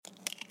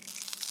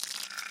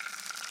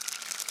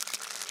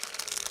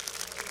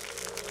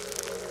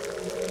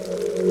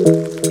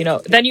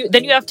then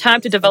you have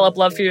time to develop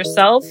love for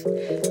yourself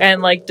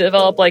and like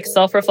develop like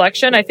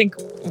self-reflection. I think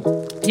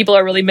people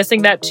are really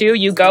missing that too.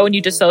 You go and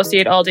you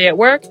dissociate all day at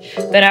work,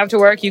 then after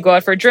work you go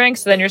out for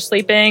drinks, then you're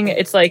sleeping.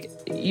 It's like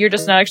you're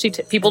just not actually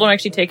people don't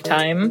actually take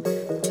time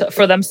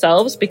for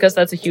themselves, because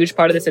that's a huge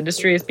part of this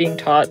industry, is being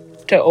taught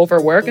to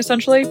overwork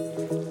essentially.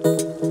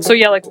 So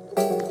yeah, like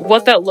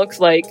what that looks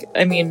like,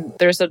 I mean,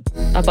 there's a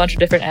bunch of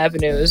different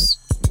avenues,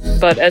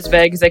 but as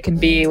vague as it can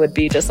be would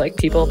be just like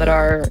people that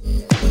are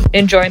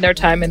enjoying their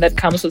time, and that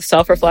comes with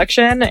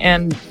self-reflection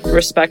and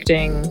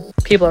respecting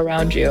people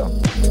around you.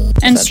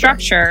 And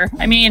structure.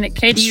 I mean,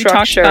 Katie, you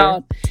talked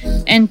about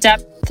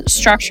in-depth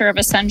structure of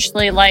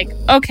essentially like,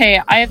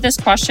 okay, I have this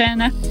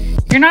question.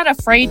 You're not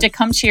afraid to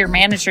come to your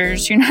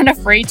managers. You're not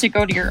afraid to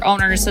go to your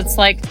owners. It's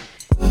like,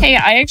 hey,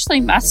 I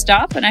actually messed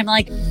up. And I'm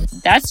like,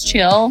 that's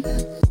chill.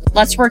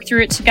 Let's work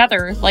through it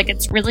together. Like,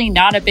 it's really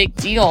not a big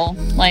deal.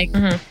 Like,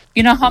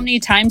 you know how many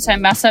times I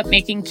mess up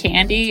making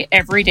candy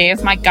every day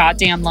of my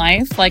goddamn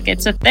life? Like,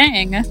 it's a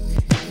thing.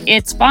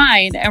 It's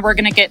fine. And we're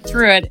going to get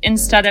through it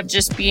instead of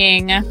just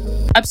being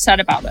upset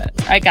about it,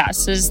 I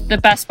guess, is the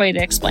best way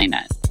to explain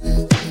it.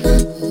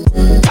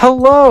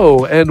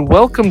 Hello, and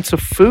welcome to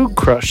Food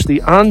Crush,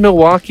 the On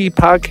Milwaukee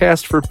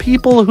podcast for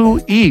people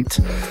who eat.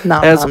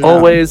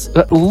 Always,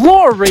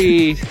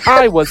 Lori,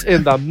 I was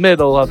in the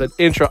middle of an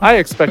intro. I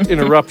expect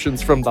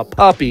interruptions from the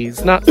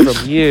puppies, not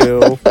from you.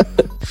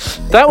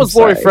 That was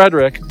Lori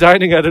Frederick,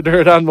 dining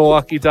editor at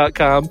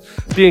OnMilwaukee.com,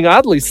 being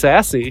oddly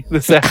sassy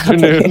this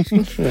afternoon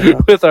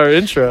with our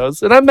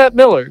intros. And I'm Matt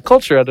Miller,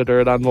 culture editor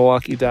at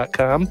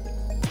OnMilwaukee.com.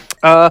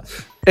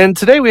 And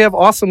today we have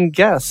awesome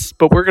guests,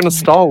 but we're going to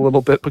stall a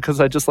little bit because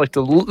I just like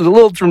a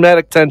little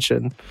dramatic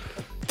tension.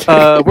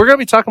 We're going to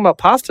be talking about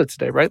pasta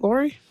today, right,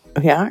 Lori?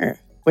 We are.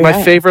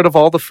 My favorite of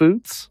all the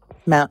foods.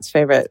 Matt's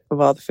favorite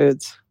of all the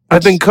foods.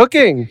 I've been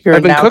cooking.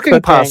 I've been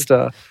cooking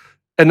pasta.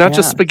 And not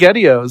just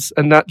SpaghettiOs,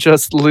 and not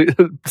just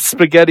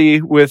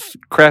spaghetti with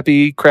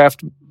crappy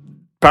Kraft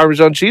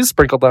Parmesan cheese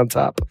sprinkled on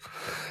top.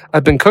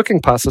 I've been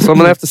cooking pasta, so I'm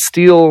going to have to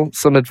steal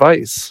some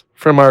advice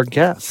from our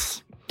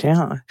guests.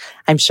 Yeah,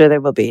 I'm sure they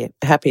will be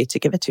happy to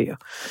give it to you.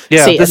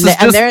 Yeah, see,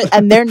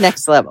 they're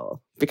next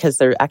level because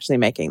they're actually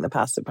making the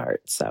pasta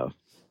part. So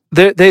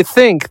they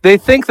think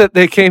that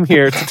they came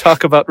here to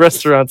talk about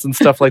restaurants and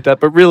stuff like that,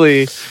 but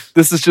really,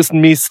 this is just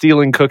me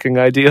stealing cooking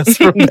ideas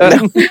from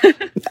them.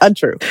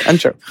 Untrue.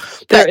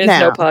 There is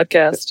no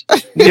podcast.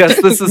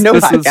 Yes, this is no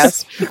this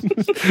podcast.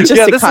 Is,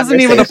 this isn't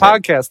even a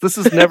podcast. This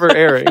is never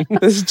airing.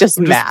 This is just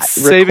Matt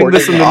saving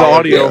this in the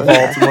audio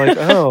vault. I'm like,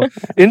 oh,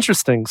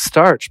 interesting.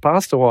 Starch,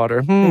 pasta water.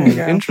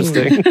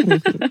 Interesting.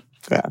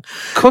 Yeah.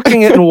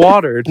 Cooking it in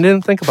water.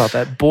 Didn't think about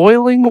that.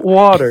 Boiling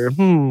water.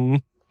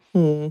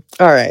 All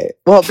right.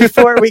 Well,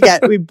 before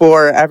we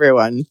bore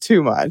everyone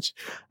too much,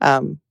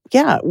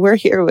 we're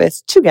here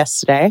with two guests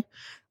today.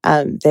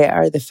 They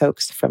are the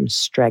folks from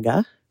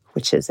Strega,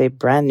 which is a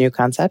brand new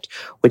concept,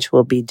 which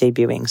will be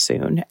debuting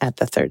soon at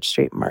the 3rd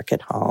Street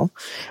Market Hall.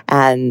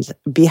 And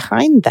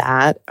behind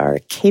that are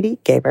Katie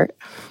Gabert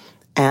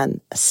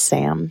and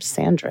Sam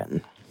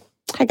Sandrin.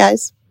 Hi,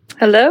 guys.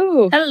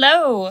 Hello.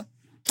 Hello.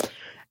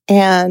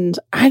 And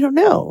I don't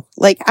know,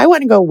 like, I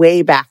want to go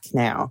way back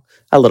now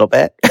a little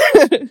bit.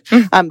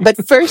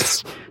 But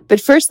first,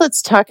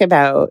 let's talk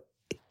about,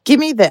 give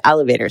me the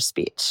elevator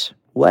speech.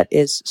 What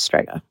is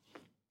Strega?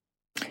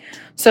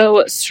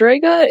 So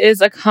Strega is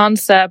a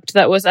concept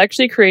that was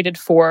actually created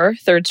for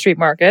 3rd Street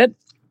Market.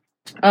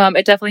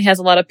 It definitely has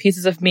a lot of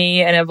pieces of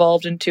me and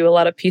evolved into a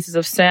lot of pieces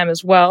of Sam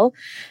as well.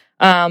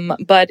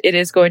 But it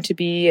is going to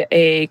be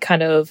a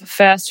kind of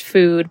fast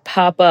food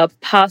pop-up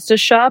pasta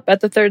shop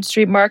at the 3rd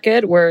Street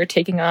Market. We're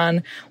taking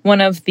on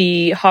one of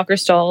the hawker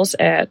stalls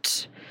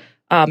at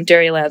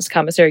Dairyland's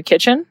Commissary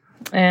Kitchen.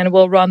 And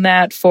we'll run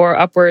that for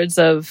upwards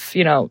of,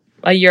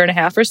 a year and a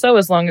half or so,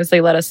 as long as they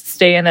let us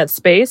stay in that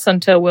space,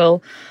 until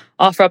we'll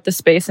offer up the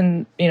space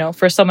and,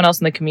 for someone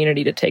else in the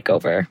community to take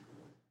over.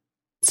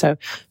 So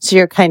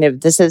you're kind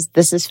of, this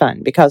is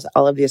fun because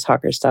all of these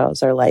hawker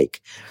stalls are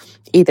like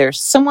either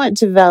somewhat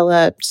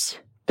developed,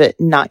 but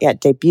not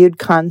yet debuted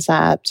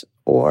concept,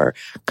 or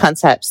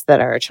concepts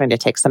that are trying to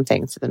take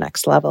something to the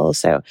next level.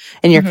 So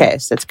in your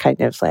case, it's kind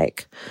of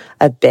like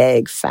a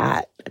big,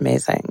 fat,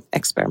 amazing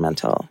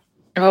experimental.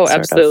 Oh,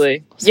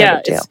 absolutely.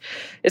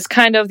 It's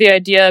kind of the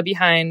idea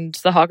behind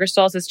the hawker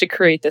stalls is to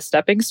create the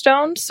stepping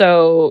stone.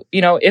 So,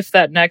 if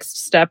that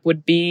next step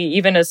would be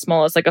even as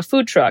small as like a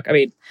food truck. I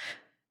mean,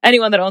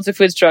 anyone that owns a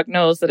food truck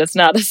knows that it's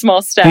not a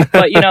small step,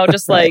 but,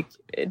 just like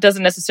it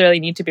doesn't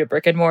necessarily need to be a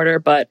brick and mortar,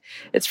 but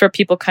it's for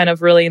people kind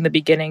of really in the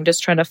beginning,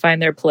 just trying to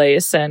find their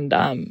place and,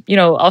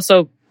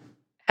 also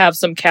have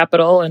some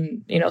capital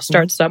and,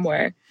 start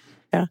somewhere.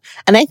 Yeah.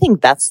 And I think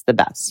that's the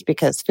best,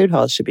 because food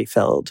halls should be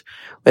filled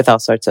with all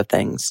sorts of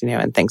things,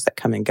 and things that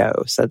come and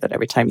go, so that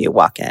every time you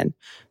walk in,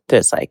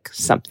 there's like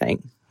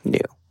something new.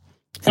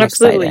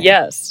 Absolutely. Exciting.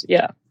 Yes.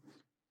 Yeah.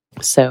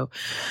 So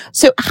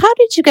how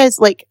did you guys,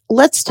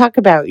 let's talk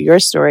about your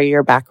story,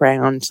 your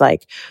background.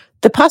 Like,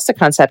 the pasta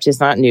concept is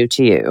not new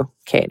to you,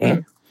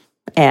 Katie.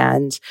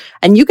 And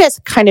you guys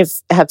kind of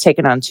have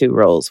taken on two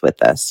roles with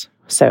this.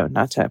 So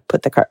not to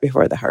put the cart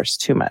before the horse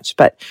too much,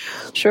 but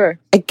sure.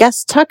 I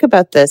guess talk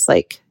about this,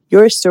 like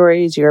your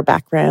stories, your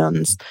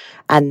backgrounds,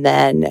 and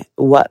then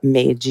what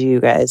made you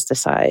guys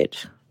decide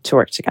to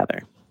work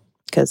together.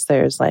 Because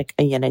there's like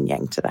a yin and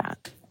yang to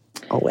that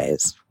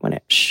always when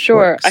it Sure.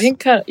 works. I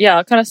think,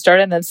 I'll kind of start,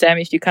 and then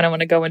Sammy, if you kind of want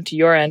to go into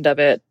your end of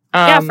it.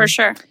 Yeah, for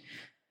sure.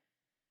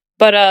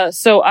 But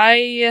so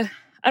I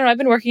don't know, I've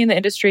been working in the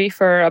industry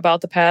for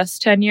about the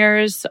past 10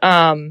 years.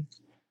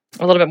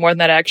 A little bit more than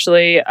that,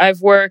 actually.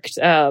 I've worked,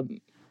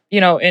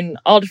 in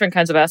all different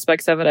kinds of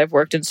aspects of it. I've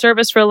worked in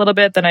service for a little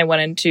bit. Then I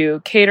went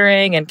into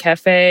catering and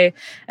cafe,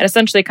 and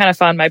essentially kind of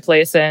found my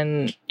place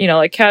in,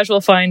 like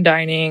casual fine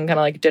dining, kind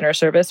of like dinner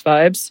service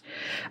vibes.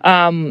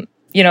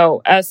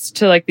 As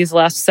to like these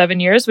last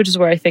 7 years, which is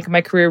where I think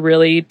my career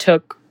really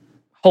took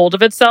hold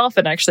of itself,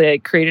 and actually I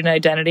created an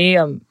identity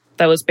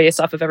that was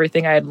based off of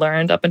everything I had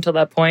learned up until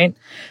that point.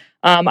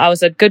 I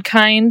was at Good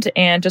Kind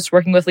and just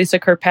working with Lisa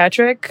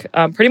Kirkpatrick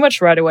pretty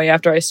much right away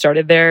after I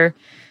started there.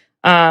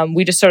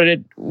 We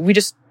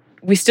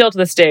still to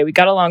this day, we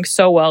got along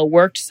so well,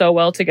 worked so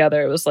well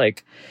together. It was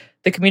like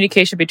the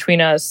communication between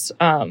us.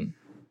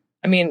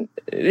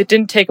 It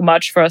didn't take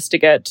much for us to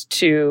get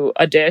to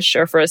a dish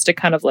or for us to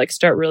kind of like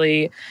start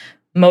really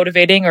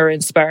motivating or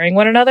inspiring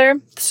one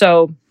another.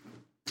 So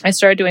I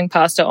started doing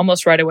pasta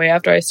almost right away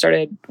after I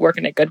started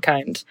working at Good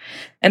Kind.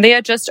 And they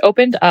had just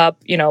opened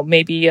up,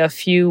 maybe a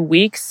few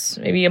weeks,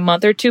 maybe a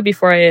month or two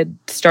before I had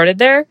started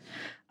there.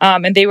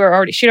 And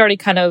she'd already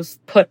kind of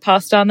put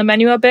pasta on the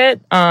menu a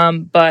bit.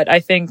 But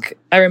I think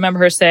I remember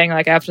her saying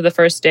like after the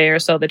first day or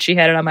so that she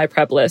had it on my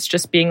prep list,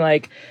 just being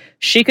like,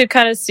 she could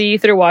kind of see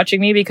through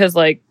watching me because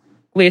like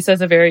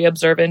Lisa's a very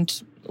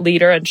observant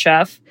leader and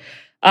chef.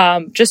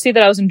 Just see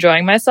that I was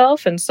enjoying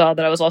myself and saw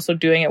that I was also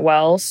doing it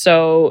well.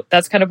 So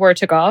that's kind of where it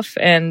took off.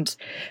 And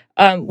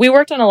we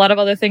worked on a lot of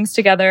other things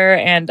together.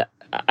 And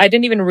I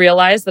didn't even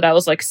realize that I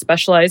was like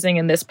specializing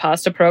in this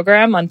pasta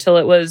program until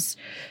it was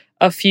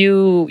a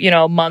few,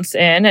 months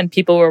in, and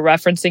people were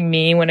referencing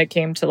me when it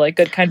came to like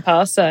Good Kind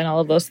pasta and all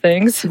of those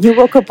things. You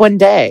woke up one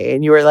day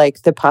and you were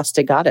like the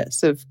pasta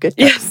goddess of Good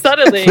Kind. Yeah,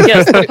 suddenly.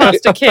 Yes, the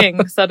pasta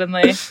king,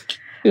 suddenly.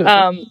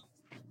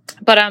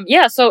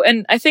 So,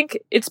 and I think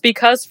it's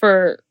because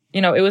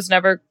it was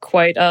never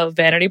quite a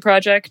vanity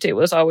project. It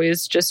was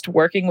always just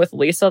working with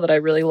Lisa that I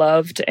really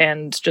loved,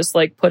 and just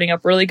like putting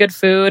up really good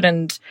food,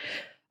 and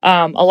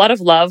a lot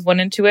of love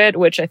went into it,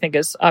 which I think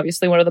is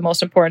obviously one of the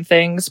most important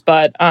things.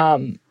 But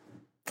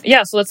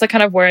so that's like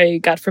kind of where I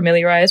got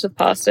familiarized with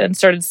pasta and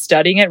started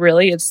studying it.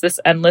 Really, it's this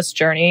endless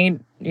journey,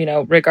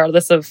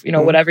 regardless of,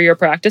 whatever you're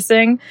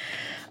practicing.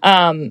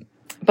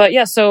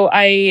 So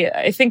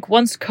I think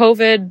once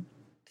COVID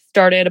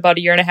started about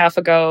a year and a half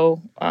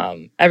ago,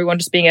 everyone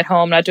just being at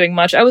home, not doing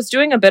much, I was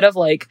doing a bit of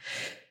like,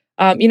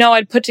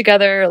 I'd put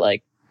together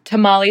like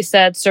tamale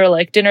sets or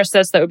like dinner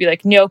sets that would be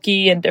like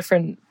gnocchi and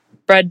different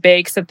bread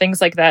bakes and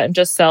things like that, and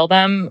just sell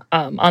them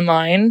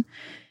online.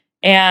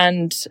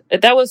 And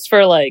that was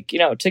for like,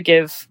 to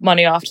give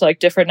money off to like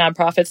different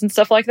nonprofits and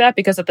stuff like that,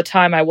 because at the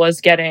time I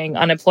was getting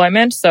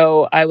unemployment.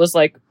 So I was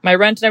like, my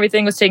rent and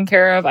everything was taken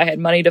care of. I had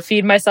money to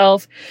feed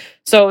myself.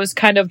 So it was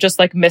kind of just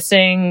like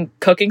missing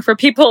cooking for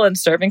people and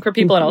serving for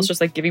people. And I was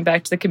just like giving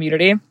back to the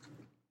community.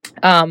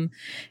 And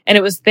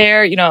it was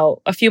there,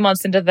 a few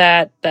months into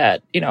that,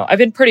 I've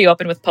been pretty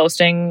open with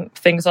posting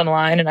things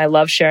online, and I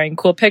love sharing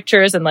cool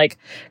pictures and like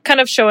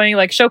kind of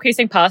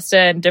showcasing pasta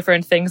and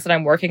different things that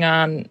I'm working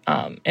on,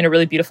 in a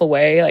really beautiful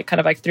way, like kind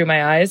of like through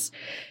my eyes.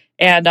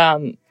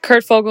 And,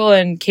 Kurt Fogel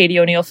and Katie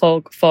O'Neill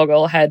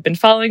Fogel had been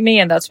following me,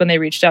 and that's when they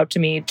reached out to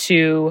me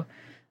to,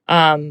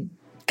 kind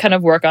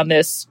of work on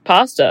this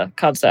pasta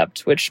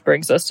concept, which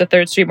brings us to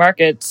Third Street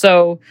Market.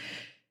 So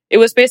it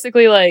was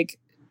basically like,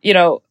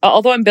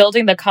 although I'm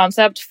building the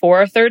concept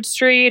for Third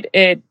Street,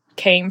 it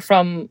came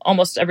from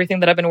almost everything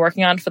that I've been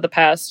working on for the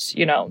past,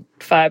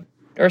 5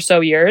 or so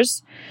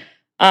years.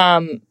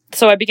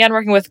 So I began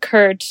working with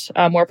Kurt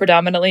more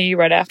predominantly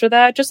right after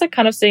that, just like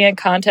kind of staying in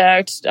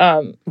contact,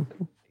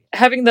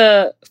 having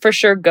the for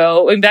sure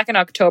go. I mean, back in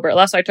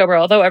last October,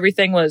 although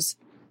everything was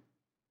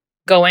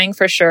going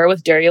for sure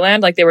with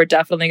Dairyland, like they were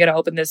definitely going to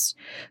open this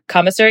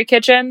commissary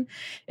kitchen.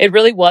 It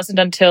really wasn't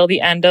until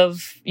the end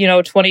of,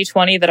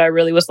 2020 that I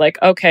really was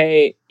like,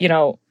 okay,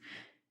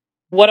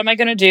 what am I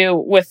going to do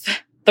with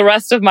the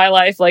rest of my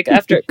life? Like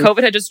after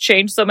COVID had just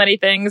changed so many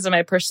things and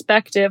my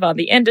perspective on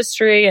the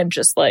industry, and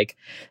just like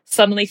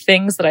suddenly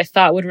things that I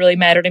thought would really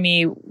matter to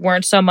me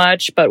weren't so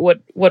much. But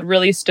what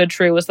really stood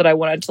true was that I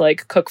wanted to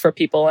like cook for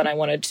people, and I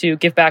wanted to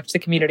give back to the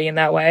community in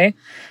that way.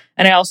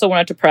 And I also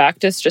wanted to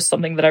practice just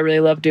something that I really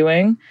love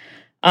doing.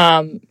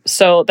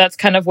 So that's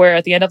kind of where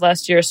at the end of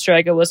last year,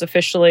 Strega was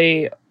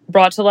officially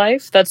brought to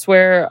life. That's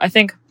where I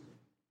think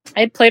I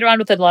had played around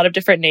with a lot of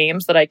different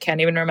names that I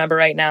can't even remember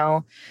right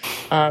now.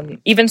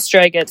 Even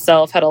Strega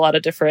itself had a lot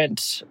of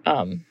different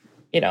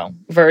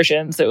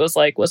versions. It was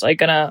like, was I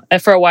gonna,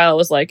 for a while it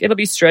was like, it'll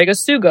be Strega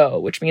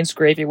Sugo, which means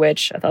gravy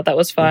witch. I thought that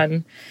was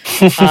fun.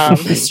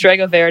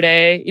 Strega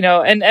Verde,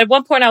 and at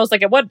one point I was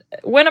like,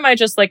 when am I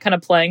just like kind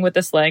of playing with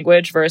this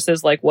language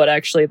versus like what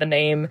actually the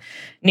name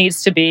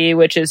needs to be,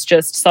 which is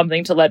just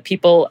something to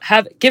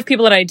give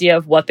people an idea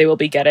of what they will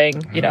be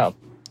getting,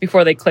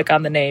 before they click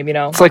on the name,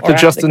 It's like the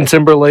Justin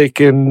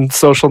Timberlake in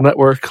Social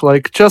Network,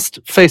 like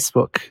just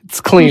Facebook. It's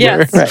cleaner.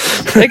 Yes,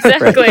 right.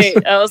 Exactly.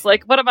 Right. I was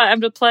like, what am I?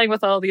 I'm just playing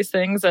with all these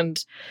things. And,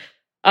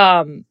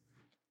 but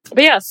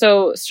yeah,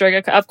 so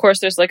Strega, of course,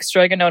 there's like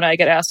Strega Nona. I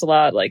get asked a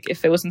lot, like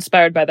if it was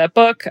inspired by that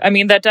book. I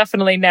mean, that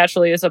definitely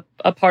naturally is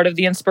a part of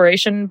the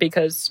inspiration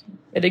because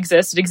it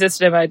exists. It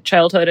existed in my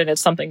childhood and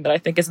it's something that I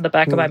think is in the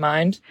back of my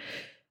mind.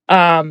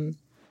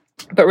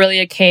 But really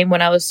it came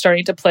when I was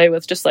starting to play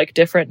with just like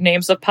different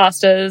names of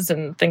pastas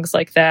and things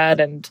like that.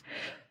 And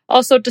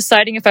also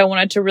deciding if I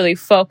wanted to really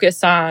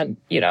focus on,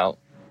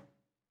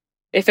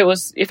 if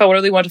I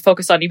really want to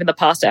focus on even the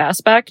pasta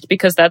aspect,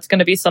 because that's going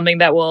to be something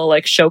that will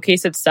like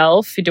showcase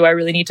itself. Do I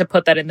really need to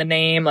put that in the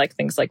name? Like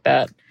things like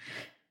that.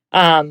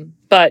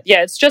 But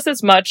yeah, it's just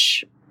as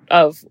much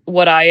of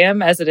what I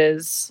am as it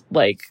is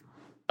like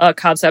a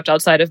concept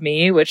outside of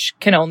me, which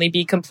can only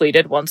be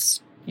completed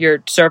once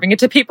you're serving it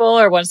to people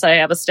or once I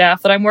have a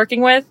staff that I'm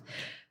working with.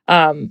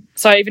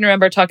 So I even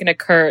remember talking to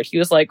Kurt. He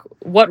was like,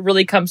 what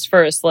really comes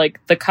first, like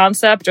the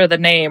concept or the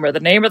name or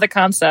the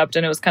concept?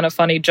 And it was kind of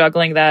funny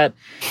juggling that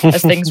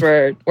as things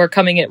were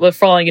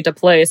falling into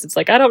place. It's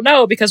like, I don't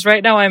know, because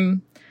right now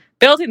I'm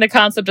building the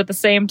concept at the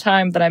same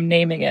time that I'm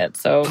naming it.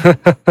 So,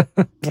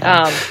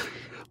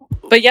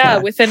 but yeah,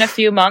 within a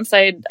few months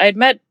I'd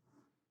met,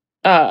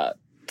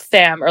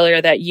 Sam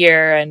earlier that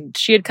year, and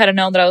she had kind of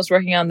known that I was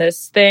working on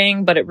this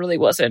thing, but it really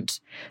wasn't.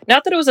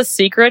 Not that it was a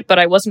secret, but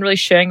I wasn't really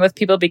sharing with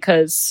people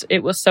because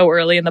it was so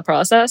early in the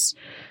process.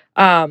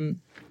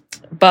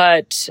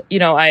 But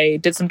I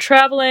did some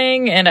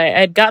traveling, and I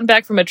had gotten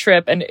back from a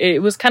trip, and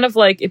it was kind of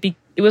like it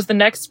was the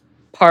next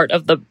part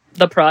of the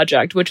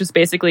project, which is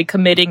basically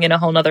committing in a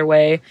whole nother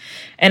way.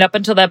 And up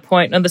until that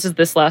point, and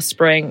this last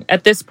spring,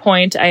 at this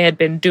point, I had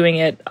been doing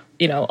it,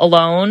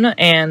 alone,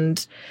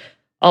 and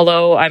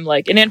although I'm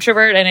like an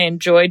introvert and I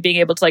enjoyed being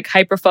able to like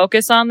hyper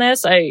focus on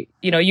this,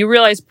 you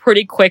realize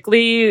pretty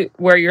quickly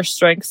where your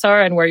strengths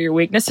are and where your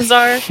weaknesses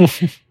are.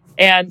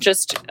 And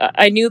just,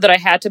 I knew that I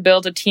had to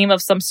build a team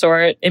of some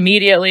sort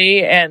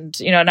immediately, and,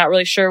 not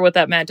really sure what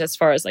that meant as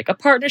far as like a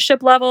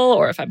partnership level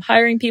or if I'm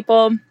hiring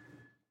people.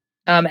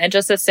 And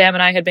just as Sam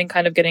and I had been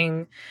kind of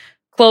getting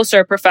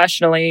closer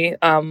professionally,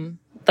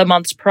 the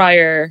months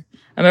prior,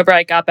 I remember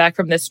I got back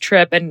from this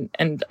trip and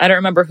I don't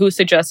remember who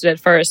suggested it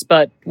first,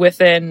 but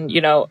within,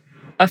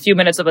 a few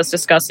minutes of us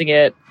discussing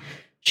it,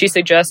 she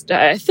suggested,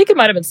 I think it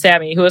might have been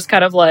Sammy, who was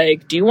kind of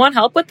like, do you want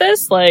help with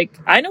this? Like,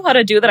 I know how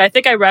to do that. I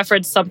think I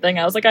referenced something.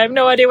 I was like, I have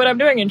no idea what I'm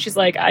doing. And she's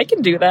like, I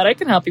can do that. I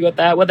can help you with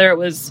that. Whether it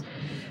was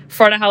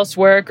front of house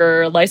work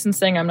or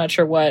licensing, I'm not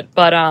sure what.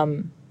 But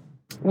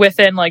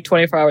within like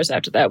 24 hours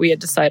after that, we had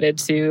decided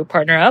to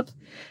partner up.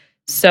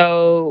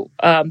 So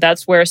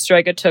that's where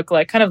Strega took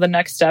like kind of the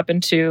next step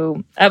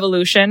into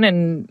evolution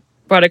and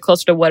brought it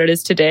closer to what it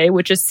is today,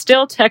 which is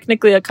still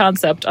technically a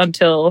concept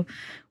until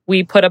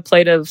we put a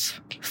plate of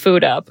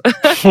food up.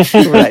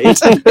 Right.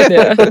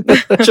 Yeah.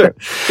 True.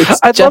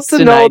 I'd love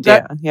to know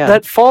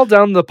that fall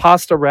down the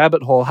pasta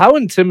rabbit hole. How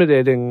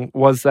intimidating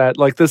was that?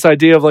 Like this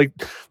idea of like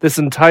this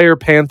entire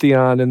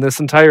pantheon and this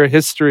entire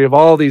history of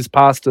all these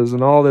pastas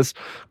and all this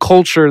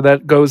culture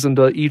that goes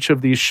into each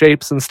of these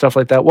shapes and stuff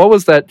like that. What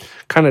was that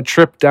kind of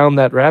trip down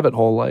that rabbit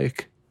hole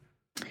like?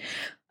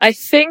 I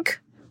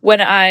think when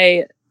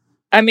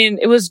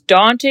it was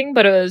daunting,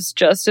 but it was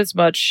just as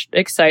much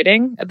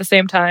exciting at the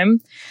same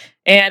time.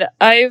 And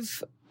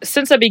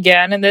since I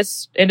began in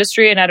this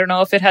industry, and I don't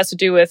know if it has to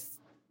do with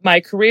my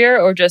career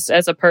or just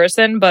as a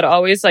person, but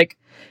always like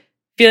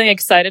feeling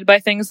excited by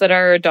things that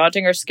are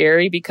daunting or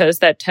scary, because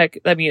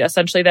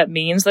essentially that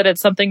means that it's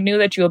something new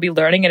that you will be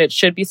learning, and it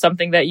should be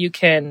something that you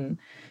can,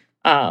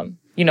 kind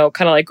of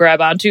like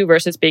grab onto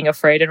versus being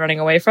afraid and running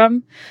away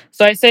from.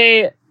 So I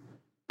say,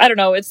 I don't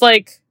know, it's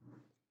like,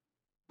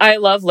 I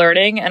love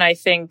learning, and I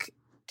think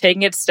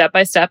taking it step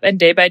by step and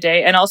day by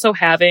day, and also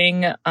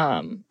having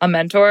a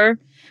mentor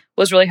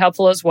was really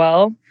helpful as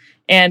well.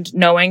 And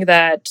knowing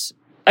that,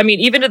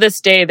 even to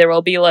this day, there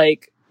will be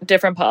like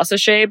different pasta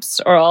shapes,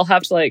 or I'll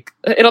have to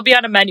it'll be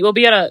on a menu. We'll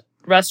be at a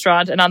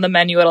restaurant, and on the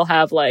menu, it'll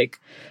have like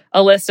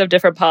a list of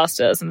different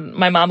pastas. And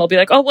my mom will be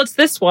like, oh, what's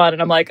this one?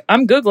 And I'm like,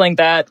 I'm Googling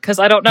that because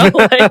I don't know.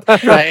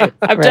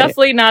 I'm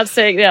definitely not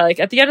saying, like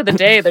at the end of the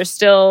day, there's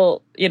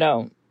still,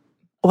 so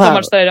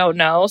much that I don't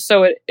know.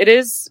 So it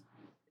is,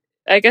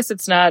 I guess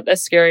it's not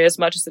as scary as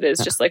much as it is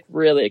just like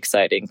really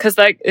exciting, because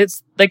like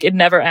it's like it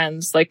never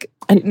ends, like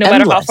no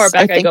matter how far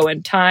back I go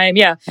in time.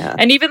 Yeah.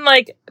 And even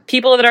like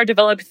people that are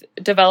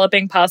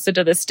developing pasta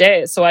to this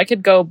day. So I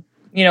could go,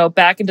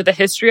 back into the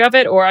history of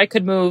it, or I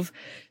could move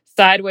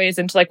sideways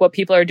into like what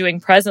people are doing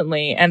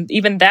presently. And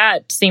even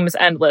that seems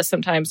endless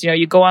sometimes.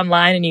 You go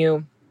online and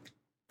you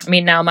I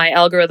mean, now my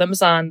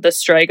algorithms on the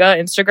Strega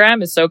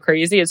Instagram is so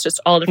crazy. It's just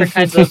all different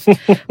kinds of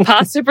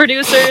pasta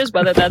producers,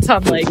 whether that's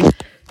on like,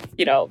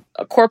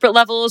 corporate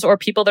levels or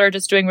people that are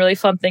just doing really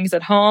fun things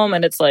at home.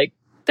 And it's like,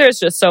 there's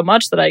just so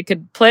much that I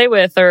could play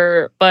with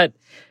but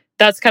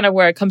that's kind of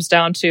where it comes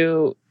down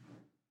to,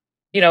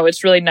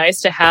 it's really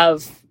nice to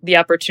have the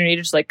opportunity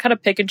to just like kind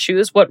of pick and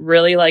choose what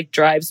really like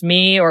drives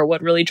me or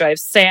what really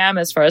drives Sam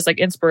as far as like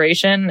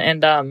inspiration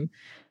and kind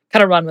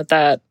of run with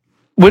that.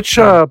 Which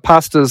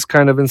pastas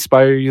kind of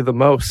inspire you the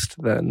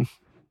most then?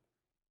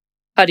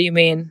 How do you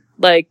mean?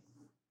 Like,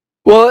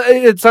 well,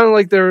 it sounded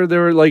like they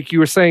were like you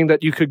were saying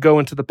that you could go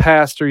into the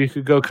past or you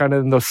could go kind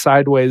of in those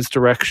sideways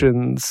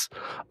directions.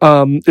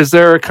 Is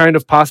there a kind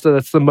of pasta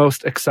that's the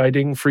most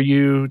exciting for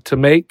you to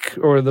make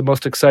or the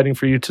most exciting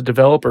for you to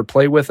develop or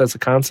play with as a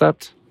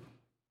concept?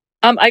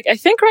 I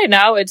think right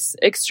now it's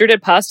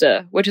extruded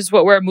pasta, which is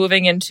what we're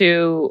moving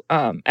into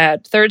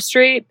at 3rd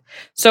Street.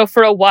 So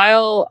for a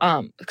while,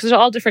 because there's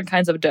all different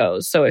kinds of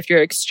doughs. So if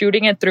you're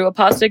extruding it through a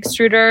pasta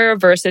extruder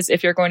versus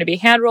if you're going to be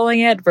hand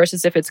rolling it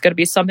versus if it's going to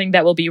be something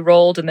that will be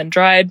rolled and then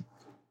dried.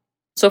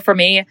 So for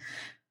me,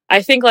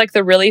 I think like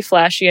the really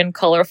flashy and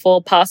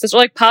colorful pastas, or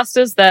like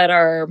pastas that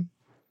are,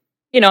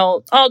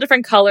 all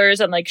different colors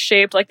and like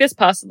shaped, like this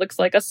pasta looks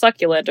like a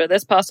succulent or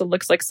this pasta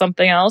looks like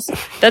something else.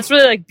 That's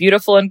really like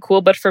beautiful and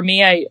cool. But for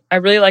me, I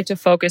really like to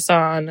focus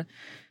on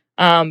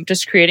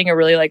just creating a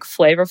really like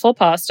flavorful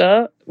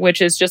pasta,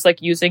 which is just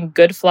like using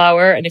good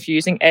flour. And if you're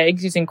using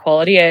eggs, using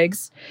quality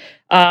eggs.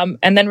 And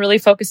then really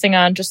focusing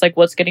on just like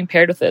what's getting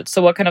paired with it.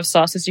 So what kind of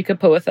sauces you could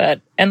put with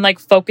it and like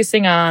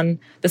focusing on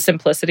the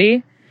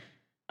simplicity.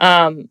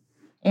 When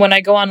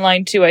I go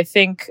online too, I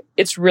think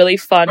it's really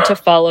fun to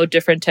follow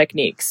different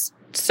techniques.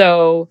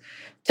 So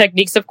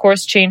techniques, of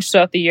course, change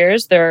throughout the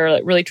years. There are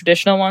like really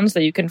traditional ones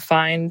that you can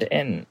find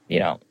in,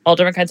 all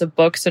different kinds of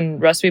books and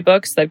recipe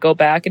books that go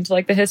back into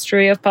like the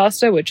history of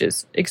pasta, which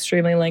is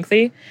extremely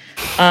lengthy.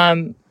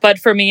 But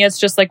for me, it's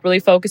just like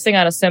really focusing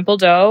on a simple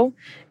dough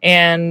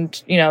and,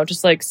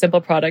 just like simple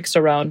products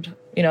around,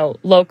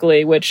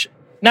 locally, which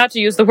not to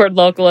use the word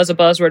local as a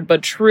buzzword,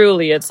 but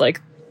truly it's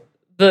like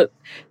the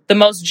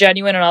most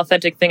genuine and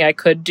authentic thing I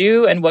could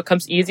do. And what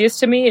comes easiest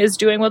to me is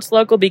doing what's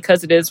local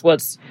because it is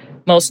what's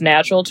most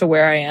natural to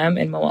where I am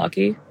in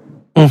Milwaukee.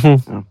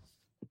 Mm-hmm. Oh,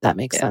 that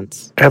makes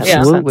sense.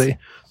 Absolutely.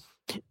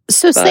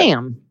 So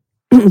Sam,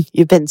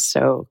 you've been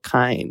so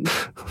kind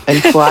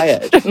and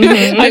quiet.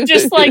 I'm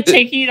just like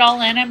taking it all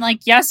in. I'm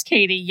like, yes,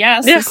 Katie,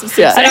 yes. Yeah.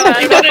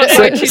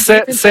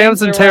 This is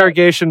Sam's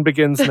interrogation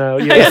begins now.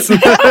 Yes.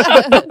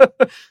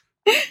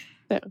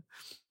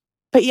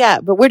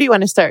 But where do you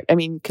want to start? I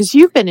mean, because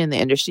you've been in the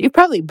industry. You've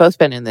probably both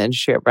been in the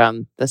industry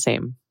around the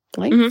same.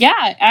 Like,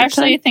 yeah,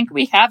 actually, I think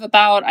we have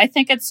I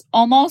think it's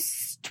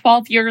almost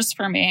 12 years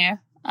for me.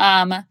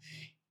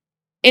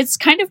 It's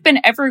kind of been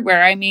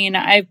everywhere. I mean,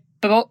 I've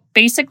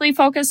basically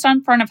focused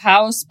on front of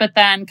house, but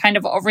then kind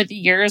of over the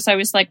years, I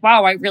was like,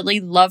 wow, I really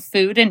love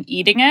food and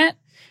eating it.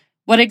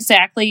 What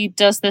exactly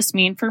does this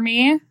mean for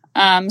me?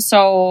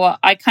 So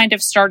I kind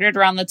of started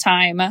around the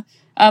time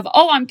of,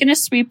 I'm going to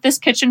sweep this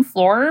kitchen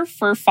floor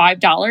for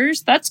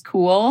 $5. That's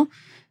cool.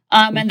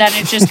 And then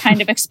it just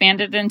kind of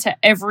expanded into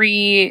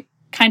every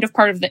kind of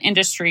part of the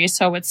industry.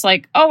 So it's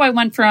like, I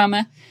went from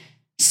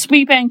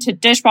sweeping to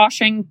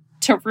dishwashing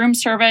to room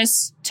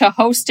service to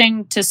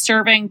hosting to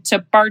serving to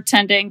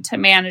bartending to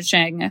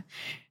managing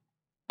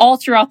all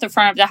throughout the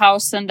front of the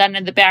house. And then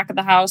in the back of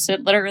the house,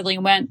 it literally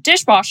went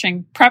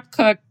dishwashing, prep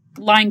cook,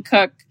 line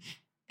cook,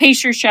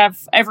 pastry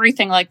chef,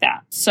 everything like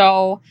that.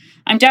 So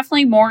I'm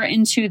definitely more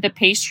into the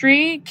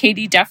pastry.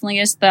 Katie definitely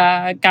is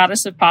the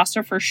goddess of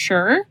pasta for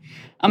sure.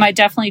 I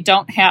definitely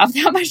don't have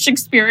that much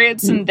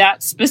experience in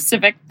that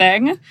specific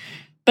thing,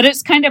 but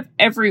it's kind of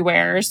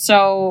everywhere.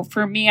 So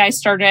for me, I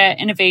started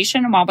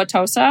innovation in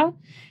Wauwatosa,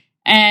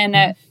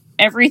 and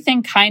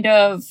everything kind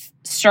of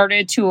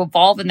started to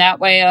evolve in that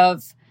way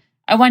of,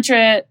 I went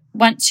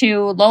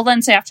to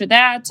Lowlands after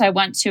that. I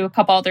went to a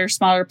couple other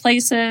smaller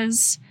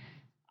places.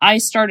 I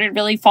started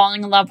really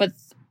falling in love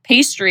with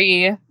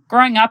pastry.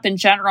 Growing up in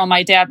general,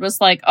 my dad was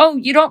like,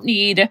 you don't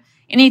need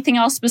anything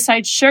else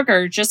besides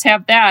sugar. Just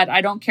have that.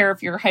 I don't care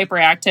if you're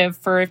hyperactive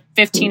for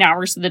 15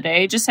 hours of the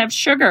day. Just have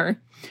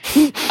sugar.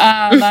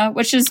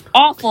 Which is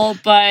awful,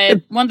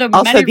 but one of the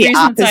also many the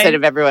reasons opposite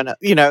of everyone,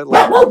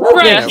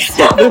 right.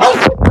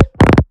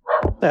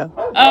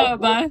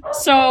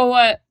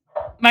 So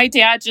my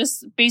dad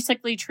just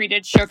basically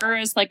treated sugar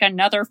as like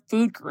another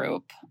food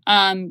group.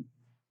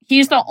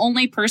 He's the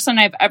only person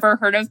I've ever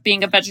heard of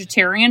being a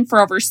vegetarian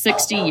for over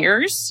 60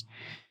 years.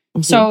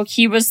 Mm-hmm. So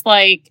he was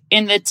like,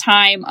 in the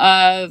time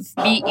of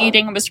meat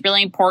eating was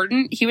really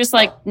important. He was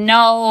like,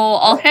 no,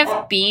 I'll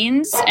have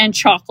beans and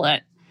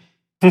chocolate.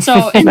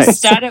 So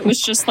instead, it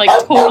was just like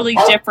totally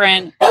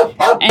different,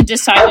 and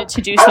decided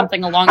to do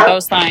something along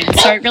those lines.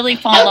 So I really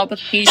fell in love with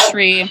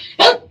pastry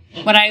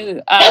when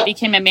I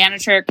became a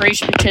manager at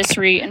Gracia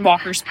Patisserie in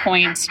Walker's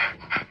Point.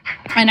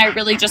 And I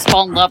really just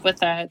fell in love with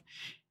it.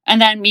 And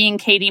then me and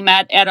Katie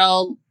met at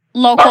a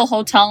local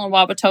hotel in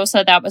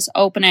Wauwatosa that was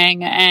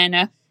opening,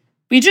 and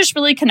we just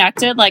really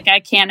connected. Like, I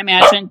can't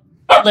imagine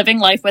living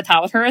life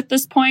without her at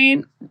this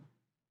point,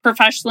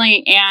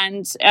 professionally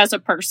and as a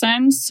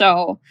person.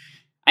 So,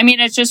 I mean,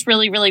 it just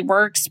really, really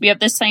works. We have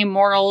the same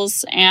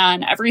morals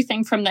and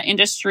everything from the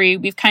industry.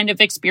 We've kind of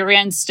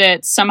experienced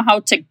it somehow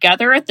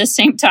together at the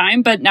same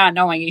time, but not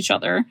knowing each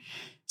other.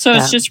 So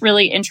it's just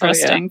really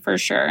interesting for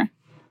sure.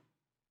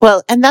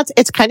 Well, and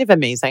it's kind of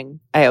amazing.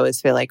 I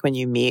always feel like when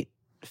you meet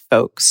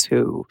folks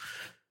who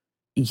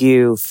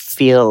you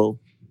feel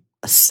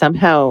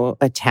somehow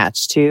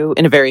attached to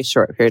in a very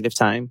short period of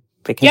time,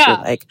 because you're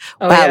like,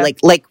 wow,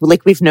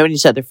 like we've known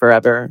each other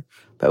forever,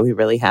 but we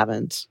really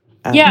haven't.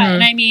 And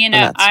I mean,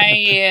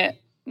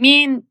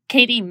 me and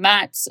Katie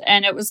met,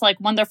 and it was like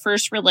one of the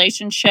first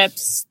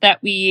relationships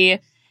that we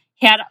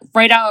had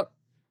right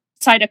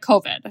outside of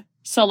COVID.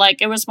 So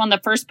like, it was one of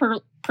the first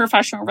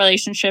professional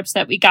relationships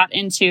that we got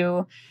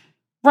into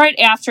right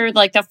after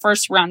like the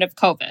first round of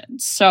COVID.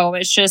 So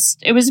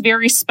it was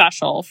very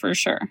special for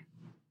sure.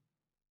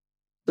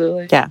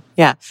 Absolutely.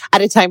 Yeah.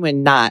 At a time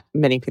when not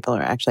many people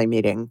are actually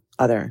meeting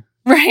other.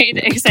 Right,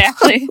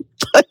 exactly.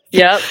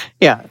 Yep.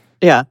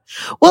 Yeah.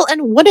 Well,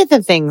 and one of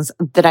the things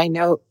that I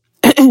know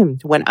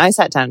when I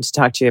sat down to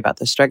talk to you about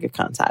the Strega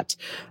concept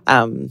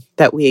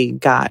that we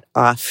got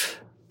off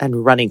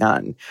and running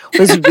on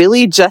was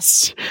really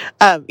just,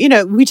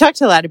 we talked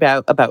a lot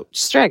about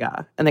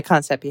Strega and the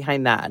concept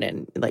behind that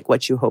and like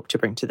what you hope to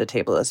bring to the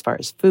table as far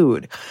as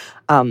food.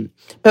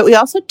 But we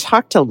also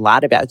talked a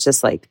lot about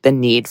just like the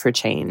need for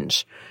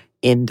change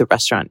in the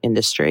restaurant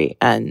industry.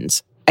 And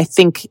I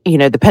think,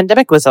 the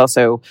pandemic was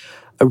also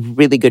a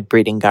really good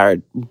breeding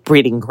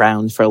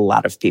ground for a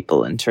lot of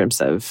people in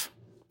terms of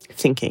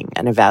thinking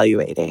and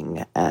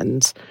evaluating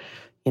and,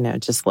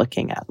 just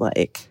looking at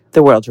like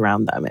the world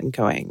around them and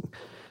going,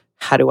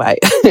 how do I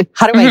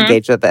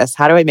engage with this?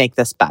 How do I make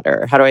this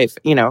better? How do I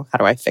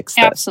fix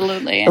this?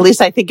 Absolutely. At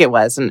least I think it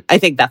was. And I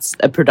think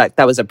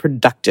that was a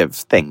productive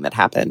thing that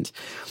happened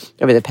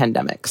over the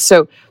pandemic.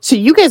 So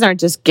you guys aren't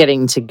just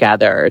getting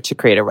together to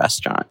create a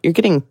restaurant. You're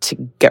getting to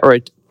get, or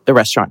the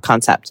restaurant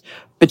concept,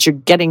 but you're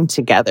getting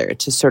together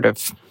to sort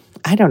of,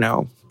 I don't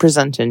know,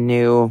 present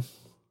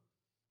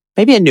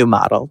maybe a new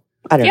model.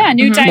 I don't know. Yeah,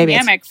 new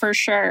dynamic for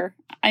sure.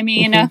 I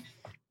mean,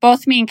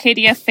 both me and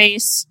Katie have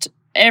faced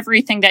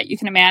everything that you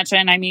can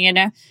imagine. I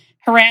mean,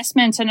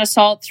 harassment and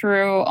assault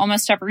through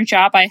almost every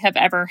job I have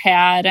ever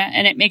had.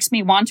 And it makes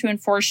me want to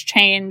enforce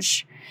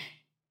change.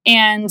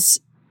 And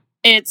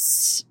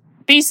it's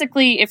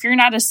basically, if you're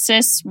not a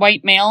cis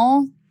white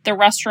male, the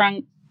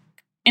restaurant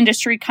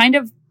industry kind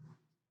of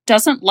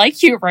doesn't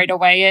like you right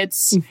away.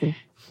 It's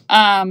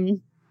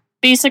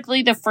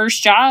basically the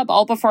first job,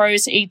 all before I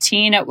was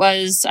 18, I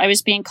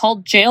was being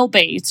called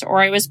jailbait,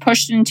 or I was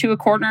pushed into a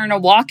corner in a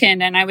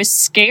walk-in and I was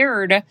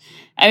scared.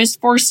 I was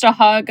forced to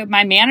hug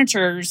my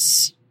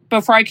managers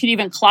before I could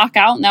even clock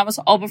out. And that was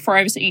all before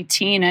I was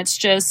 18. It's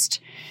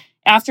just,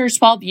 after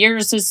 12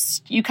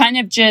 years, you kind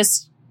of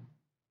just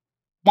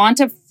want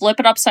to flip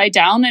it upside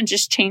down and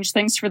just change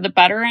things for the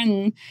better.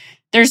 And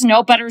there's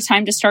no better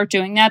time to start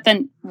doing that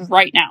than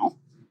right now.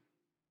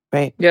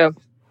 Right. Yeah.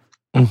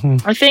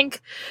 I think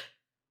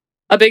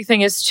a big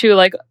thing is too,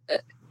 like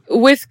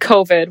with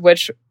COVID,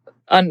 which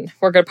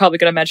we're probably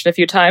going to mention a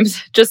few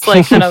times, just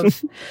like kind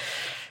of,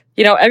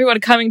 everyone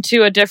coming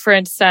to a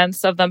different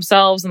sense of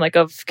themselves and like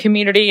of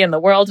community and the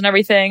world and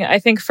everything. I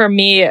think for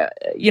me,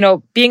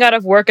 being out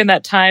of work in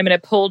that time, and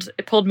it pulled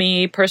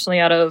me personally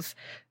out of,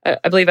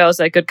 I believe I was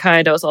at Good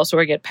Kind. I was also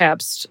working at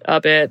Pabst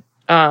a bit,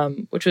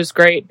 which was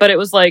great. But it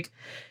was like,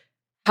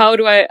 how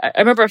do I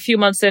remember a few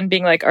months in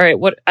being like, all right,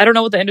 I don't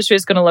know what the industry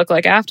is going to look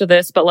like after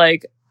this, but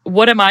like,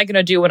 what am I going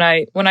to do when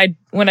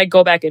I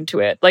go back into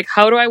it? Like,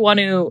 how do I want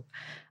to,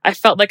 I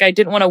felt like I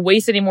didn't want to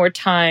waste any more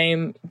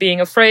time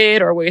being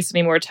afraid or waste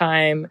any more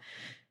time,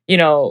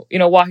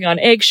 walking on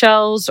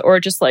eggshells or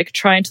just like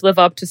trying to live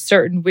up to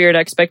certain weird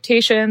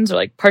expectations or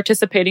like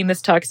participating in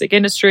this toxic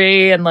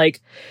industry. And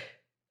like,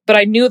 but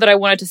I knew that I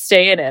wanted to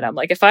stay in it. I'm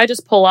like, if I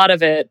just pull out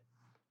of it,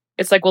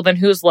 it's like, well, then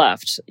who's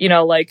left?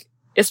 Like,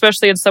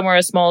 especially in somewhere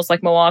as small as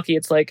like Milwaukee,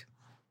 it's like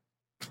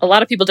a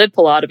lot of people did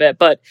pull out of it.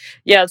 But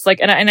yeah, it's like,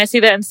 and I see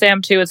that in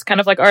Sam too. It's kind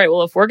of like, all right,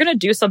 well, if we're going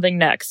to do something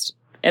next,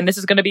 and this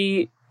is going to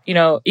be,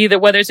 either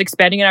whether it's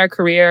expanding in our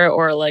career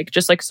or like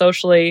just like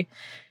socially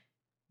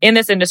in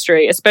this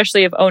industry,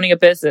 especially of owning a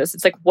business,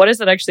 it's like, what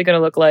is it actually going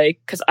to look like?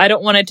 Because I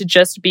don't want it to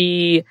just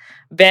be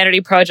vanity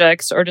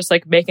projects or just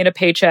like making a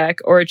paycheck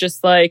or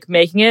just like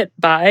making it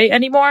by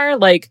anymore.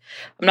 Like,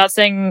 I'm not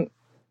saying,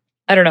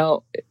 I don't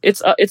know. It's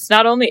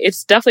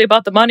definitely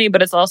about the money,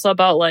 but it's also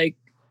about like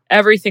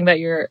everything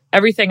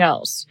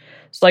else.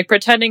 So like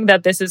pretending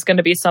that this is going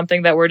to be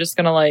something that we're just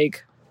going to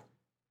like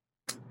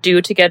do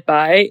to get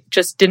by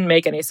just didn't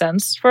make any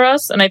sense for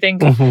us. And I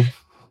think,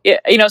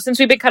 since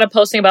we've been kind of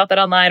posting about that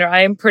online, or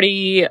I am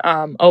pretty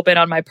open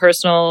on my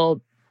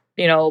personal,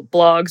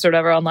 blogs or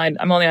whatever online.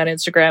 I'm only on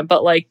Instagram,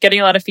 but like getting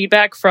a lot of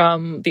feedback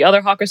from the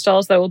other hawker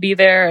stalls that will be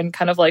there and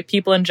kind of like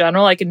people in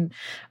general.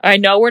 I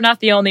know we're not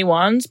the only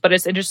ones, but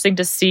it's interesting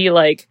to see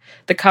like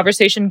the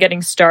conversation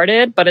getting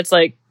started, but it's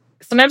like,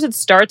 sometimes it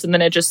starts and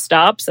then it just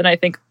stops. And I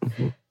think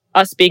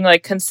us being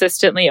like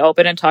consistently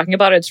open and talking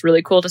about it, it's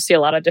really cool to see a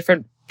lot of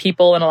different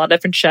people and a lot of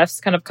different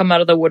chefs kind of come out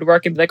of the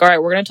woodwork and be like, all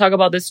right, we're going to talk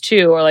about this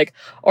too. Or like,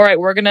 all right,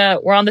 we're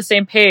on the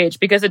same page,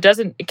 because it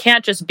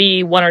can't just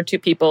be one or two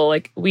people.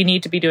 Like, we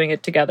need to be doing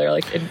it together.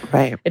 Like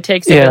it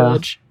takes a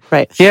village.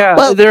 Right. Yeah.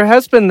 Well, there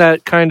has been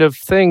that kind of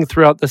thing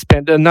throughout this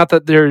pandemic. Not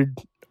that there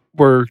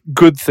were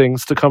good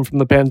things to come from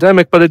the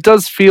pandemic, but it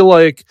does feel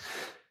like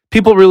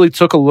people really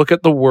took a look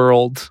at the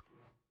world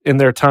in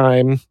their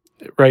time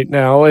right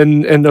now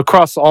and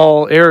across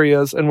all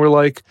areas. And we're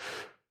like,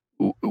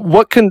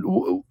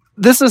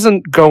 this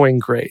isn't going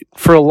great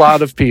for a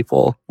lot of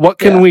people. What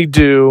can we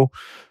do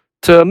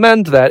to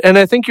amend that? And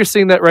I think you're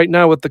seeing that right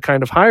now with the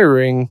kind of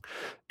hiring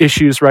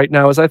issues right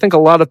now. Is I think a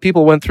lot of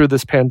people went through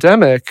this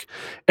pandemic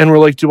and were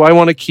like, do I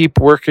want to keep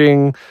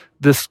working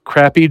this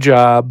crappy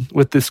job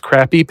with this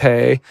crappy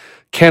pay?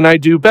 Can I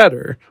do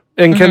better?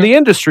 And can the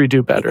industry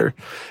do better?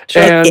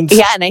 Sure. And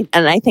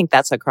I think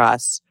that's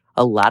across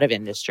a lot of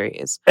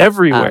industries.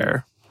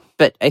 Everywhere.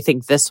 But I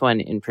think this one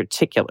in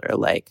particular,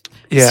 like,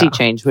 sea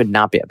change would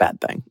not be a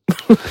bad thing.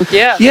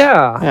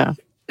 Yeah.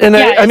 And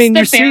I mean,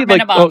 you see,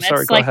 like,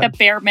 it's like the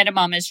bare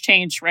minimum is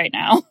changed right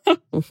now.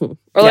 Or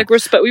like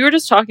respect. We were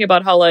just talking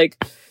about how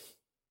like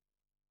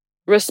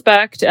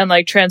respect and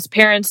like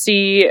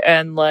transparency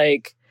and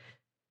like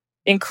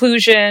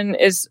inclusion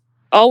is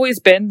always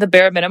been the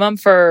bare minimum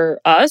for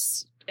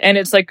us. And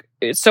it's like,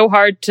 it's so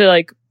hard to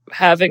like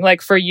having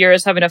like for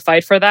years having to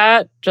fight for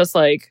that, just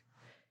like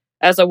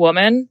as a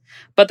woman.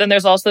 But then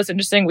there's also this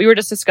interesting, we were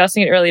just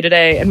discussing it earlier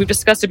today, and we've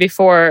discussed it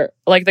before,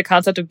 like the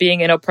concept of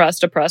being an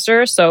oppressed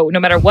oppressor. So no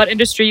matter what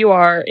industry you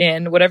are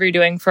in, whatever you're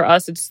doing, for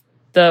us, it's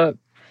the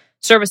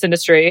service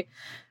industry.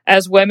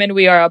 As women,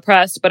 we are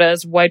oppressed, but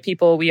as white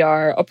people, we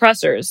are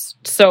oppressors.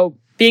 So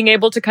being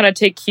able to kind of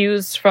take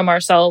cues from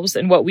ourselves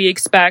and what we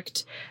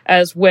expect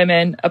as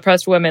women,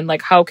 oppressed women,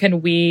 like how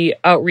can we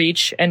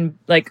outreach and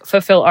like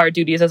fulfill our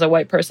duties as a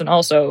white person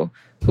also,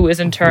 who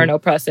is in turn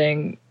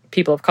oppressing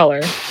people of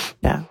color.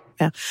 Yeah.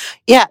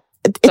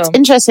 It's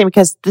interesting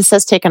because this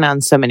has taken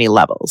on so many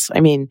levels. I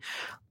mean,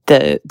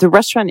 the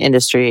restaurant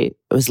industry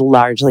was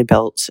largely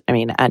built,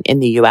 and in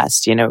the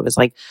US, it was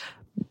like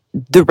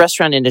the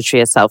restaurant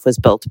industry itself was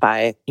built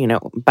by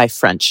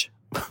French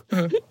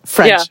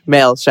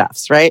male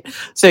chefs, right?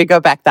 So you go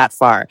back that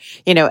far,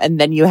 and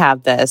then you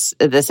have this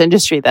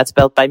industry that's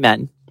built by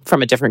men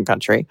from a different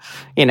country,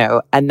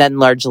 and then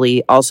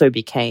largely also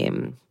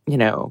became,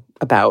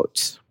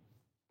 about,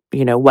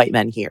 white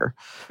men here.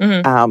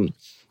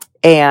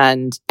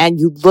 And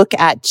you look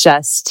at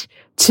just,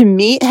 to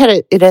me,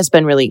 it has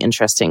been really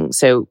interesting.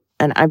 So,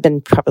 and I've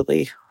been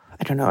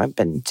I've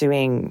been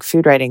doing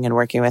food writing and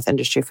working with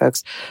industry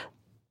folks.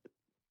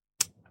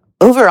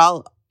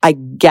 Overall, I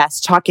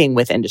guess talking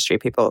with industry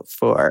people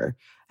for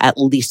at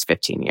least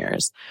 15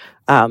 years,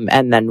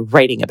 and then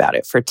writing about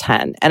it for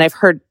 10. And I've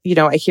heard,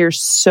 I hear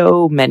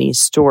so many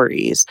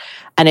stories,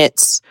 and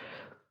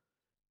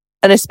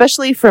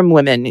especially from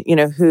women,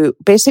 who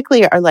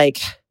basically are like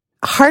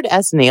hard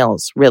as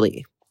nails,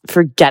 really,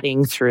 for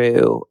getting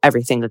through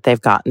everything that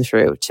they've gotten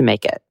through to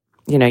make it.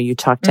 You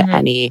talk to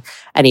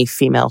any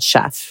female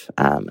chef,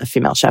 a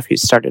female chef who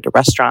started a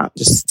restaurant,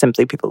 just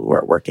simply people who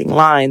are working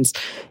lines,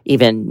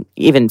 even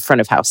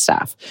front of house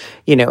staff,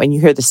 and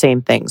you hear the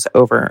same things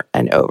over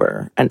and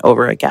over and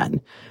over again.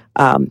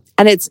 And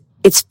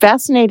it's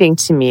fascinating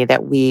to me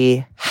that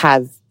we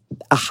have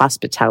a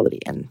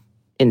hospitality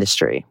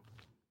industry,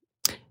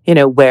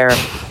 where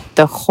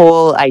the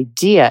whole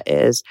idea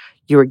is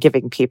you are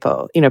giving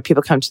people,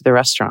 people come to the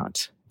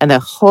restaurant, and the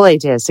whole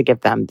idea is to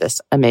give them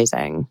this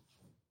amazing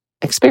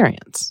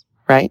experience,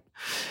 right?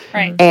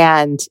 Right.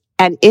 And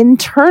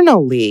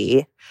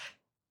internally,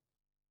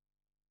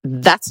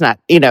 that's not,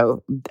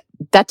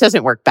 that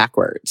doesn't work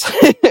backwards.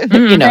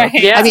 Right.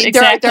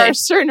 Yeah, there are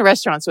certain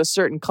restaurants with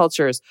certain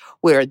cultures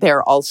where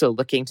they're also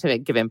looking to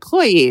give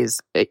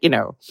employees,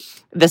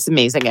 this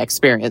amazing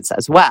experience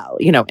as well,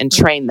 and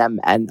train them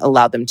and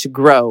allow them to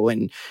grow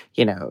and,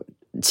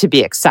 to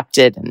be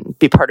accepted and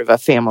be part of a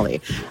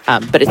family.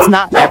 But it's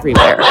not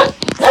everywhere.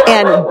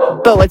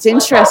 But what's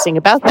interesting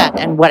about that,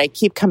 and what I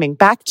keep coming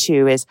back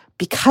to, is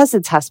because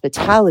it's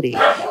hospitality,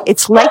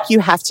 it's like you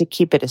have to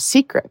keep it a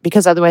secret,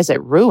 because otherwise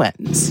it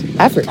ruins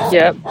everything.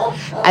 Yep.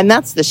 And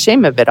that's the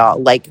shame of it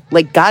all. Like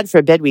God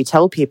forbid we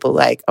tell people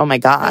like, oh my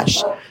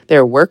gosh, there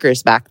are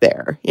workers back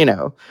there,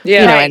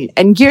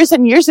 and years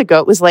and years ago,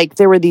 it was like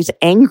there were these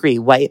angry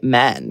white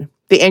men.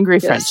 The angry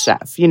French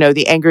chef,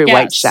 the angry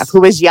white chef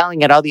who was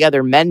yelling at all the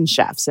other men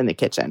chefs in the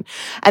kitchen.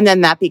 And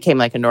then that became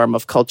like a norm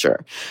of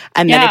culture.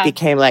 And then it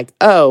became like,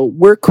 oh,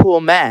 we're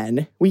cool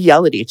men. We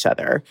yell at each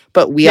other,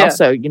 but we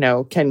also,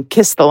 can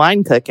kiss the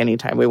line cook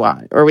anytime we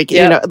want. Or we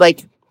can,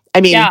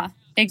 Yeah,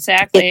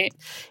 exactly.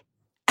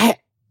 And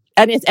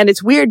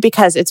it's weird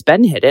because it's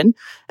been hidden.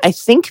 I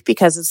think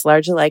because it's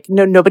largely like,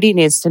 no, nobody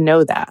needs to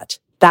know that.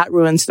 That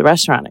ruins the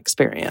restaurant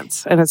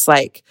experience. And it's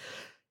like,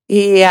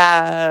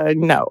 yeah,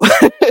 no.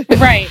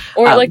 Right.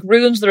 Or like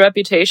ruins the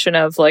reputation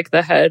of like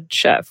the head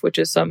chef, which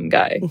is some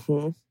guy.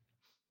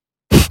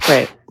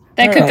 Right.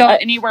 That could go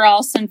anywhere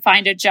else and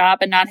find a job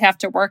and not have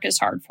to work as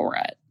hard for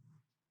it.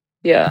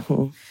 Yeah.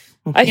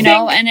 You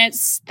know, and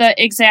it's the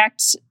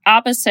exact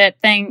opposite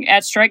thing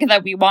at Strega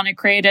that we want to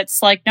create.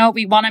 It's like, no,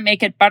 we want to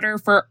make it better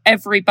for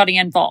everybody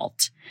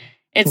involved.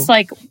 It's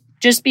like,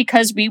 just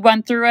because we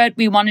went through it,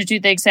 we want to do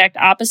the exact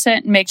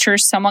opposite and make sure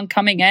someone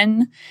coming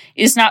in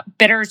is not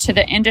bitter to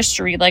the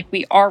industry like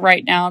we are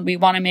right now. And we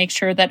want to make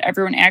sure that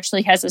everyone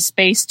actually has a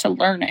space to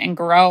learn and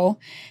grow,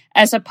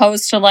 as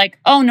opposed to like,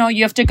 oh no,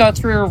 you have to go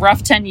through a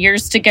rough 10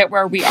 years to get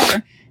where we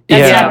are.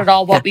 That's not at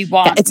all what we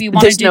want. We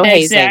want to do the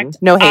exact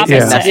hazing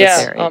opposite.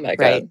 necessary. Oh my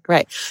God.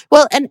 Right.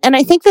 Well, and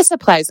I think this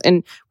applies,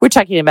 and we're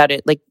talking about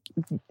it like,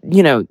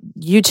 you know,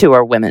 you two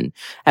are women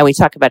and we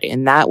talk about it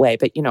in that way.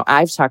 But, you know,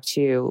 I've talked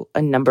to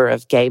a number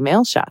of gay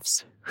male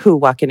chefs who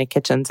walk into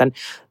kitchens and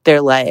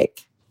they're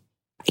like,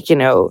 you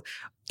know,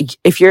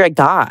 if you're a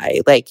guy,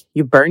 like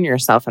you burn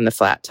yourself on the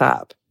flat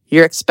top.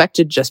 You're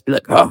expected to just be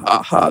like,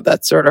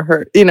 that sort of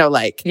hurt, you know,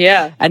 like,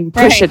 and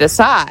push it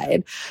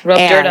aside. Rub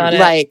dirt on it.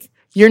 Like,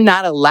 you're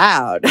not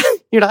allowed.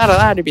 You're not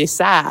allowed to be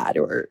sad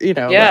or, you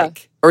know,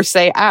 like, or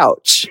say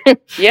ouch.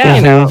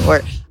 You know,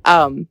 or,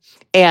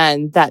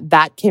 and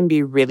that can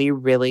be really,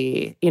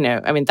 really, you know,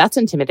 I mean, that's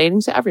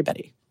intimidating to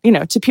everybody, you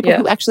know, to people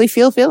who actually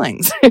feel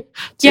feelings.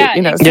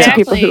 You know,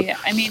 exactly.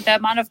 I mean, the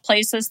amount of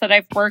places that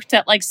I've worked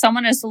at, like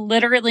someone has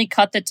literally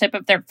cut the tip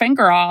of their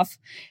finger off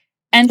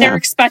and they're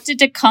expected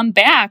to come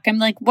back. I'm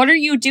like, what are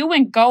you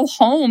doing? Go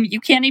home.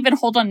 You can't even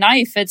hold a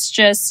knife. It's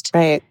just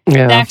the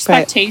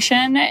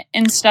expectation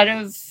instead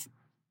of,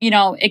 you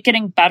know, it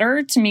getting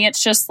better. To me,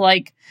 it's just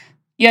like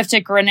you have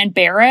to grin and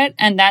bear it.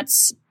 And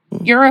that's,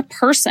 you're a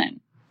person.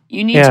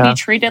 You need to be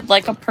treated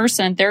like a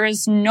person. There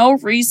is no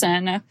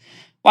reason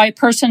why a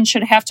person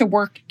should have to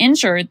work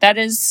injured. That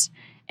is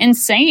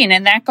insane.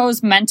 And that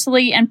goes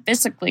mentally and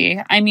physically.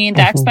 I mean,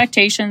 the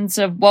expectations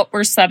of what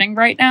we're setting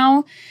right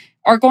now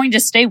are going to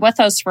stay with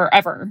us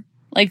forever.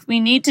 Like, we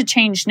need to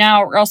change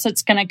now or else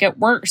it's going to get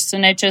worse.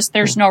 And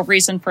there's no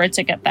reason for it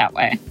to get that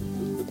way.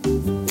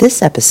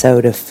 This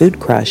episode of Food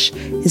Crush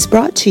is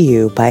brought to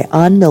you by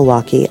On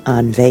Milwaukee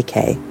On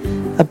Vacay,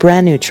 a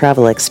brand new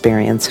travel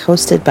experience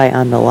hosted by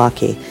On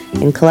Milwaukee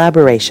in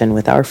collaboration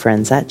with our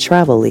friends at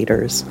Travel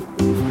Leaders.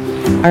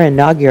 Our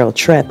inaugural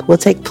trip will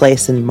take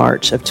place in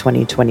March of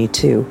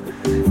 2022,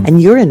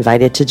 and you're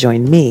invited to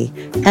join me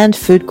and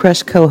Food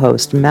Crush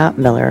co-host Matt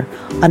Miller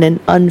on an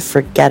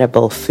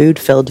unforgettable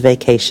food-filled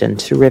vacation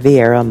to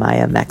Riviera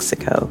Maya,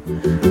 Mexico.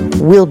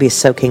 We'll be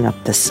soaking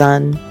up the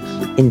sun,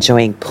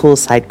 enjoying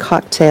poolside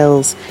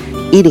cocktails,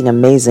 eating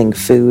amazing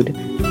food,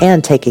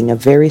 and taking a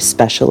very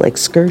special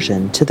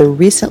excursion to the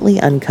recently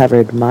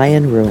uncovered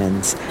Mayan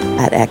ruins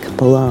at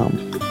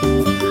Ekbalam.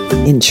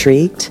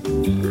 Intrigued?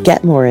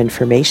 Get more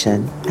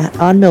information at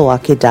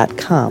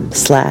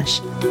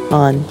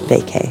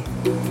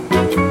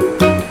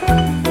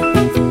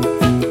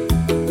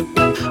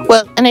onmilwaukee.com/onvacay.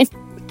 Well, and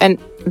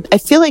I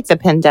feel like the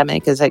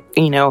pandemic is like,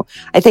 you know,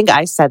 I think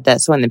I said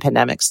this when the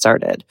pandemic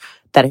started,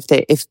 that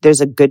if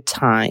there's a good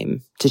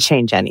time to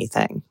change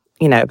anything,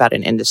 you know, about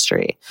an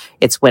industry,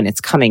 it's when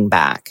it's coming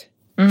back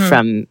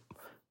from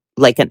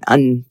like an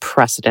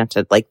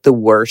unprecedented, like the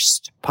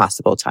worst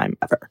possible time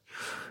ever.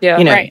 Yeah.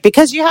 You know,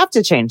 because you have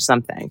to change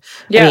something.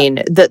 Yeah. I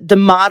mean, the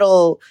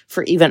model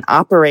for even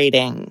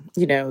operating,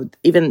 you know,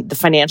 even the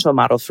financial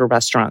model for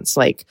restaurants,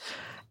 like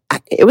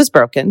it was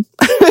broken,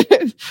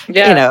 you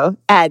know,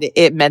 and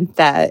it meant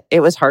that it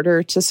was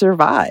harder to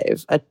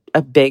survive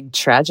a big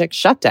tragic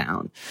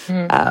shutdown.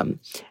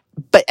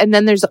 But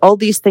then there's all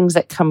these things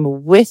that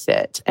come with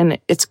it. And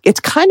it's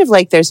kind of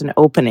like there's an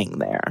opening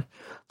there.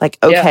 Like,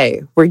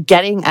 okay, we're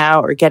getting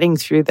out, we're getting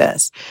through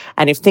this.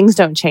 And if things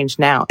don't change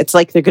now, it's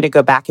like they're going to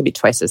go back and be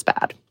twice as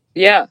bad.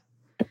 Yeah.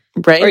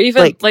 Right? Or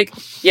even And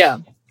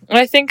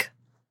I think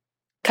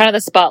kind of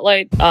the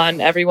spotlight on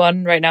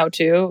everyone right now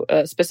too,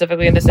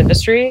 specifically in this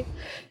industry,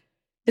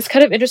 is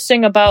kind of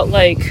interesting about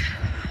like,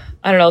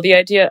 I don't know, the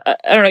idea,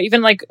 I don't know,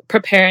 even like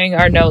preparing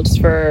our notes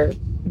for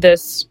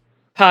this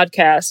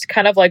podcast,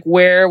 kind of like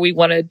what we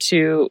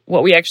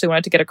actually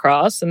wanted to get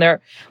across. And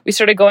we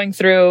started going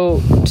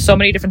through so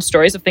many different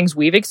stories of things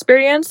we've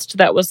experienced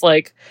that was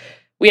like,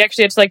 we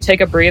actually had to like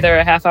take a breather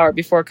a half hour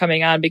before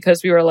coming on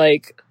because we were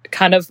like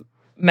kind of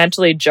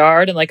mentally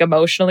jarred and like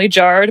emotionally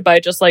jarred by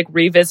just like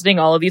revisiting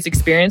all of these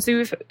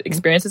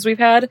experiences we've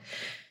had.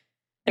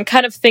 And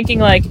kind of thinking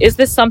like, is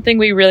this something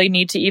we really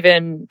need to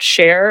even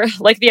share?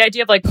 Like the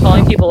idea of like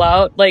calling people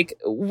out, like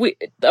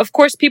of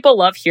course people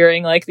love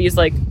hearing like these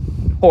like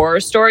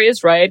horror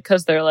stories, right?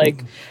 Because they're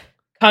like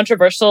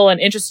controversial and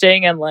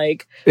interesting and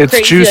like it's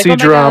crazy. Juicy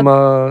like, oh drama.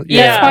 God.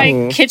 Yeah. That's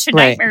why Kitchen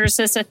Nightmares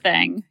is a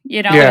thing.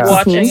 You know,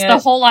 watching it's the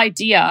whole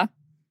idea.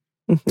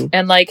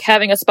 And like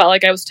having a spot,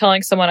 like I was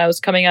telling someone I was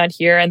coming on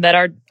here and that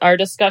our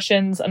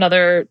discussions,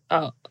 another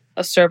a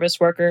service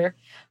worker,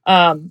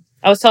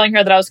 I was telling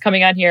her that I was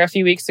coming on here a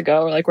few weeks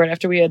ago, like right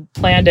after we had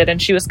planned it,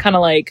 and she was kind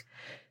of like,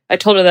 I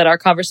told her that our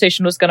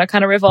conversation was going to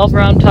kind of revolve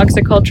around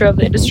toxic culture of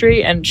the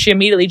industry, and she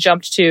immediately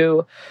jumped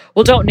to,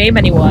 well, don't name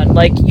anyone.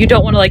 Like, you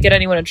don't want to like get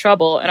anyone in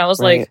trouble. And I was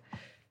like,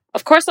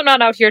 of course, I'm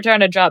not out here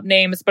trying to drop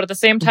names, but at the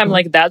same time,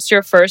 like, that's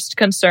your first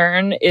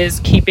concern is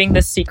keeping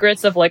the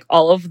secrets of like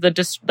all of the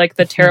just like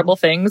the terrible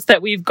things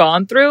that we've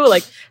gone through,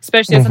 like,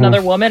 especially as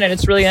another woman. And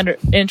it's really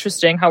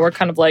interesting how we're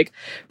kind of like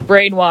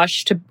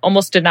brainwashed to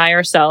almost deny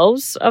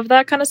ourselves of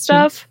that kind of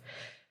stuff.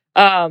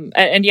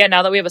 And yeah,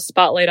 now that we have a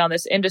spotlight on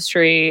this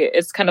industry,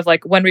 it's kind of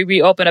like when we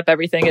reopen up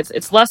everything,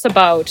 it's less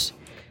about,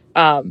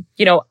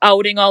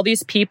 outing all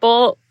these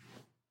people,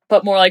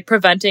 but more like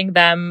preventing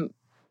them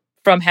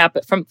from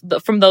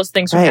those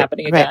things from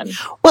happening again.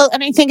 Well,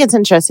 and I think it's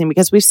interesting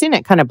because we've seen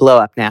it kind of blow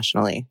up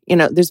nationally.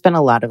 There's been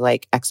a lot of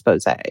like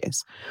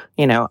exposés,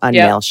 on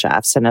male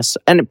chefs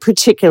and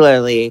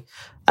particularly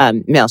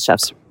male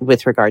chefs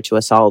with regard to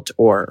assault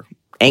or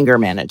anger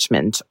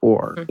management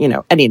or,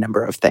 any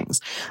number of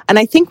things. And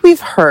I think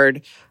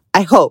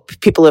I hope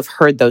people have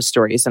heard those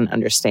stories and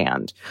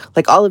understand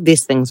like all of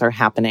these things are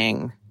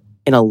happening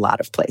in a lot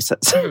of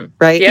places,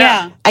 right?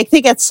 Yeah. I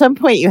think at some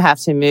point you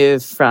have to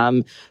move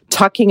from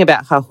talking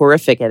about how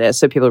horrific it is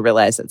so people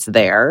realize it's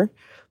there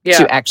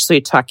to actually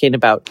talking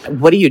about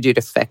what do you do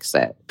to fix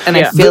it. And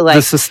I feel like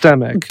the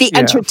systemic, the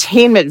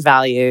entertainment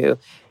value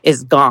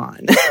is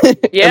gone.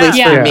 At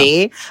least for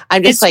me.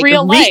 I'm just like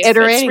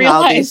reiterating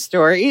all these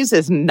stories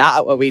is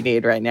not what we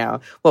need right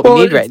now. What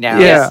we need right now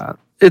is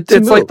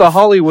it's like the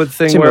Hollywood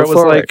thing where it was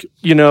forward.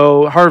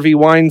 Like, Harvey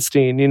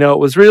Weinstein, it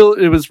was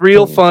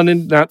real fun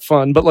and not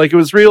fun, but like it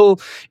was real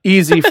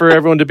easy for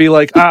everyone to be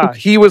like,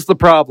 he was the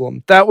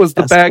problem. That was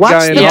the bad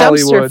guy in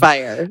Hollywood. Dumpster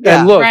fire.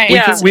 And look,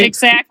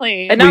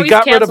 exactly. And now we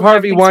got rid of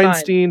Harvey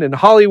Weinstein and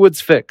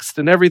Hollywood's fixed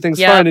and everything's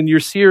fine. And you're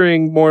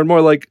hearing more and more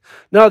like,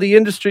 no, the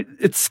industry,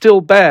 it's still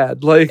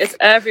bad. Like it's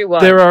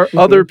everyone. There are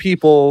other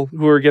people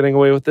who are getting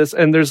away with this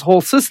and there's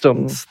whole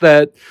systems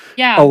that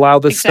allow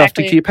this stuff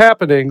to keep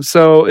happening.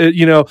 So,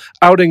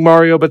 outing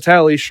Mario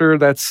Batali, sure,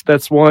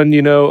 that's one,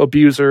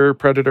 abuser,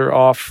 predator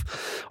off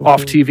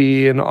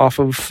TV and off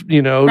of,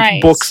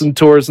 books and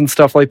tours and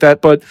stuff like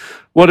that. But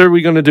what are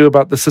we going to do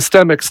about the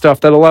systemic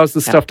stuff that allows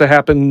this stuff to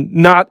happen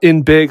not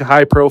in big,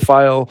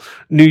 high-profile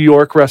New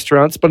York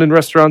restaurants, but in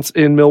restaurants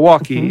in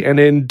Milwaukee and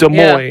in Des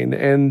Moines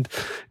and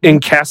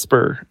in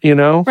Casper,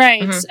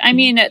 Right. I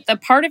mean, the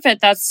part of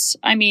it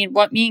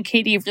what me and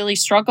Katie really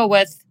struggle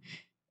with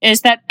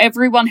is that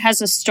everyone has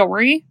a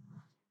story.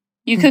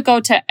 You could go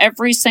to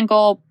every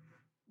single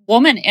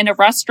woman in a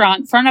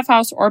restaurant, front of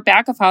house or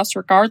back of house,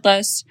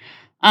 regardless,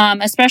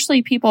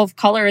 especially people of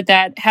color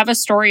that have a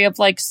story of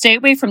like, stay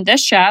away from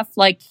this chef,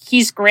 like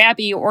he's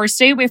grabby, or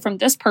stay away from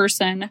this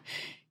person.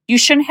 You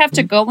shouldn't have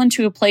to go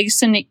into a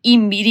place and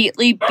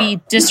immediately be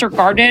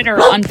disregarded or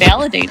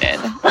unvalidated.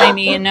 I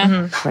mean,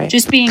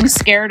 just being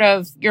scared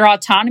of your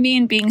autonomy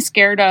and being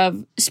scared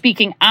of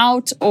speaking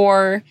out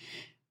or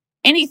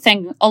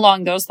anything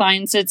along those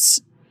lines.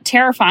 It's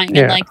terrifying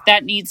and like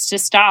that needs to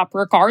stop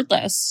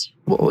regardless.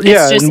 Well,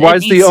 and why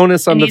is the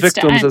onus on the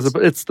victims?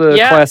 It's the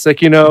classic,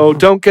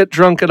 don't get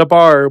drunk at a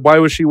bar. Why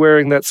was she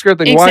wearing that skirt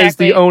thing? Exactly. Why is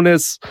the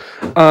onus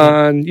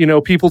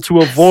on, people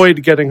to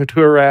avoid getting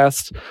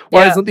harassed?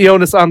 Why isn't the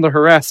onus on the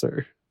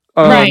harasser?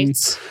 Right.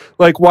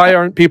 Like, why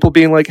aren't people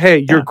being like,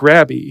 hey, you're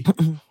grabby.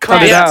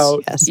 Cut it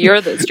out. Yes. Your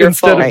Instead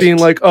fault. of being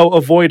like, oh,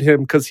 avoid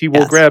him because he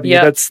will grab you.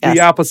 That's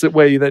the opposite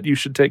way that you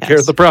should take care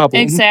of the problem.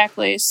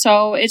 Exactly.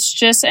 So it's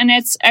just, and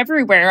it's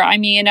everywhere. I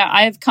mean,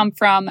 I've come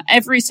from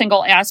every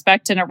single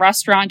aspect in a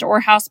restaurant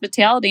or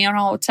hospitality in a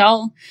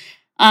hotel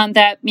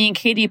that me and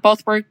Katie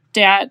both worked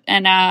at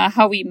and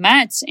how we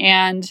met.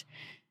 And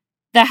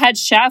the head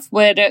chef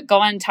would go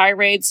on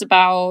tirades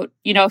about,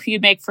 he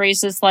would make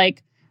phrases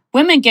like,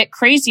 women get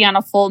crazy on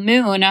a full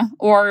moon,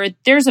 or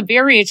there's a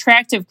very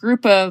attractive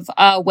group of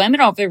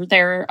women over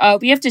there.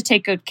 We have to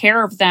take good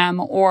care of them.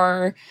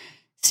 Or,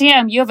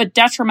 Sam, you have a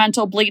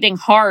detrimental bleeding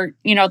heart.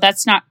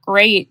 That's not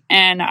great.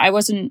 And I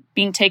wasn't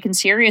being taken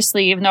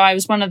seriously, even though I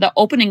was one of the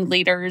opening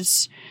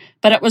leaders.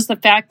 But it was the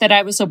fact that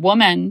I was a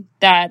woman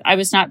that I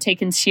was not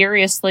taken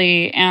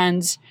seriously.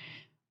 And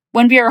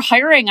when we were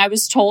hiring, I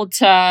was told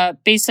to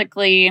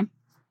basically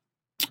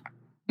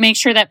make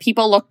sure that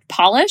people looked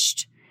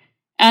polished.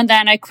 And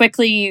then I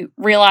quickly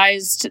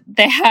realized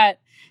that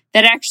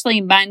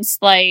actually meant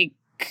like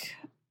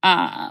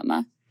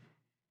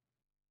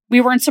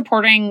we weren't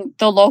supporting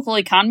the local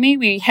economy.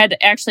 We had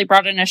actually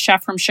brought in a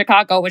chef from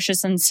Chicago, which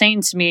is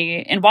insane to me.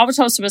 In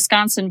Wauwatosa,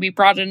 Wisconsin, we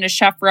brought in a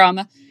chef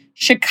from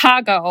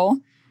Chicago,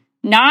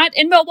 not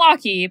in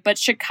Milwaukee, but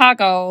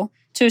Chicago,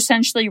 to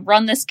essentially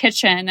run this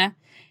kitchen.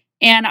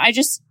 And I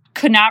just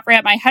could not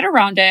wrap my head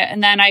around it.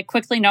 And then I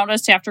quickly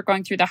noticed after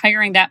going through the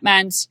hiring that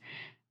meant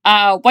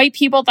white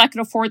people that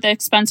could afford the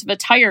expensive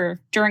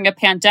attire during a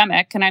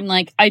pandemic. And I'm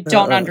like, I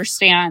don't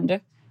understand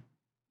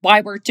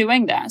why we're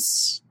doing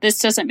this. This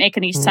doesn't make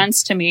any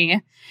sense to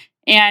me.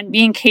 And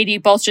me and Katie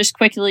both just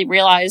quickly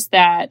realized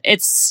that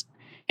it's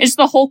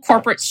the whole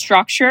corporate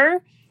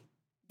structure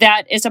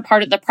that is a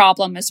part of the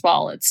problem as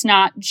well. It's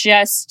not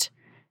just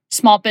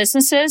small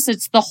businesses.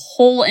 It's the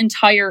whole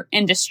entire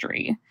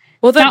industry.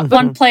 Well, not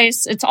one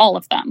place. It's all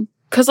of them.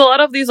 Because a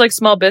lot of these like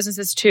small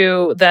businesses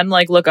too then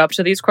like look up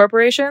to these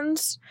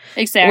corporations.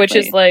 Exactly. Which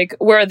is like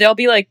where there'll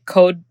be like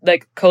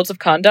codes of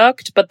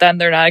conduct, but then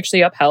they're not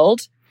actually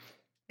upheld.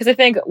 Because I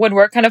think when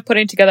we're kind of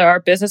putting together our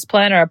business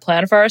plan or our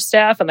plan for our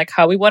staff and like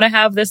how we want to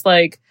have this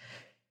like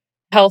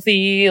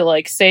healthy,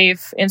 like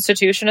safe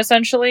institution,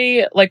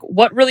 essentially, like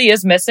what really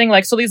is missing?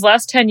 Like, so these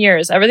last 10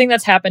 years, everything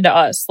that's happened to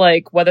us,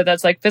 like whether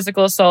that's like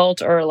physical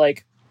assault or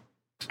like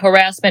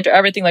harassment or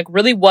everything, like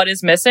really what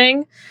is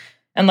missing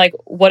and like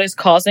what is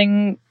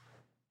causing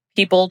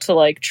people to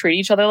like treat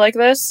each other like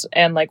this,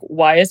 and like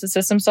why is the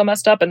system so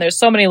messed up? And there's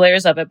so many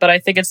layers of it, but I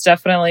think it's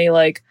definitely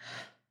like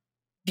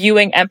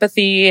viewing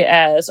empathy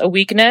as a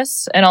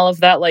weakness and all of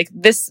that. Like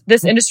this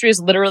industry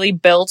is literally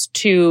built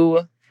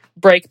to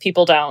break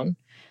people down.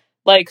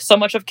 Like so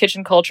much of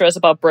kitchen culture is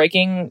about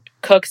breaking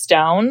cooks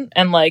down,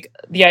 and like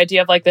the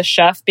idea of like the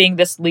chef being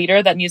this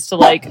leader that needs to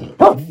like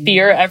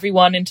fear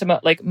everyone into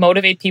like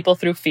motivate people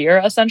through fear,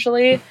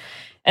 essentially.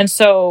 And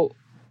so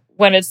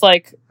when it's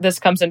like this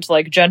comes into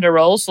like gender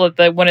roles, so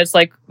that when it's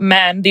like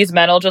these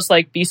men will just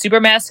like be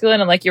super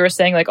masculine and like you were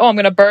saying like, oh, I'm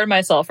gonna burn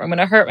myself or I'm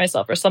gonna hurt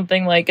myself or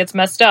something, like it's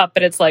messed up,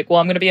 but it's like, well,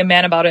 I'm gonna be a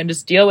man about it and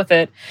just deal with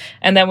it.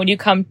 And then when you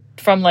come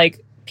from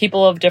like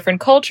people of different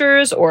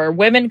cultures or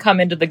women come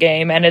into the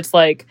game and it's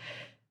like,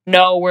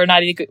 no, we're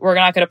not going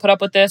to put up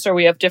with this, or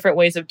we have different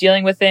ways of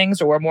dealing with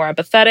things, or we're more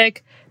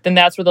empathetic, then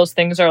that's where those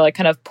things are like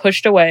kind of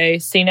pushed away,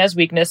 seen as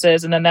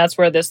weaknesses. And then that's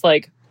where this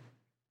like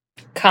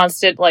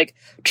constant like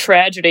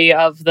tragedy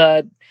of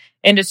the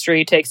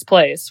industry takes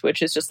place,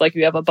 which is just like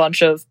you have a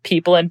bunch of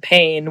people in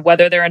pain,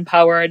 whether they're in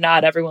power or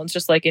not, everyone's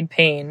just like in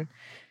pain.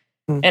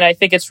 And I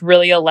think it's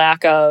really a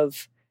lack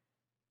of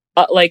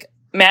like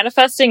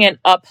manifesting and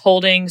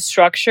upholding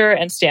structure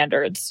and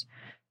standards.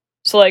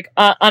 So like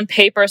on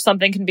paper,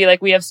 something can be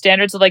like, we have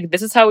standards of like,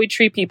 this is how we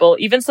treat people.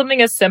 Even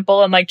something as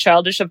simple and like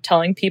childish of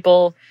telling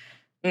people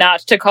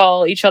not to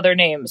call each other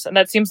names. And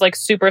that seems like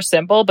super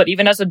simple, but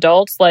even as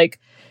adults, like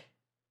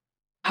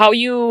how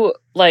you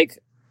like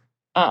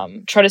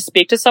try to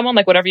speak to someone,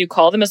 like whatever you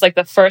call them, is like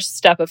the first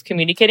step of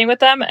communicating with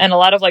them. And a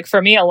lot of like,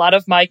 for me, a lot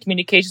of my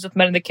communications with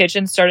men in the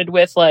kitchen started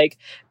with like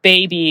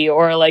baby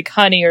or like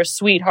honey or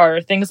sweetheart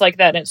or things like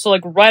that. And so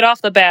like right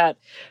off the bat,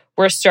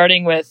 we're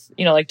starting with,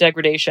 you know, like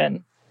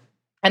degradation.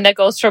 And that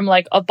goes from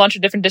like a bunch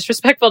of different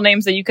disrespectful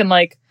names that you can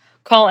like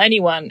call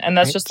anyone. And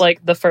that's just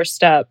like the first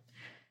step.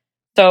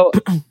 So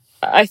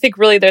I think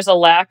really there's a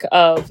lack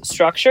of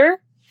structure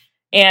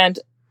and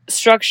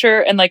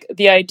like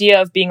the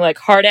idea of being like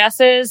hard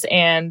asses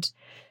and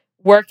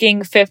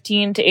working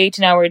 15 to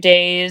 18 hour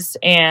days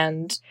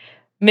and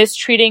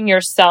mistreating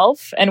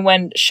yourself. And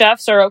when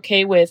chefs are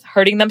okay with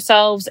hurting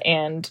themselves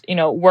and, you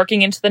know,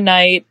 working into the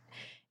night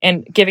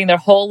and giving their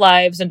whole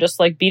lives and just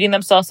like beating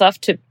themselves up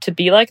to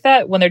be like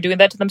that, when they're doing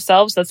that to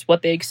themselves, that's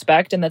what they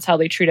expect and that's how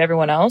they treat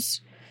everyone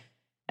else.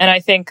 And I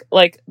think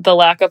like the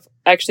lack of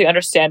actually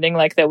understanding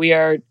like that we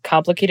are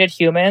complicated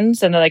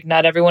humans and that like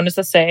not everyone is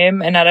the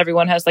same and not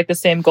everyone has like the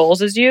same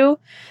goals as you,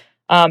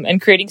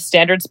 and creating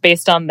standards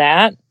based on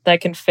that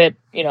can fit,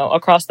 you know,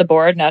 across the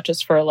board, not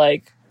just for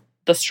like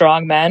the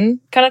strong men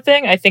kind of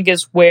thing, I think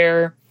is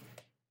where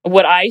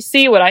what I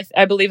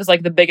believe is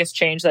like the biggest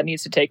change that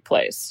needs to take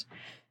place.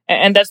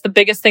 And that's the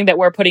biggest thing that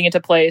we're putting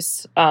into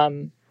place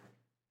from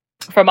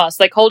us,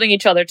 like holding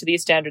each other to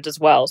these standards as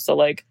well. So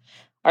like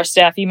our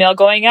staff email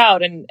going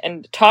out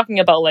and talking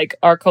about like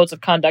our codes of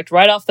conduct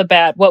right off the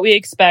bat, what we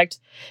expect,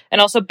 and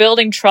also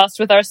building trust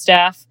with our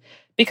staff.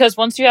 Because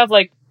once you have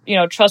like, you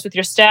know, trust with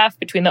your staff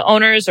between the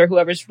owners or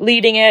whoever's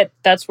leading it,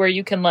 that's where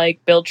you can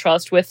like build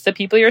trust with the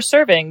people you're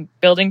serving,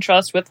 building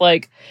trust with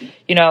like,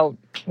 you know,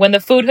 when the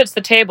food hits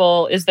the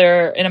table, is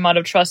there an amount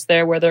of trust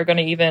there where they're going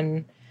to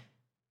even,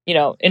 you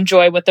know,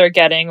 enjoy what they're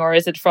getting? Or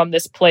is it from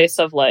this place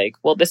of like,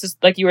 well, this is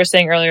like you were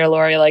saying earlier,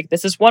 Lori, like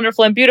this is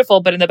wonderful and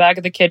beautiful, but in the back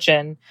of the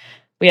kitchen,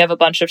 we have a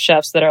bunch of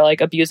chefs that are like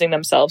abusing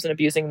themselves and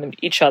abusing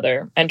each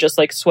other and just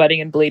like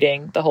sweating and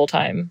bleeding the whole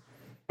time,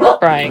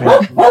 crying.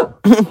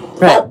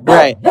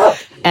 Right.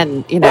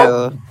 And, you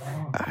know,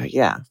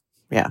 yeah.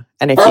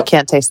 And if you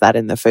can't taste that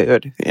in the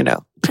food, you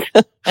know.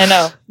 I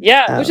know.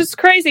 Yeah, which is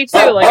crazy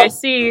too. Like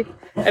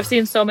I've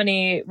seen so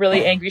many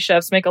really angry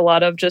chefs make a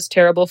lot of just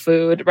terrible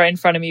food right in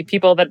front of me.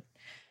 People that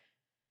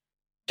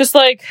just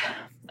like,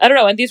 I don't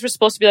know. And these were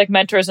supposed to be like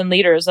mentors and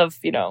leaders of,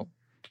 you know,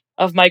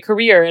 of my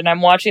career. And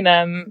I'm watching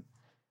them,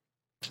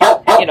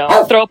 you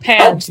know, throw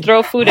pans,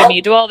 throw food at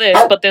me, do all this.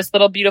 But this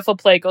little beautiful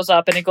plate goes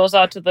up and it goes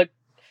out to the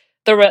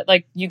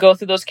like you go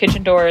through those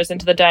kitchen doors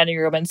into the dining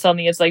room and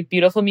suddenly it's like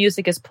beautiful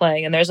music is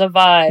playing and there's a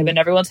vibe and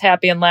everyone's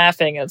happy and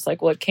laughing. And it's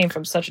like, well, it came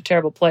from such a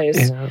terrible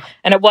place. Yeah.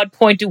 And at what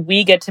point do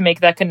we get to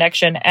make that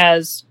connection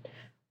as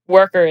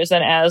workers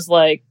and as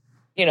like,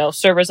 you know,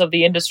 servers of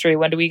the industry?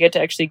 When do we get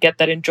to actually get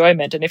that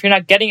enjoyment? And if you're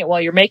not getting it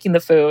while you're making the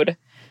food,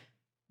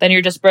 then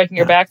you're just breaking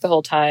your back the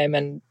whole time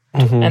and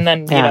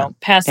then, you know,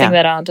 passing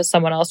that on to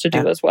someone else to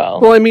do as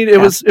well. Well, I mean,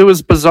 it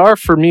was bizarre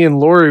for me and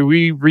Lori.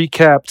 We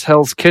recapped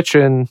Hell's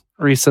Kitchen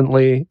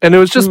recently, and it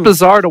was just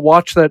bizarre to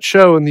watch that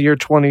show in the year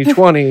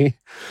 2020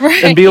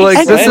 and be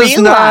like, "This is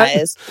not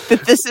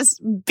that this is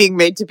being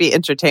made to be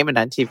entertainment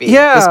on TV."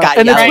 Yeah,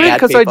 and it's weird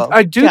because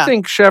I do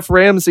think Chef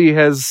Ramsay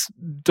has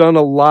done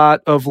a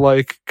lot of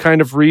like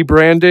kind of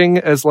rebranding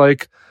as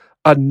like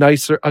a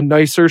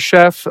nicer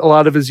chef. A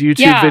lot of his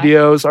YouTube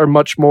videos are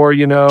much more,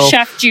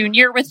 Chef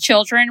Junior with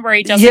children, where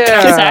he doesn't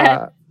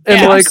set.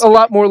 And like a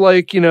lot more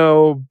like,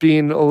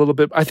 being a little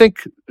bit,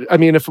 I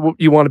mean, if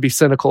you want to be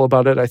cynical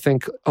about it, I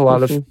think a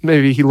lot of,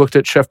 maybe he looked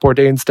at Chef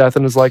Bourdain's death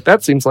and was like,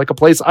 that seems like a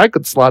place I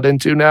could slot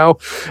into now.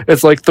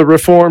 It's like the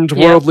reformed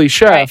worldly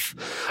chef.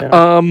 Right.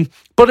 Yeah.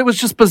 But it was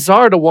just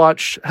bizarre to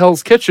watch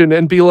Hell's Kitchen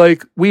and be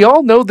like, we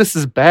all know this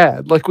is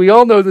bad. Like, we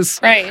all know this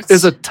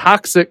is a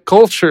toxic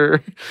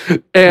culture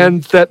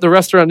and that the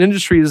restaurant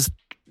industry is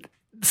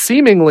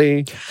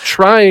seemingly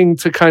trying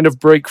to kind of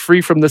break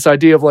free from this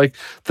idea of like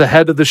the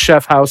head of the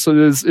chef house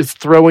is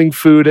throwing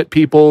food at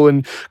people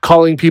and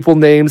calling people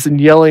names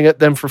and yelling at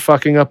them for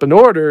fucking up an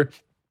order.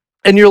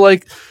 And you're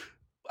like,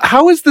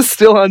 how is this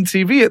still on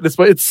TV at this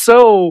point? It's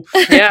so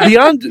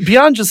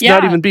beyond just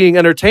not even being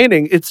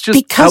entertaining. It's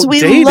just because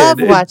outdated. we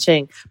love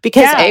watching.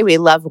 Because we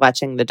love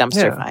watching the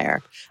dumpster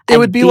fire. It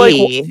would be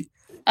like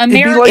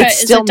America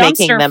is a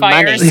dumpster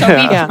fire, so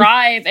we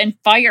thrive and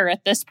fire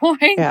at this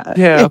point.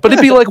 Yeah, but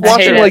it'd be like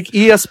watching like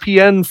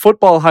ESPN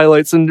football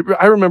highlights. And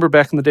I remember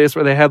back in the days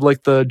where they had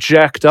like the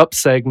jacked up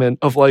segment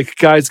of like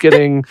guys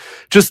getting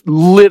just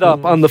lit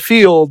up on the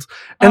field.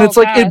 And it's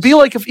like, it'd be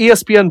like if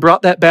ESPN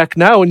brought that back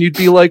now and you'd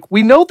be like,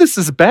 we know this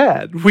is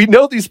bad. We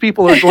know these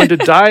people are going to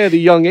die at a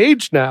young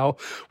age now.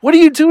 What are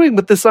you doing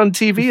with this on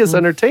TV as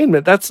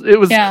entertainment? It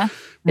was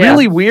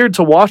really weird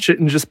to watch it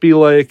and just be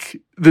like,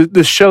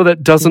 the show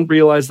that doesn't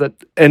realize that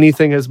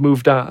anything has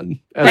moved on.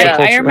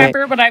 I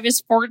remember when I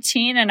was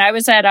 14 and I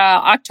was at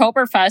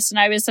Oktoberfest and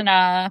I was in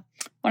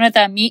one of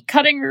the meat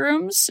cutting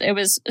rooms. It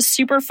was a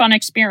super fun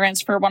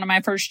experience for one of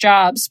my first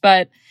jobs,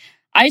 but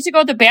I had to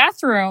go to the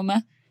bathroom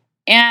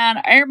and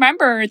I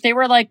remember they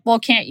were like, well,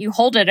 can't you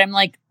hold it? I'm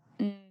like,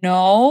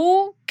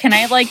 no, can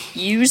I like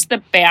use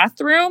the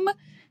bathroom?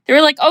 They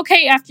were like,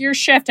 okay, after your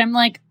shift. I'm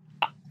like,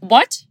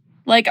 what?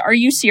 Like, are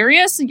you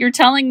serious? You're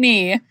telling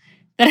me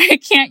that I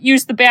can't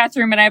use the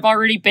bathroom and I've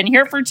already been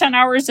here for 10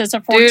 hours as a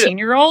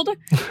 14-year-old?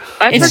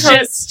 It's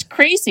just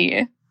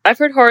crazy. I've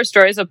heard horror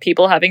stories of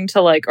people having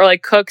to like, or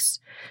like cooks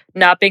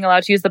not being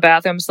allowed to use the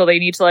bathroom. So they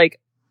need to like,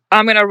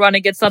 I'm going to run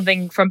and get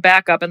something from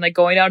backup and like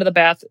going down to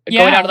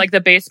like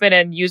the basement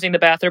and using the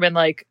bathroom in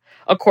like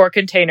a quart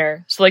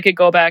container so they could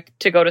go back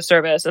to go to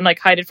service and like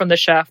hide it from the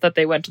chef that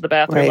they went to the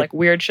bathroom, like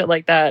weird shit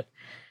like that.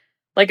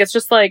 Like, it's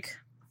just like,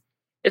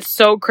 it's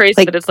so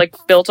crazy that it's like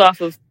built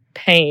off of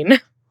pain.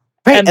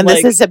 Right. And like,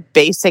 this is a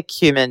basic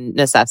human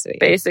necessity.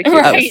 This is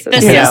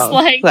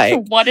like,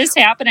 what is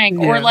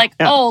happening? Or like,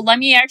 let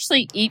me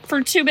actually eat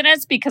for 2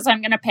 minutes because I'm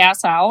going to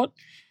pass out.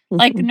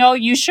 Like, no,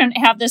 you shouldn't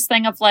have this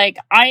thing of like,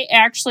 I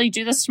actually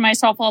do this to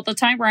myself all the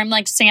time where I'm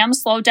like, Sam,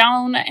 slow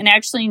down and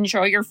actually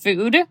enjoy your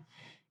food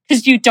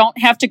because you don't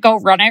have to go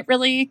run it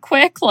really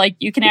quick. Like,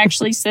 you can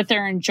actually sit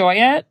there and enjoy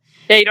it.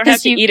 Yeah, you don't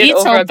have to eat it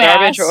over a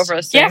garbage or over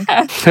a sink.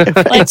 Yeah.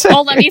 Like,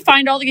 let me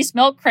find all these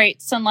milk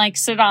crates and like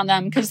sit on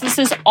them because this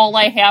is all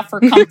I have for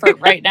comfort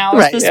right now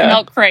is this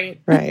milk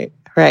crate. Right.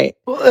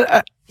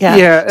 Well,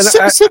 And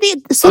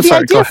so the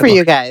idea for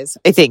you guys,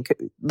 I think,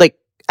 like,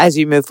 as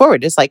you move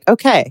forward, is like,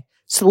 okay,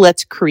 so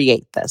let's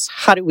create this.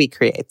 How do we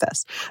create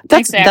this?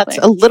 That's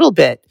a little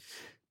bit,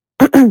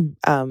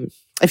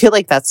 I feel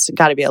like that's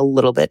got to be a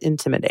little bit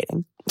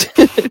intimidating.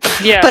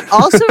 But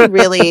also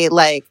really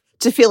like,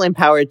 to feel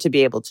empowered to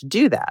be able to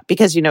do that.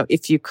 Because,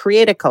 if you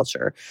create a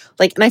culture,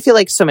 like, and I feel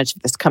like so much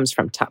of this comes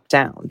from top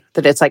down,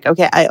 that it's like,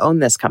 okay, I own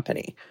this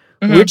company.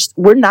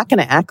 We're not going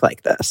to act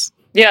like this.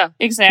 Yeah,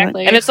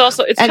 exactly. And it's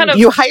kind of,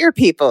 you hire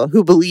people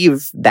who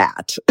believe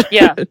that.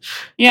 Yeah.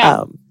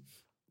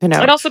 And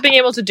also being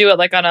able to do it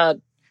like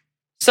on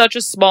such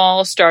a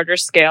small starter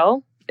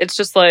scale. It's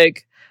just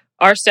like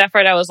our staff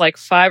right now is like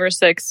 5 or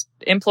 6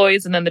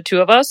 employees and then the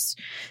 2 of us.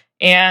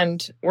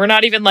 And we're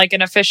not even like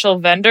an official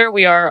vendor.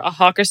 We are a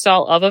hawker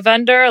style of a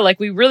vendor. Like,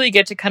 we really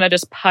get to kind of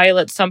just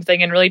pilot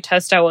something and really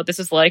test out what this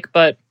is like.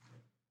 But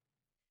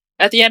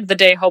at the end of the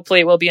day, hopefully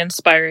it will be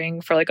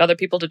inspiring for like other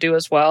people to do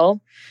as well.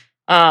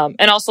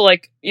 And also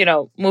like,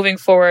 moving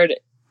forward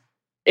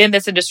in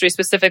this industry,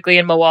 specifically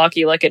in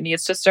Milwaukee, like it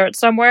needs to start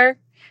somewhere.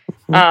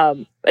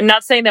 And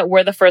not saying that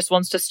we're the first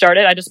ones to start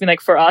it. I just mean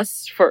like for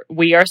us,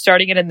 we are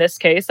starting it in this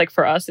case, like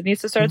for us, it needs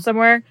to start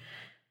somewhere.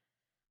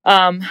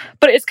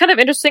 But it's kind of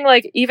interesting,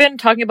 like even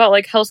talking about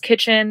like Hell's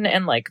Kitchen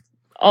and like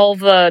all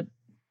the,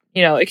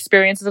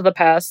 experiences of the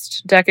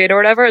past decade or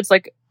whatever. It's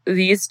like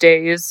these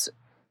days,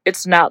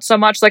 it's not so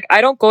much like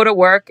I don't go to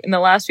work in the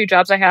last few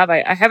jobs I have.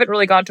 I haven't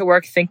really gone to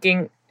work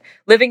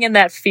living in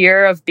that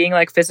fear of being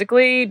like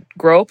physically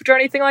groped or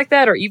anything like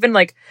that. Or even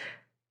like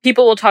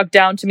people will talk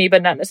down to me,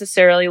 but not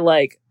necessarily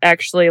like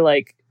actually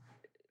like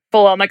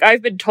full on. Like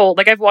I've been told,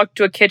 like I've walked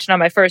to a kitchen on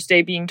my first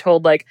day being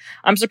told like,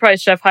 I'm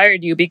surprised chef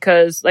hired you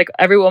because like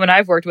every woman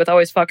I've worked with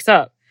always fucks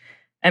up.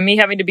 And me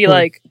having to be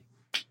like,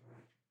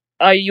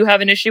 you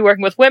have an issue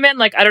working with women?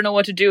 Like, I don't know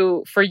what to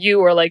do for you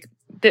or like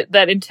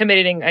that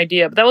intimidating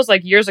idea. But that was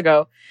like years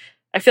ago.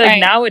 I feel like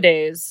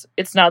nowadays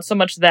it's not so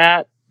much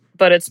that,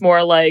 but it's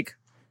more like,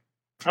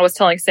 I was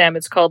telling Sam,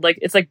 it's called like,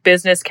 it's like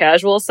business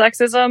casual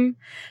sexism,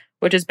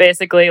 which is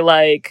basically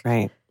like,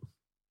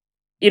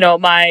 you know,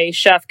 my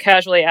chef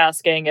casually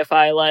asking if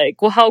I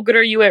like, well, how good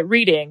are you at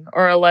reading?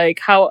 Or like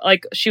how,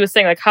 like she was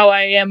saying like how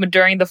I am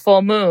during the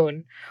full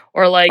moon,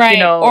 or like, you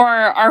know, or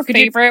our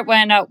favorite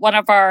when one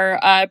of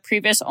our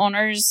previous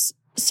owners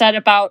said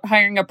about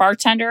hiring a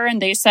bartender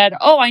and they said,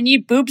 oh, I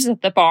need boobs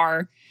at the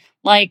bar.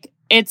 Like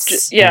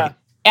it's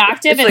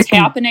active. It's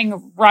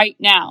happening right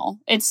now.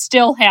 It's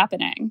still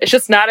happening. It's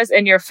just not as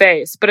in your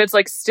face, but it's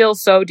like still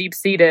so deep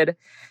seated.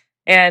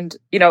 And,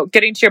 you know,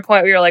 getting to your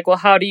point where you're like, well,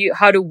 how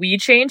do we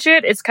change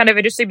it? It's kind of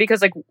interesting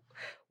because like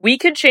we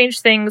can change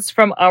things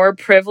from our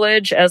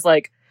privilege as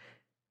like,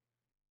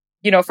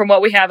 you know, from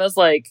what we have as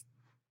like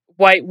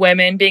white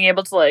women being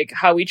able to like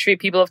how we treat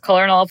people of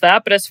color and all of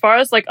that. But as far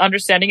as like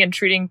understanding and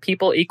treating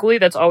people equally,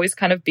 that's always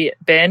kind of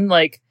been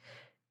like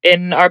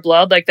in our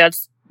blood. Like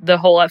that's the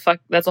whole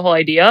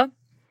idea.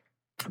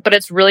 But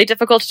it's really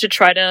difficult to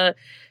try to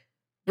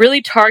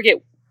really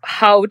target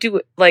how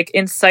to like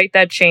incite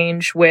that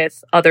change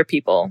with other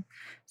people.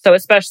 So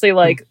especially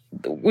like,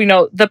 you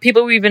know, the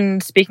people we've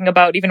been speaking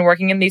about, even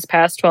working in these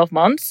past 12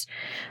 months,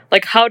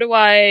 like how do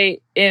I,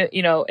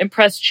 you know,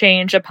 impress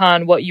change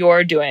upon what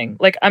you're doing?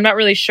 Like, I'm not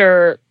really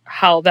sure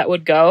how that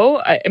would go.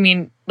 I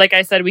mean, like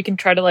I said, we can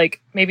try to like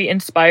maybe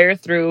inspire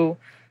through,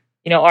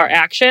 you know, our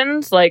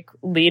actions, like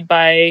lead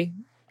by,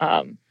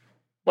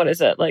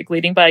 like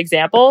leading by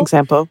example.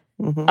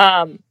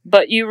 Mm-hmm.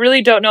 But you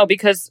really don't know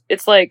because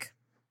it's like,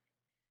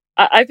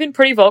 I've been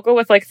pretty vocal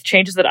with like the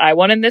changes that I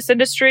want in this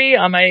industry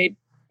on my,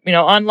 you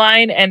know,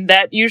 online. And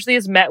that usually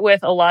is met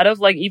with a lot of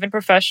like even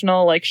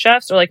professional like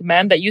chefs or like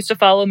men that used to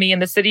follow me in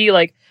the city,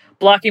 like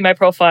blocking my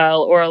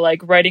profile or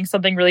like writing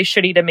something really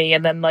shitty to me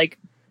and then like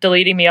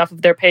deleting me off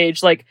of their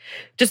page. Like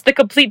just the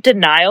complete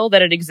denial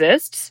that it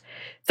exists.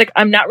 It's like,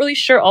 I'm not really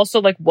sure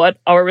also like what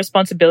our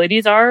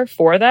responsibilities are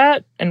for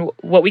that and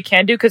what we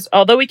can do. Cause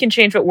although we can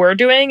change what we're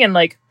doing and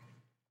like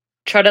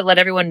try to let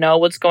everyone know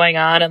what's going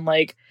on and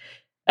like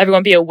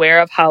everyone be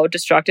aware of how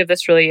destructive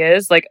this really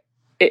is. Like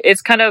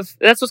it's kind of,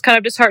 that's what's kind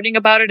of disheartening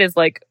about it is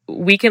like,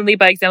 we can lead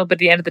by example, but at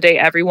the end of the day,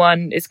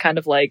 everyone is kind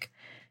of like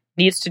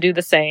needs to do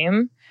the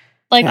same.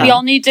 Like we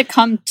all need to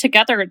come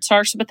together. It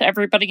starts with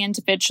everybody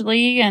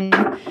individually and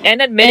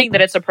admitting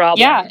that it's a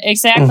problem. Yeah,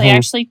 exactly. Mm-hmm.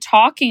 Actually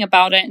talking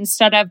about it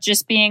instead of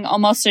just being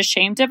almost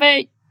ashamed of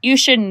it. You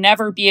should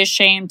never be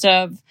ashamed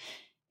of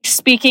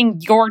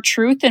speaking your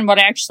truth and what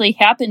actually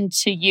happened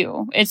to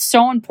you. It's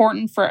so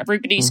important for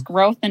everybody's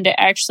growth and to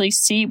actually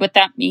see what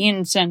that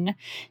means and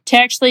to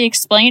actually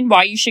explain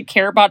why you should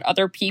care about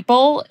other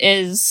people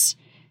is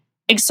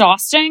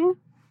exhausting.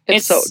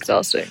 It's so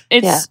exhausting.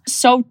 It's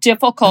so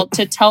difficult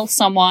to tell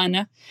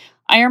someone.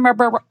 I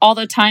remember all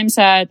the times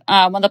at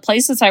one of the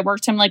places I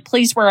worked, I'm like,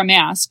 please wear a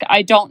mask.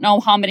 I don't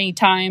know how many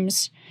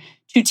times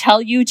to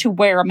tell you to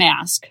wear a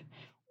mask.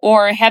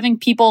 Or having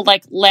people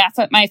like laugh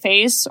at my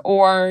face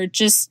or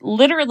just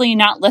literally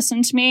not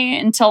listen to me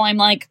until I'm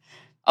like,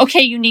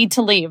 okay, you need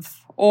to leave.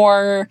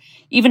 Or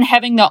even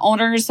having the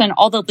owners and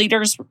all the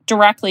leaders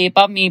directly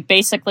above me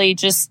basically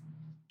just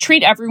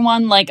treat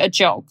everyone like a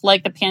joke.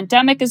 Like the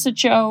pandemic is a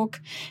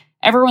joke.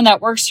 Everyone that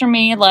works for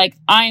me, like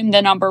I'm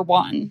the number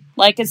one.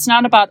 Like it's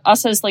not about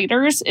us as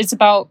leaders. It's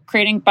about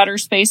creating better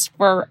space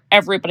for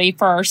everybody,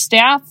 for our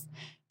staff,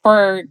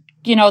 for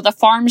you know, the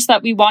farms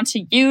that we want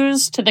to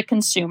use to the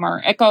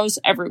consumer. It goes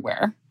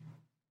everywhere.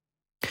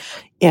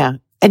 Yeah.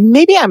 And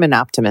maybe I'm an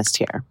optimist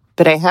here,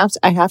 but I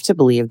have to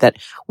believe that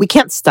we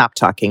can't stop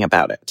talking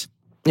about it,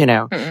 you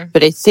know,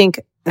 but I think,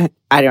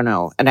 I don't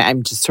know. And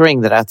I'm just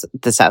throwing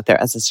this out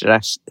there as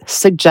a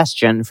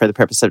suggestion for the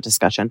purpose of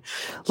discussion.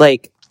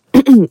 Like,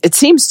 it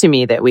seems to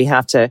me that we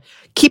have to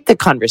keep the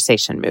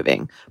conversation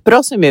moving, but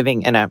also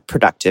moving in a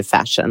productive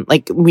fashion.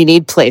 Like we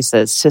need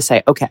places to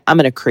say, okay, I'm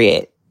going to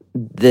create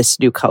this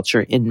new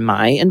culture in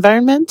my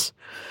environment,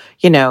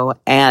 you know,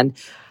 and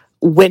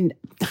when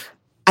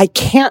I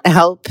can't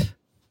help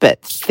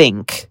but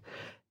think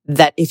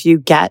that if you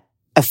get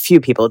a few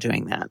people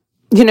doing that,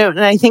 you know, and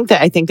I think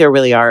there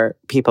really are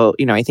people,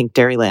 you know, I think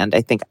Dairyland,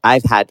 I think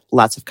I've had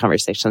lots of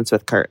conversations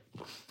with Kurt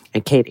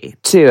and Katie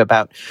too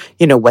about,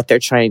 you know, what they're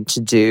trying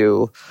to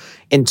do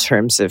in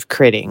terms of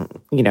creating,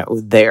 you know,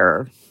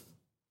 their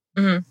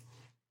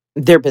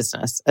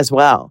business as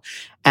well.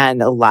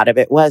 And a lot of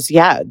it was,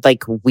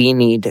 like we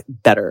need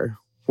better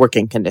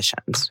working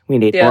conditions. We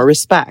need more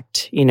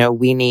respect. You know,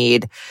 we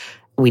need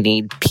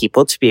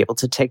people to be able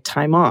to take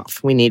time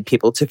off. We need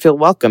people to feel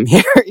welcome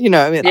here. You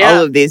know, I mean,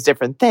 all of these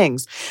different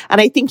things.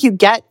 And I think you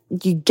get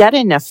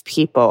enough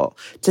people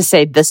to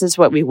say, this is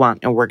what we want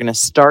and we're going to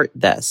start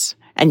this.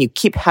 And you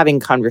keep having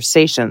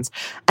conversations.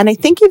 And I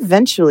think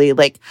eventually,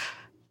 like,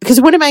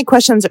 because one of my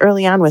questions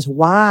early on was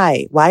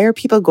why? Why are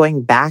people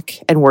going back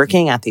and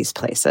working at these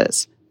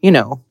places, you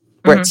know,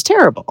 where it's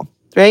terrible?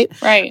 Right.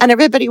 Right. And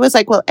everybody was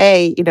like, well,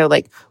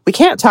 like, we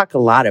can't talk a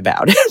lot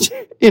about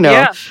it,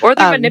 Yeah. Or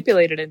they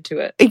manipulated into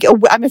it.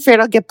 I'm afraid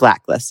I'll get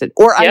blacklisted,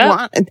 or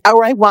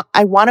I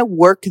want to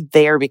work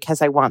there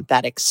because I want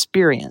that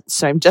experience.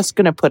 So I'm just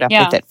going to put up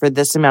with it for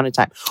this amount of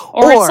time.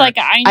 Or it's like,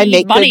 I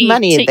make good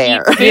money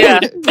there. Yeah.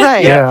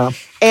 Right. Yeah.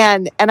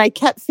 And I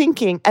kept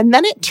thinking, and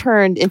then it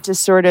turned into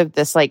sort of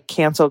this like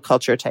cancel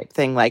culture type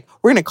thing. Like,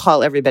 we're going to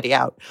call everybody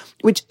out,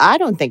 which I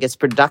don't think is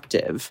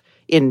productive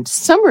in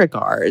some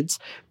regards,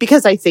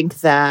 because I think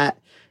that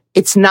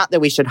it's not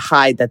that we should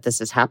hide that this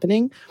is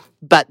happening,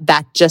 but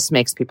that just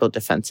makes people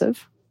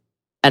defensive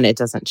and it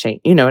doesn't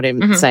change. You know what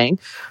I'm saying?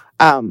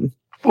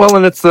 Well,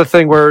 and it's the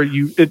thing where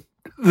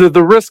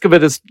the risk of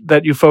it is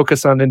that you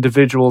focus on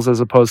individuals as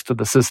opposed to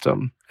the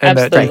system, and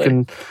Absolutely. that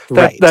you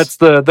can, that's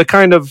the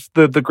kind of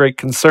the great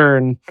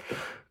concern.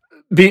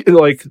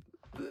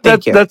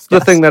 That's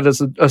the thing that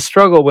is a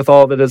struggle with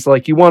all of it, is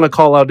like, you want to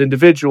call out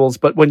individuals,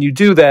 but when you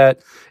do that,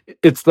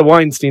 it's the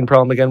Weinstein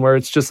problem again, where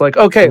it's just like,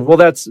 okay, well,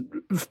 that's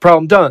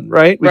problem done,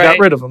 right? We got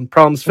rid of them,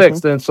 problem's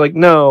fixed. And it's like,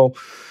 no,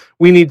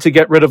 we need to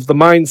get rid of the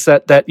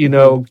mindset that,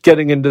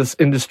 getting into this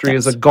industry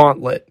is a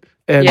gauntlet.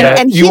 And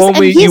that you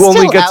only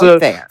get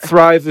to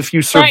thrive if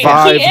you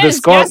survive this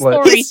gauntlet.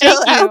 Yes, he's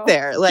still out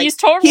there. Like, he's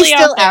totally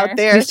still out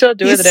there. He's still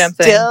doing the damn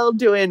thing. He's still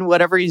doing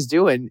whatever he's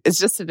doing. It's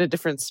just in a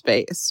different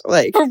space.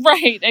 Like,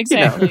 right,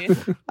 exactly.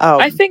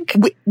 I think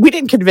we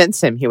didn't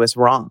convince him he was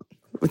wrong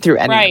through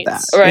any of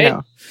that. Right.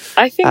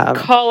 I think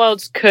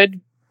call-outs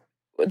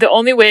the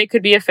only way it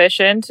could be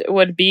efficient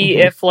would be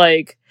if,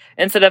 like,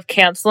 instead of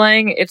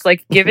canceling, it's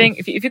like giving,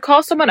 if you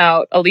call someone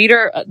out, a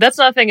leader, that's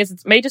another thing, is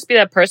it may just be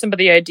that person, but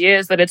the idea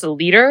is that it's a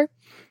leader.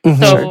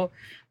 So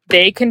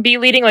they can be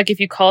leading. Like, if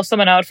you call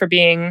someone out for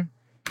being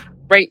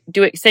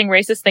saying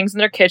racist things in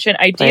their kitchen,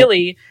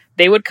 ideally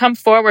they would come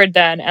forward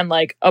then and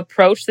like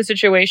approach the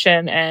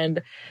situation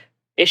and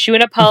issue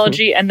an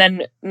apology. And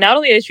then not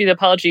only issue the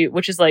apology,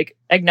 which is like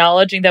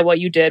acknowledging that what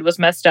you did was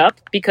messed up,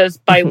 because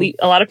a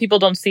lot of people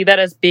don't see that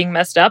as being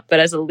messed up, but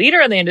as a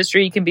leader in the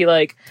industry, you can be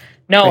like,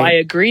 no, I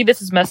agree,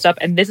 this is messed up,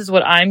 and this is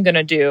what I'm going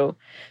to do.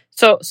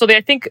 So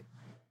I think,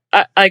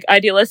 like,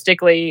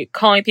 idealistically,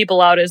 calling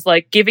people out is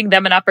like giving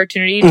them an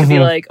opportunity to be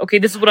like, okay,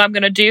 this is what I'm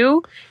going to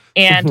do,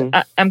 and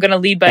I'm going to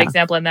lead by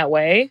example in that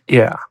way.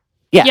 Yeah.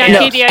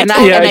 Katie, I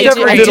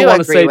didn't want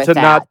to say to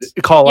not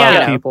call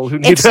out people who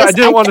need to. I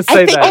didn't want to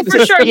say that. Oh,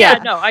 for sure.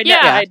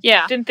 I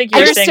didn't think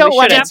you were saying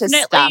we should to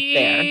stop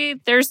there.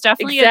 There's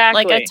definitely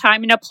a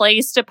time and a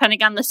place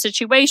depending on the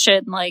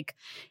situation. Like,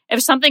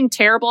 if something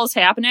terrible is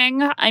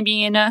happening, I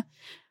mean,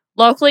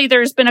 locally,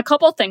 there's been a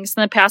couple things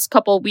in the past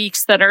couple of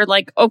weeks that are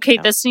like, okay,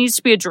 this needs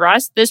to be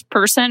addressed. This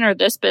person or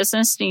this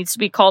business needs to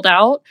be called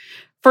out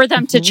for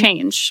them to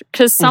change,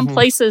 because some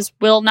places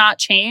will not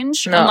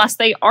change unless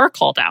they are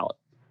called out.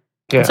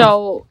 Yeah.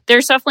 So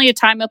there's definitely a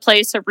time, a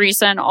place, a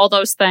reason, all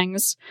those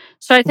things.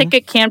 So I think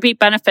it can be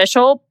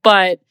beneficial,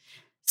 but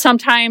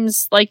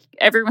sometimes, like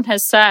everyone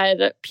has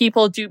said,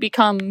 people do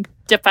become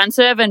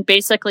defensive and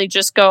basically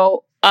just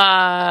go,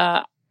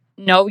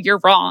 no, you're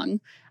wrong.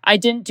 I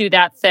didn't do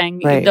that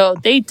thing, even though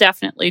they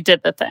definitely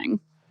did the thing.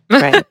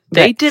 Right.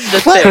 They did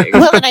the thing.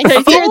 Well, and I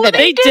fear that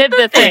they did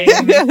the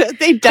thing.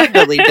 They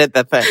definitely did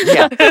the thing.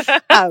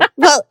 Yeah.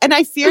 Well, and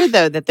I fear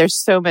though that there's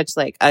so much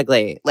like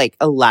ugly, like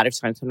a lot of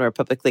times when we're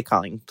publicly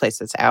calling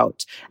places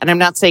out, and I'm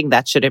not saying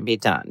that shouldn't be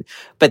done,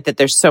 but that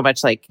there's so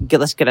much like,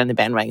 let's get on the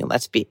bandwagon,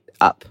 let's be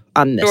up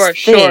on this thing.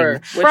 Sure.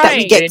 That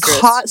we get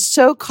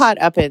caught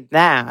up in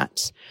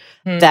that,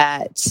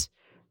 that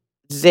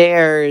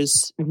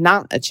there's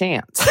not a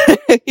chance.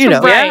 You're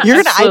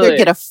going to either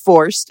get a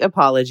forced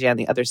apology on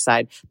the other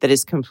side that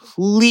is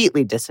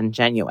completely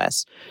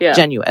genuous,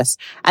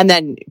 and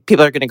then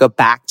people are going to go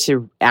back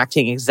to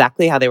acting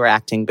exactly how they were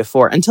acting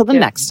before until the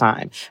next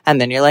time. And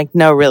then you're like,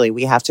 no, really,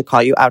 we have to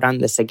call you out on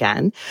this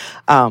again.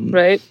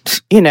 Right.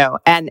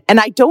 And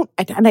I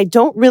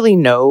don't really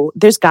know.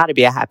 There's got to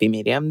be a happy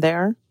medium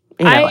there.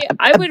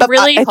 I would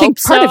really hope I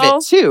think part of so.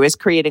 it too is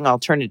creating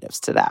alternatives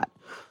to that.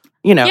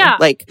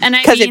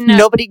 Because if mean,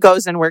 nobody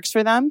goes and works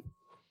for them,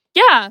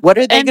 what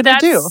are they going to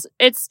do?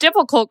 It's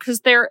difficult because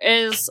there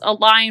is a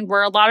line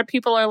where a lot of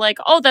people are like,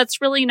 oh, that's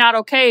really not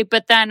okay.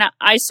 But then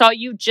I saw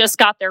you just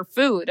got their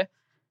food.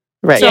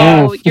 Right.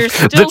 So you're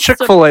still the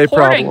Chick-fil-A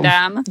supporting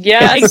problem. them.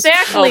 Yeah,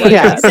 exactly.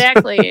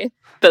 Exactly.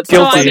 That's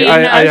guilty.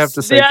 I have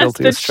to say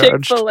guilty as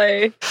charged.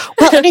 Chick-fil-A.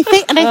 Well, and I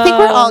think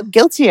we're all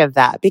guilty of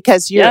that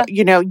because you're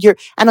in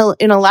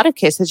a lot of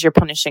cases you're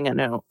punishing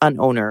an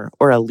owner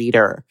or a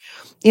leader,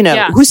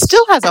 who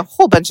still has a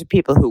whole bunch of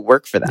people who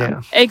work for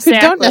them, exactly,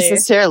 who don't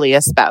necessarily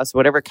espouse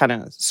whatever kind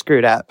of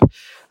screwed up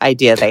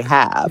idea they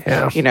have.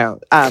 So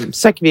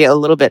I can be a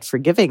little bit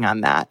forgiving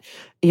on that,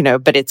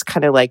 but it's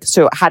kind of like,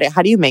 so how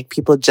do you make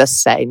people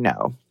just say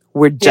no?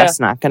 We're just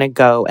not going to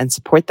go and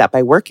support that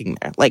by working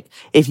there. Like,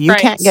 if you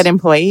can't get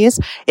employees,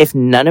 if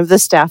none of the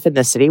staff in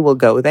the city will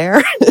go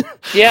there,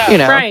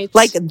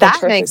 like that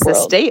makes a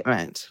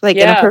statement. Like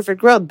in a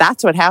perfect world,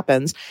 that's what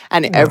happens.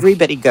 And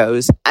everybody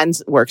goes and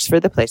works for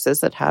the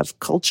places that have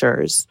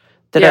cultures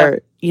that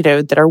are,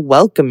 that are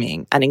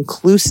welcoming and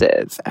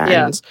inclusive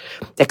and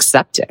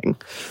accepting.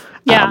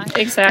 Yeah,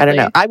 exactly. I don't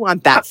know. I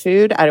want that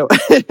food. I don't.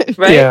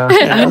 Right? Yeah.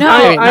 I know.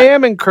 I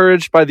am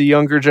encouraged by the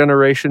younger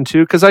generation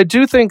too, because I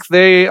do think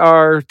they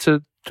are,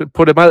 to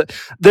put it mildly,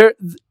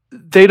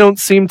 they don't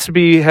seem to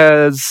be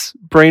as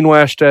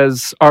brainwashed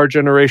as our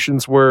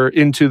generations were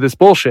into this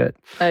bullshit.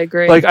 I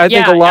agree. Like, I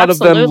think a lot of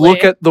them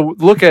look at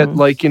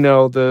like,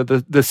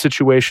 the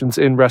situations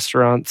in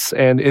restaurants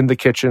and in the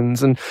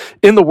kitchens and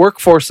in the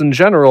workforce in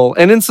general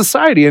and in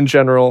society in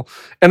general.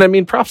 And I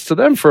mean, props to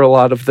them for a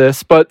lot of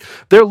this, but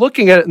they're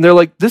looking at it and they're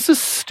like, this is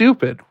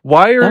stupid.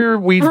 Why are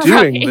we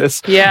doing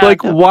this? Yeah.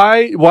 Like,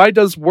 why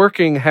does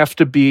working have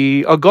to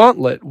be a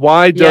gauntlet?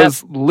 Why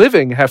does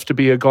living have to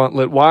be a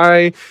gauntlet?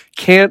 Why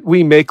can't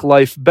we make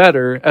life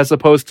better as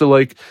opposed to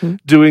like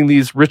doing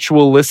these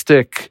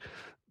ritualistic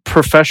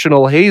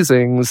professional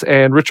hazings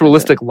and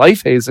ritualistic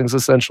life hazings,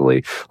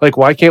 essentially? Like,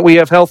 why can't we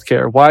have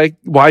healthcare?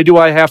 Why do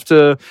I have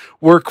to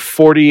work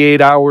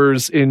 48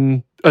 hours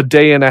in a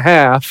day and a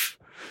half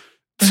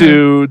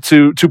to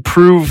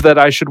prove that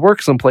I should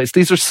work someplace?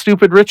 These are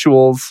stupid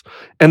rituals,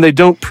 and they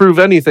don't prove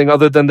anything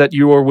other than that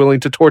you are willing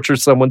to torture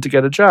someone to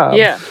get a job.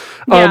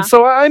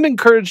 So I'm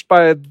encouraged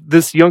by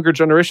this younger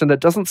generation that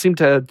doesn't seem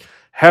to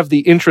have the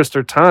interest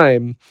or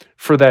time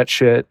for that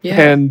shit,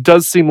 and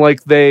does seem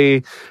like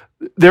they're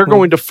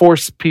going to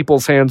force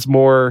people's hands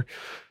more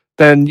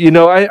than,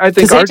 I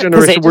think our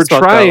generation, we're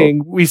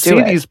trying, we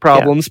see these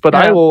problems, but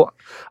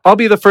I'll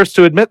be the first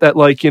to admit that,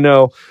 like,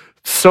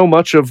 so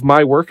much of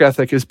my work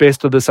ethic is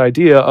based on this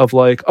idea of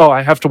like, oh,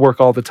 I have to work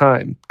all the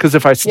time, because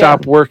if I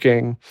stop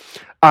working,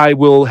 I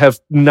will have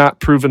not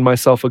proven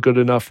myself a good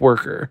enough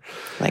worker.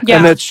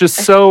 And that's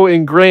just so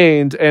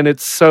ingrained, and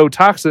it's so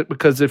toxic,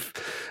 because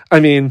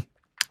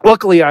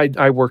luckily,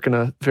 I work in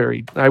a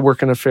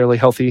fairly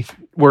healthy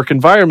work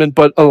environment,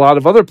 but a lot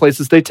of other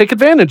places, they take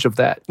advantage of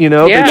that. They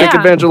take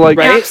advantage of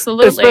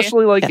absolutely,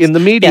 especially like in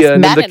the media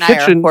and Matt in the and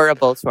kitchen. I are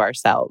horrible to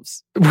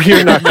ourselves. We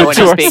are not good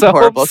to ourselves.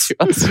 Horrible to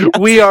us. Yes.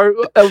 We are.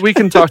 We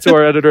can talk to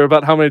our editor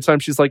about how many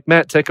times she's like,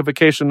 Matt, take a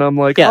vacation. I'm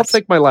like, I'll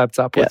take my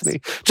laptop with me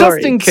just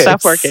in case.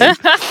 Stop working.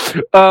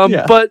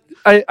 But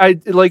I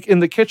like in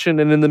the kitchen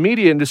and in the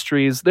media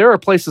industries, there are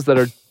places that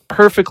are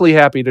perfectly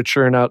happy to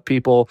churn out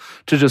people,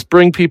 to just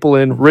bring people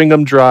in, wring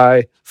them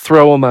dry,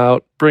 throw them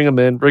out, bring them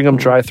in, wring them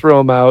dry, throw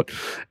them out.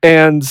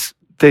 And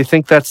they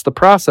think that's the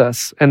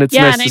process. And it's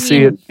nice to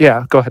see it.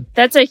 Yeah, go ahead.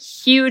 That's a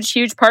huge,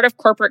 huge part of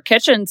corporate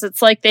kitchens.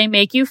 It's like they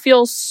make you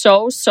feel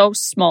so, so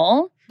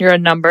small. You're a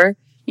number.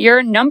 You're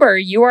a number.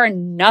 You are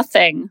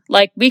nothing.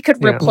 Like, we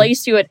could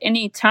replace you at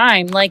any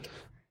time. Like,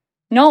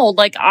 no,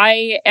 like,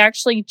 I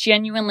actually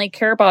genuinely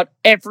care about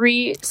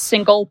every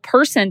single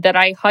person that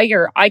I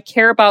hire. I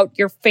care about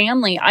your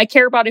family. I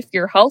care about if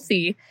you're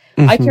healthy.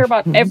 I care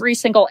about every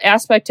single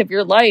aspect of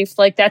your life.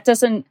 Like, that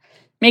doesn't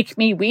make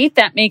me weak.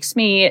 That makes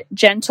me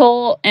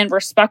gentle and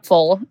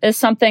respectful, is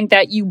something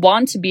that you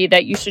want to be,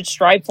 that you should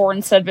strive for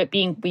instead of it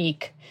being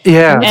weak.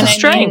 Yeah. And it's a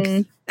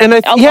strength. And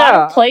a lot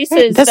of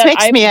places this that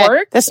makes I've me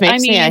worked, this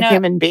makes me a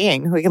human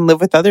being who can live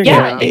with other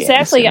human beings.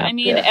 Exactly. I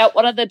mean, at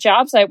one of the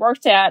jobs I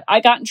worked at, I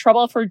got in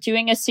trouble for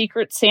doing a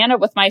Secret Santa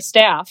with my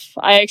staff.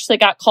 I actually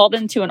got called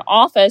into an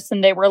office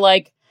and they were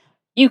like,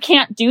 you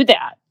can't do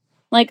that.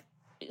 Like,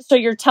 so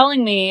you're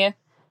telling me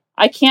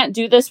I can't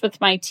do this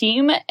with my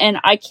team and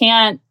I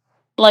can't,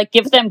 like,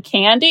 give them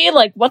candy?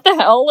 Like, what the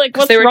hell? Like,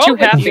 what's they were wrong too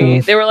with happy.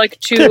 you? They were like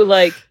too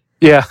like.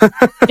 Yeah.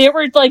 They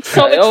were like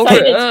so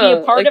excited to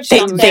be a part of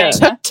something. They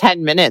took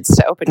 10 minutes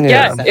to open.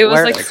 Yeah, it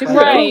was like super.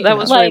 Right. That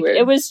was like really weird.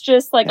 It was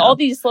just like all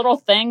these little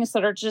things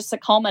that are just a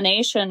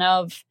culmination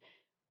of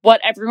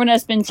what everyone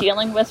has been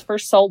dealing with for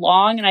so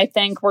long. And I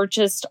think we're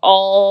just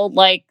all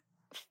like,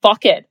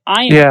 fuck it.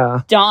 I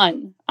am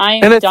done. I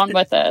am done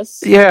with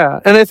this. Yeah.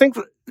 And I think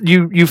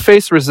you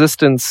face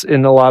resistance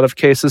in a lot of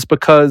cases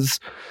because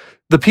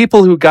the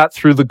people who got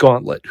through the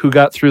gauntlet, who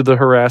got through the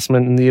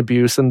harassment and the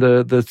abuse and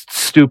the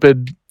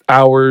stupid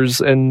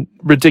hours and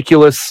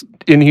ridiculous,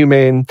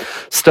 inhumane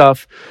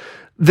stuff,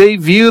 they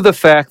view the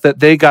fact that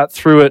they got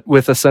through it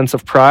with a sense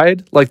of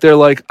pride. Like, they're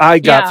like, I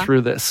got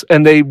through this.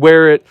 And they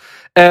wear it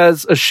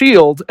as a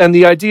shield. And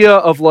the idea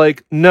of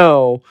like,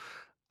 no,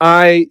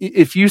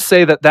 if you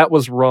say that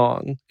was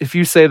wrong, if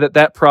you say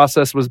that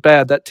process was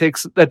bad, that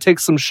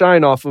takes some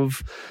shine off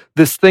of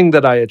this thing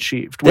that I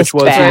achieved, which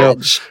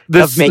was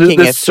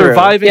this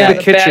surviving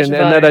the kitchen,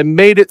 and that I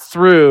made it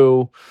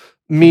through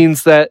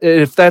means that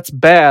if that's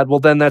bad,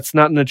 well, then that's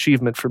not an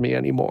achievement for me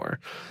anymore.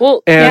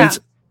 Well, I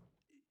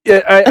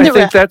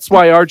think that's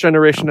why our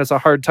generation has a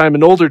hard time,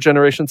 and older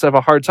generations have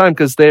a hard time,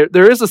 because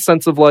there is a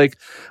sense of like,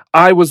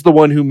 I was the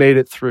one who made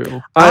it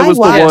through. I was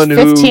the one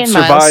who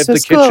survived the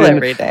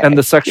kitchen and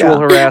the sexual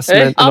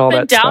harassment and all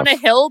that stuff. Up and down a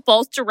hill,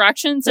 both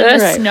directions, in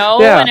the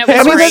snow, and it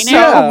was raining. It's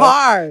so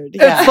hard.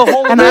 It's the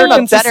whole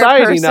American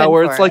society now,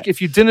 where it's like,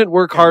 if you didn't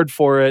work hard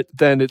for it,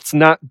 then it's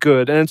not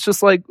good. And it's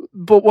just like,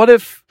 but what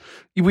if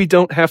we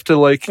don't have to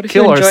like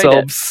kill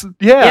ourselves?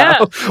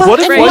 What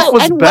if life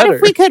was better? What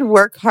if we could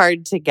work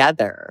hard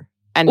together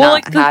and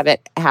not have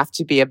it have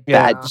to be a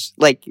badge?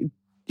 Like,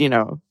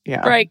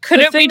 Right.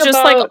 Couldn't we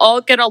just like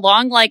all get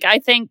along? Like, I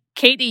think,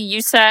 Katie,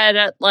 you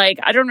said, like,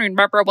 I don't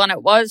remember when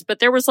it was, but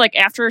there was like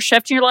after a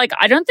shift, and you're like,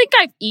 I don't think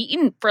I've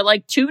eaten for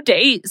like 2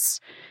 days.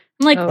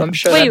 I'm like, I'm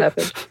sure wait, that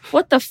happened.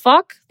 What the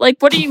fuck? Like,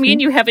 what do you mean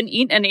you haven't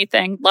eaten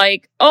anything?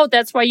 Like, oh,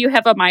 that's why you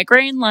have a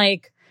migraine?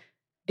 Like,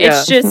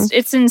 it's just,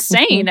 it's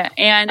insane.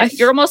 And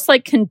you're almost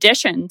like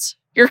conditioned.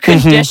 You're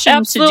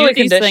conditioned to do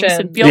these things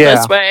and feel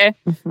this way.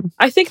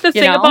 I think the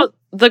thing about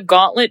the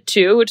gauntlet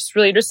too, which is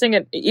really interesting,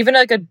 and even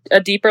like a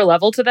deeper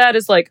level to that,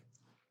 is like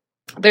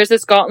there's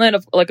this gauntlet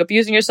of like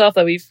abusing yourself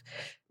that we've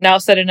now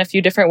said in a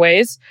few different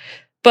ways.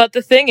 But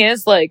the thing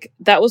is, like,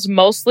 that was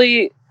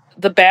mostly,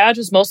 the badge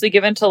was mostly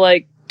given to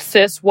like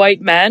cis white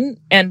men,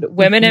 and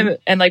women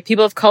and like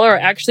people of color are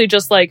actually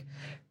just like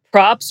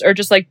props or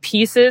just like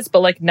pieces, but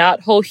like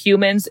not whole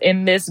humans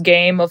in this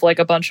game of like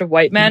a bunch of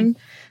white men.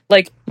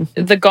 Like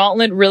the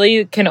gauntlet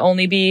really can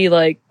only be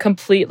like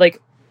complete,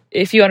 like,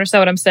 if you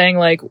understand what I'm saying,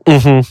 like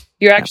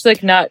you're actually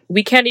like not,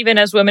 we can't even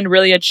as women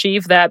really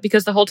achieve that,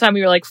 because the whole time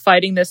we were like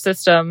fighting this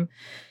system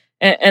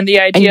and the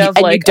idea of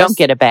like, you don't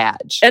get a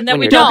badge, and then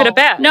we don't get a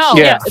badge. No,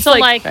 so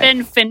like the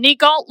Infinity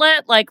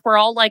Gauntlet, like we're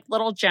all like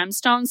little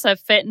gemstones that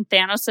fit in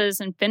Thanos's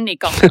Infinity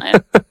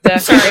Gauntlet.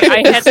 Sorry,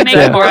 I had to make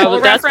a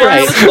Marvel reference. That's where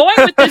I was going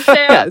with this.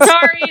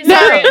 Sorry.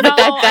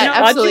 That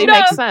absolutely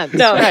makes sense.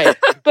 No. Right.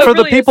 For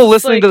really, the people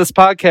listening to this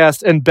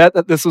podcast and bet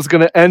that this was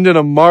going to end in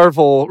a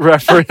Marvel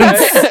reference,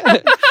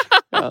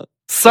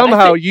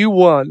 somehow you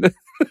won.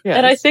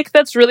 And I think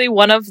that's really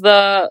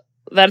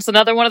that's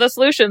another one of the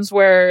solutions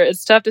where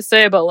it's tough to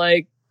say, but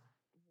like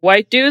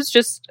white dudes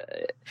just,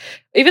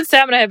 even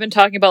Sam and I have been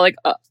talking about like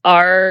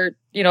our,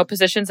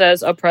 positions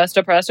as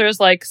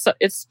oppressors. Like, so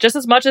it's just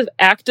as much as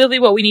actively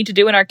what we need to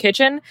do in our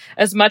kitchen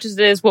as much as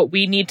it is what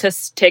we need to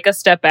take a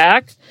step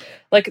back.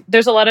 Like,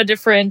 there's a lot of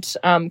different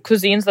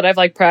cuisines that I've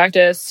like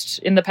practiced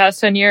in the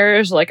past 10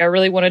 years. Like, I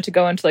really wanted to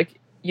go into like,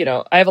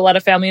 I have a lot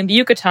of family in the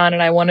Yucatan,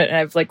 and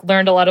I've like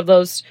learned a lot of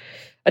those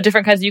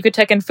different kinds of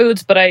Yucatecan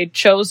foods, but I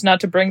chose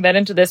not to bring that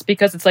into this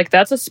because it's like,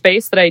 that's a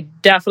space that I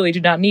definitely do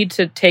not need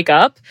to take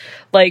up.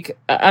 Like,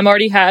 I'm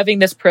already having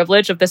this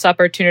privilege of this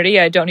opportunity.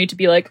 I don't need to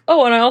be like,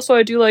 oh, and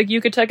I do like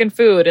Yucatecan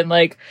food in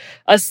like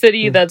a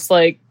city that's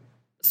like,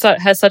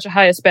 has such a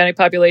high Hispanic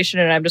population,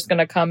 and I'm just going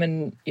to come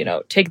and,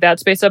 take that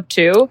space up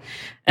too.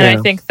 And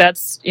I think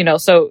that's,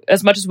 so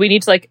as much as we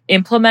need to like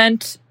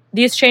implement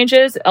these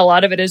changes, a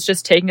lot of it is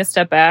just taking a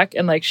step back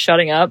and like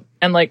shutting up.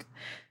 And like,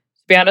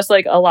 to be honest,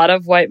 like a lot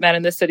of white men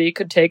in the city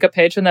could take a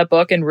page from that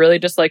book and really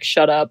just like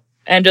shut up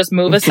and just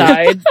move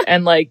aside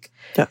and like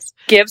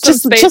give some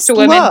space to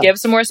women, give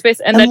some more space.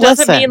 And that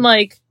doesn't mean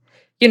like,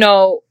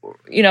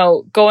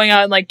 going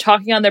out and like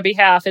talking on their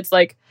behalf. It's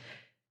like,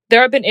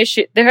 there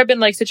have been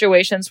like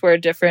situations where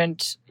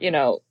different,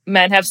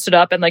 men have stood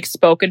up and like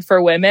spoken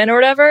for women or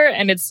whatever.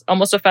 And it's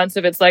almost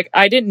offensive. It's like,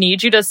 I didn't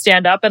need you to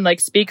stand up and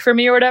like speak for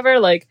me or whatever.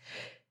 Like,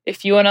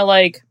 if you want to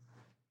like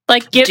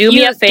do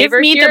me a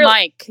favor, give me the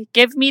mic.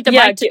 Give me the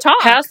mic to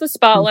talk. Pass the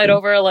spotlight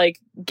over, like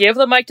give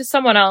the mic to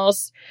someone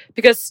else,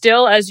 because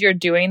still as you're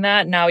doing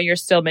that, now you're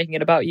still making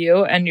it about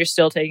you and you're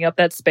still taking up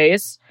that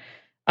space.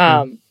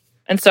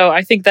 And so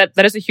I think that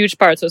is a huge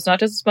part. So it's not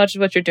just as much as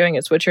what you're doing,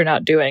 it's what you're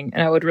not doing.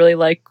 And I would really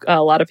like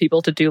a lot of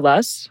people to do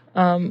less.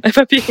 If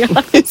I'm being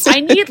honest.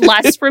 I need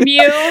less from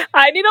you.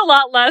 I need a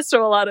lot less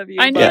from a lot of you.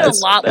 I need a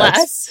lot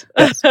less.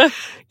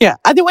 Yeah.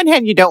 On the one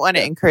hand, you don't want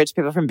to encourage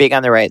people from being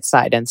on the right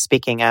side and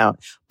speaking out.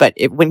 But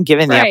when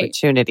given the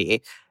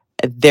opportunity,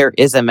 there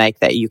is a mic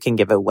that you can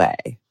give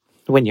away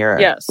when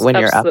you're up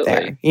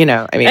there. And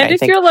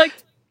if you're like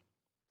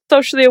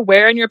socially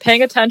aware and you're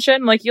paying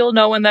attention, like you'll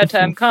know when that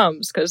time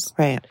comes, because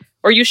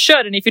or you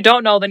should. And if you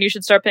don't know, then you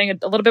should start paying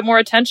a little bit more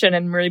attention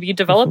and maybe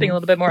developing a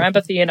little bit more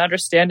empathy and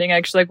understanding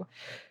actually like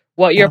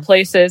what your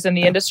place is in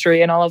the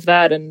industry and all of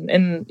that, and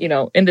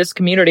in this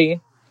community.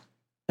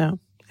 Yeah.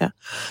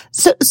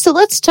 So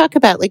let's talk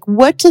about like,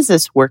 what does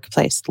this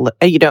workplace look,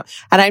 and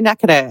I'm not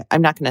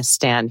gonna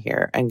stand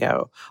here and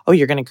go, oh,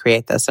 you're going to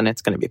create this and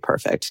it's going to be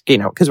perfect,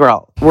 because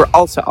we're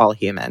also all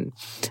human,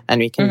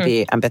 and we can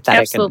be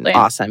empathetic and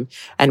awesome,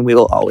 and we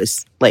will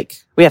always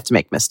we have to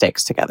make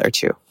mistakes together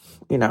too,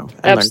 and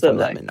learn from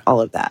them and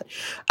all of that.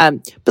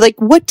 But like,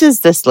 what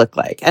does this look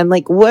like? And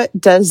like, what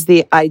does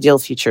the ideal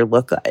future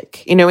look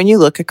like? When you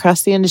look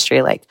across the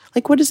industry, like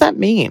what does that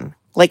mean?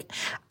 Like,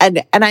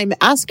 and I'm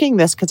asking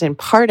this because in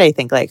part, I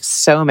think like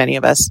so many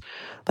of us,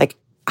 like,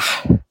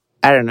 I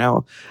don't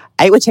know,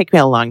 it would take me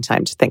a long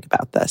time to think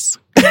about this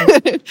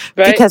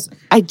because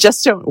I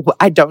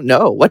don't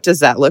know. What does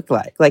that look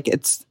like? Like,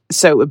 it's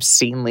so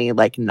obscenely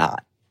like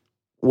not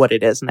what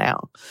it is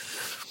now.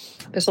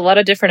 There's a lot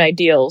of different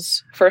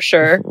ideals for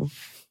sure.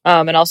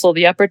 And also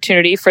the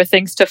opportunity for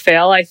things to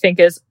fail, I think,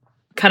 is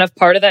kind of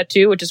part of that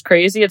too, which is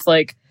crazy. It's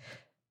like,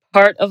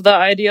 part of the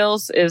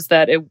ideals is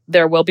that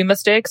there will be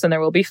mistakes and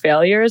there will be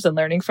failures, and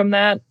learning from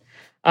that.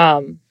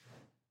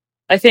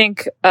 I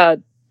think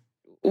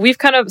we've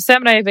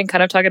Sam and I have been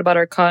kind of talking about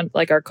our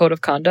code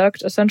of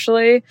conduct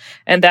essentially,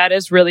 and that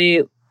is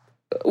really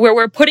where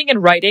we're putting in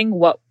writing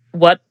what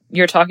what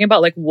you're talking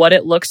about, like what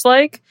it looks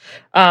like,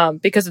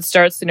 because it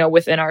starts,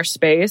 within our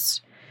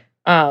space.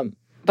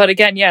 But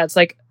again, yeah, it's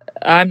like,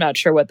 I'm not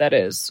sure what that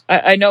is.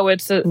 I know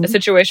it's a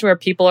situation where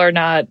people are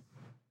not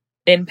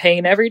in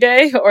pain every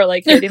day or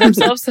like hating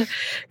themselves,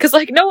 because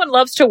like no one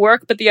loves to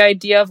work, but the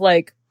idea of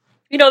like,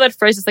 that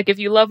phrase is like, if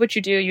you love what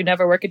you do, you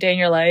never work a day in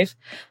your life.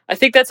 I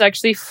think that's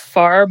actually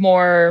far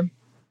more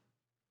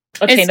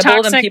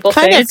attainable than people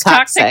think. It's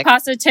toxic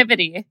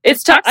positivity.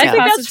 It's toxic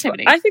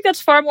positivity. I think that's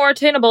far more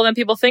attainable than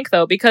people think,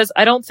 though, because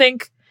I don't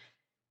think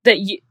that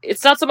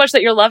it's not so much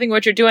that you're loving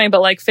what you're doing,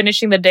 but like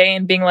finishing the day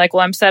and being like,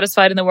 well, I'm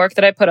satisfied in the work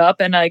that I put up,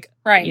 and like,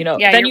 right.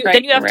 Then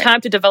you have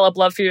time to develop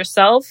love for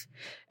yourself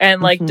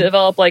and like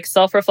develop like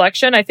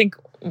self-reflection. I think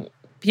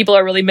people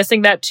are really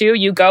missing that too.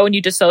 You go and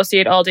you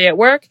dissociate all day at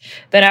work.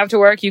 Then after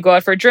work, you go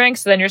out for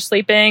drinks. Then you're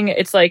sleeping.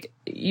 It's like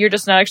you're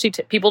just not actually.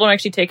 People don't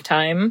actually take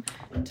time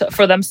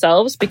for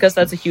themselves, because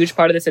that's a huge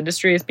part of this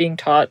industry, is being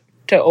taught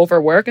to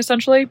overwork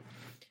essentially.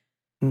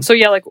 So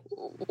yeah, like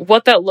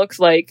what that looks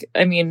like.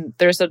 I mean,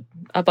 there's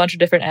a bunch of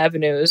different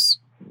avenues,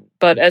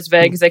 but as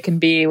vague as it can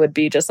be, would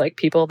be just like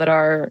people that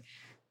are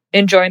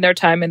enjoying their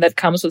time, and that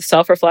comes with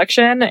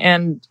self-reflection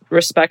and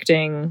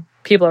respecting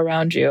people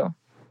around you.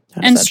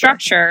 And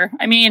structure.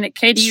 I mean,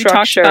 Katie, you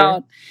talked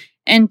about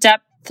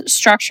in-depth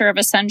structure of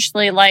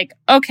essentially like,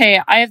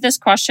 okay, I have this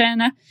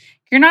question.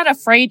 You're not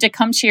afraid to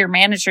come to your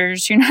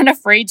managers. You're not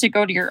afraid to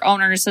go to your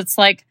owners. It's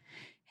like,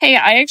 hey,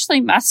 I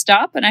actually messed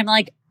up. And I'm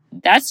like,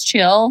 that's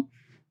chill.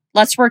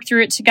 Let's work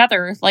through it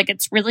together. Like,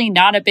 it's really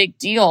not a big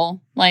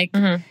deal. Like,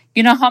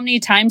 you know how many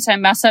times I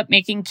mess up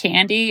making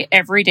candy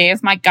every day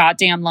of my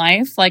goddamn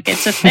life? Like,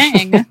 it's a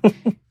thing.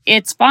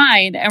 It's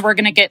fine. And we're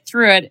going to get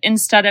through it,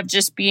 instead of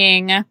just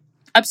being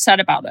upset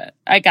about it,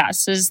 I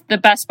guess, is the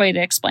best way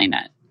to explain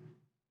it.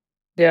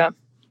 Yeah.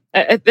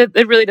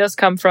 It really does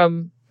come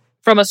from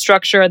a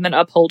structure and then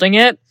upholding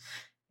it.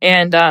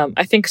 And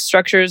I think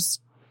structures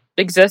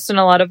exist in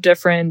a lot of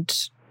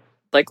different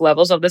like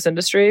levels of this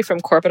industry, from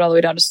corporate all the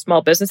way down to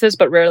small businesses,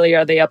 but rarely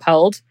are they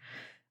upheld.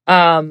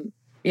 And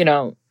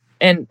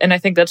I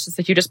think that's just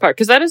the hugest part,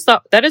 because that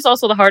is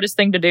also the hardest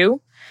thing to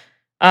do,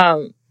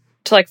 to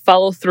like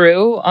follow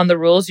through on the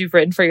rules you've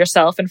written for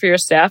yourself and for your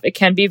staff. It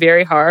can be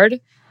very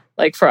hard.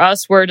 Like for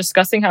us, we're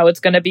discussing how it's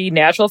going to be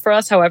natural for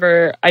us.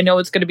 However, I know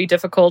it's going to be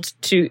difficult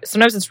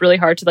sometimes it's really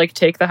hard to like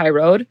take the high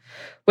road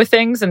with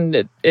things.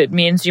 And it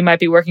means you might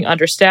be working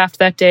understaffed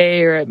that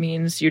day, or it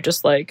means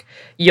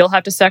you'll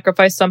have to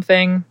sacrifice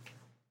something.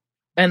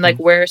 And like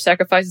where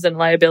sacrifices and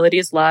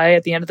liabilities lie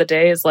at the end of the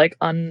day is like,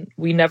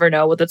 we never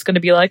know what that's going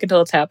to be like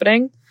until it's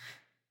happening.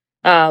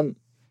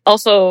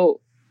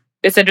 Also,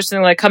 it's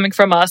interesting, like coming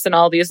from us and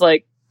all these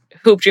like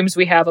hoop dreams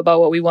we have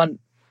about what we want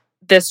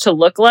this to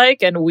look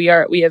like, and we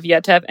have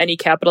yet to have any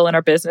capital in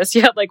our business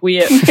yet. Like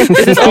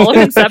this is all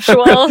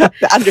conceptual.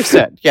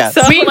 Understood. Yes.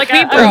 So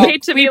I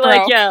hate to be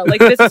like, yeah, like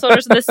business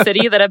owners in the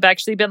city that have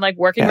actually been like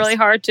working really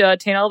hard to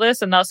attain all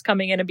this, and us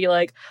coming in and be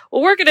like,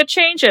 well, we're going to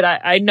change it.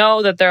 I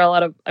know that there are a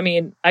lot of,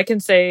 I can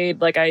say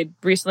like I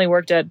recently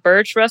worked at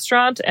Birch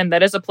Restaurant, and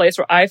that is a place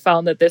where I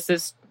found that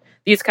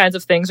these kinds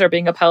of things are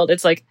being upheld.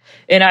 It's like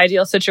an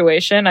ideal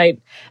situation. I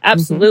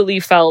absolutely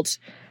felt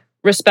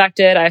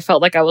respected. I felt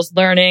like I was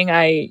learning.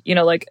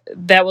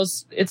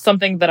 It's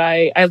something that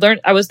I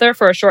learned. I was there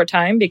for a short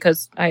time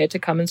because I had to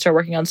come and start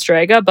working on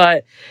Strega,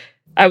 but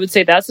I would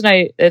say it's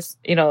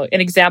an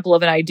example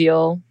of an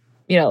ideal,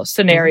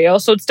 scenario.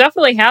 So it's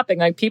definitely happening.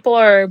 Like people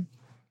are,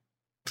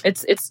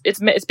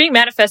 it's being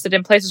manifested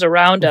in places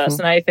around us.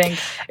 And I think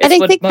I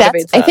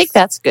think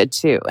that's good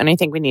too. And I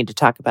think we need to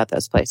talk about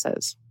those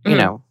places,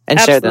 and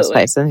share those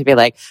places and be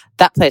like,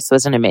 that place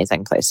was an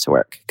amazing place to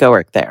work. Go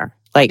work there.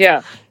 Like,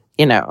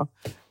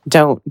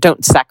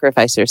 don't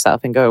sacrifice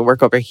yourself and go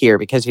work over here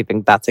because you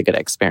think that's a good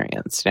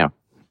experience.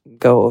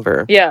 Go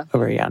over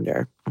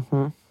yonder.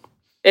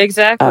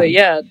 Exactly.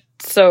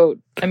 So,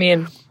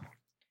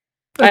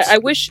 I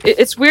wish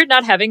it's weird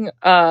not having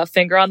a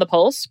finger on the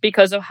pulse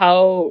because of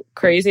how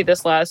crazy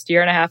this last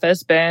year and a half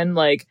has been.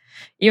 Like,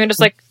 even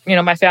just like,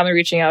 my family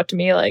reaching out to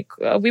me, like,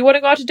 we want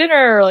to go out to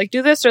dinner or like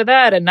do this or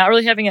that, and not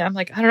really having it. I'm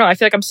like, I don't know. I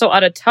feel like I'm so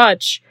out of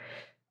touch.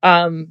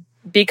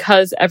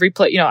 Because every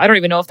place, I don't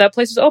even know if that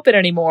place is open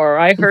anymore.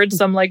 I heard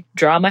some like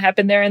drama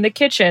happen there in the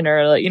kitchen,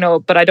 or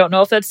but I don't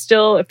know if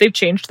if they've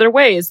changed their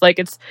ways. Like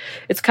it's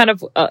kind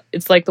of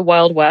it's like the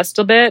Wild West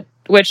a bit.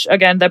 Which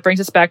again, that brings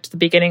us back to the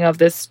beginning of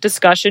this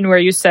discussion where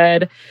you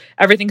said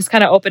everything's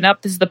kind of open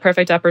up. This is the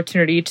perfect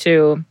opportunity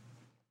to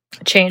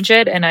change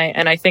it, and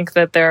I think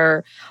that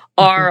there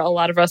are a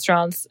lot of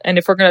restaurants, and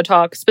if we're going to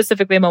talk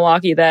specifically in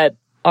Milwaukee, that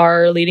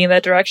are leading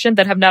that direction,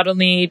 that have not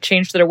only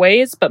changed their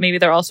ways, but maybe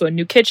they're also a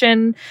new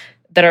kitchen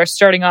that are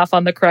starting off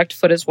on the correct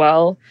foot as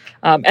well.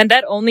 And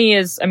that only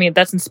is,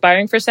 that's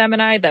inspiring for Sam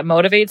and I, that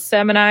motivates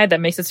Sam and I, that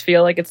makes us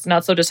feel like it's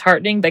not so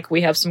disheartening, like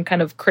we have some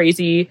kind of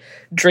crazy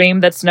dream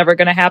that's never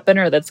going to happen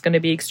or that's going to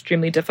be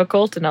extremely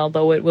difficult. And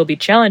although it will be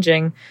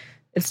challenging,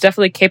 it's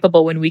definitely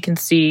capable when we can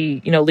see,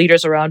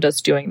 leaders around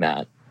us doing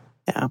that.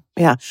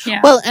 Yeah.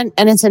 Well, and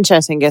it's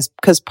interesting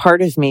because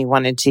part of me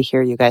wanted to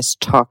hear you guys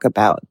talk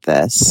about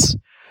this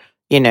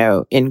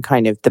in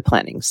kind of the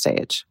planning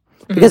stage.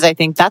 Because I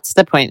think that's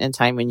the point in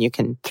time when you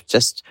can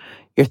just,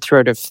 you're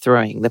sort of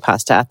throwing the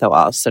pasta at the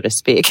wall, so to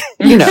speak.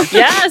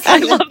 Yes, I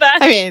love that.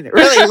 I mean,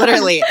 really,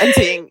 literally,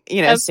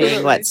 and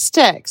seeing what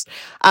sticks.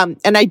 And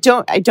I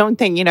don't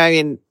think,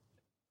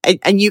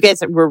 and you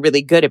guys were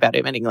really good about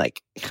admitting,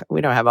 like,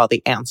 we don't have all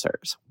the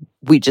answers.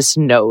 We just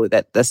know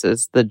that this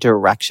is the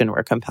direction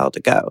we're compelled to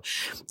go.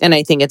 And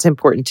I think it's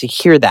important to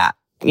hear that,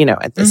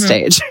 at this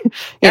stage,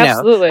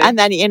 Absolutely. and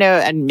then,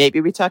 and maybe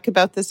we talk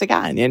about this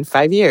again in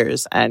 5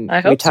 years and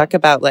we talk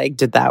about like,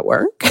 did that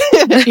work?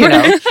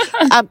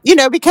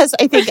 Because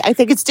I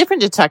think it's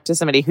different to talk to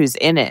somebody who's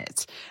in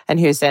it and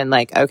who's saying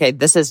like, okay,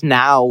 this is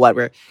now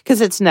because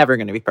it's never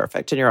going to be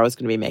perfect and you're always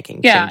going to be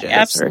making changes.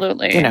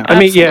 Absolutely.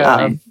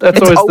 That's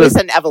it's always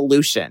an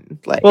evolution.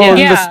 Like,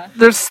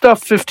 there's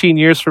stuff 15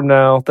 years from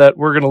now that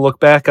we're going to look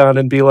back on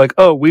and be like,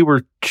 oh, we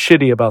were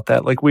shitty about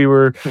that. Like we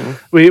were,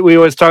 we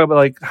always talk about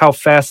like how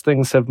fast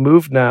things have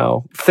moved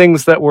now.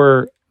 Things that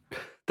were,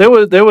 there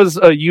was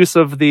a use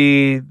of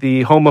the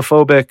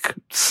homophobic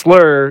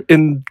slur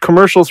in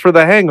commercials for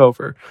The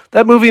Hangover.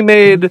 That movie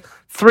made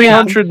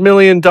 $300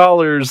 million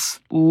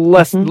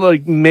less,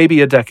 like maybe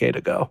a decade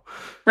ago.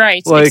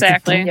 Right, like,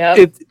 exactly.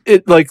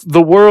 It like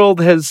the world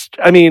has,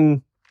 I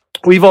mean,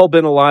 we've all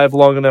been alive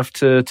long enough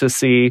to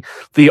see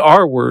the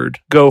R word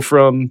go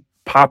from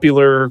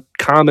popular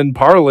common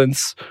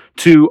parlance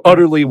to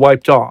utterly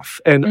wiped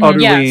off and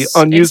utterly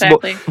unusable.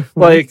 Exactly.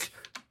 Like,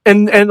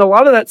 and a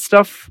lot of that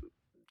stuff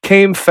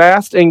came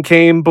fast and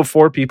came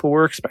before people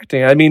were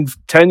expecting. I mean,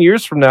 10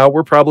 years from now,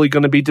 we're probably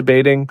going to be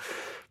debating.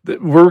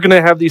 We're going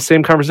to have these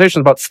same conversations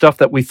about stuff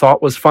that we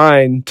thought was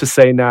fine to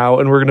say now,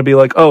 and we're going to be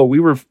like, "Oh, we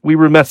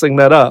were messing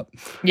that up.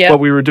 What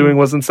we were doing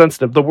was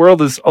insensitive." The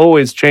world is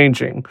always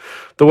changing.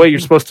 The way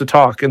you're supposed to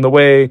talk and the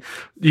way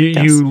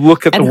you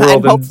look at the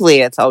world. And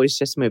hopefully, it's always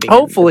just moving.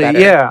 Hopefully,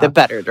 the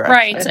better direction.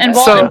 Right,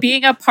 and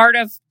being a part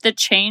of the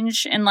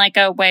change in like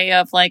a way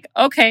of like,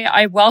 okay,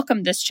 I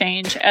welcome this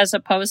change, as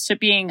opposed to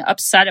being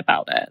upset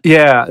about it.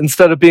 Yeah,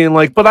 instead of being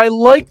like, "But I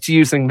liked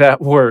using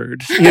that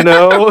word,"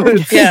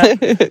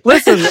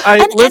 Listen.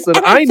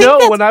 I know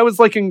when I was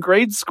like in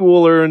grade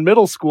school or in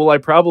middle school, I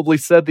probably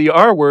said the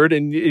R word,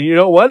 and you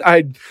know what?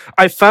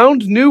 I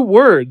found new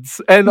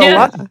words and a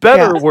lot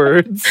better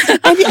words.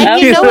 And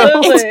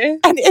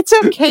it's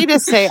okay to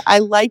say I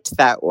liked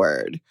that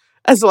word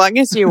as long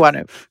as you want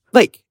to,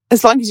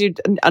 as long as you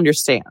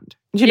understand.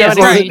 You know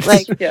what I mean?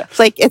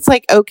 It's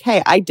like,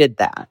 okay, I did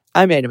that.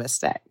 I made a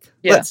mistake.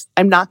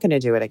 I'm not going to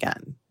do it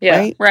again.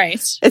 Right.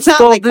 It's not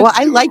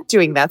I like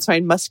doing that, so I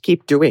must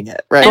keep doing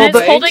it. Right. And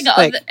it's holding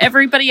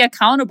everybody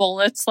accountable.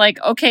 It's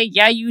like, okay,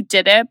 yeah, you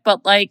did it,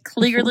 but like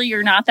clearly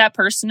you're not that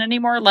person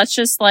anymore. Let's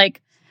just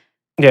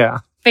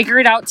figure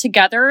it out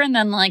together and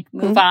then like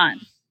move on.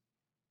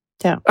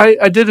 Yeah.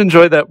 I did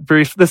enjoy that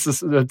brief. This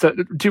is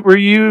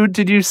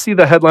did you see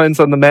the headlines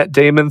on the Matt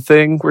Damon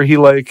thing where he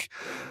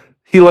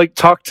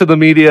talked to the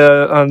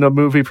media on a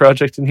movie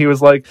project, and he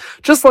was like,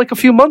 just like a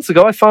few months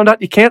ago, I found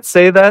out you can't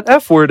say that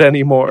F word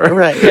anymore.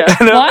 Right. Yeah.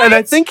 And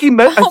I think he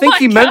meant,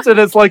 meant it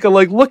as like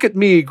look at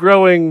me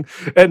growing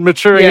and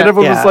maturing. And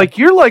everyone was like,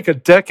 you're like a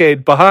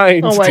decade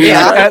behind, dude,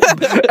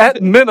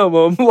 at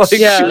minimum. Like,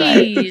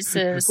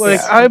 Jesus.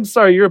 I'm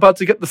sorry, you're about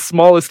to get the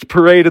smallest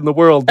parade in the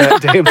world,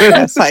 Matt Damon.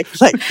 The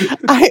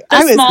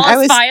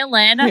smallest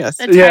violin,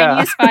 the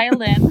tiniest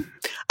violin.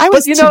 I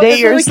was today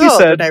years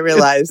old when I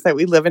realized that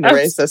we live in a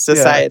racist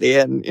society,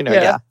 and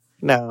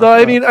no.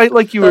 I mean,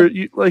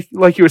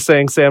 you were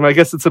saying, Sam. I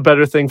guess it's a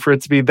better thing for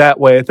it to be that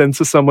way than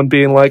to someone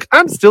being like,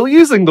 "I'm still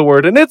using the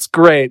word, and it's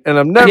great, and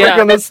I'm never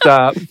going to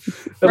stop."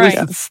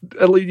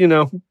 At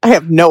least, I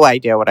have no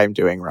idea what I'm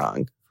doing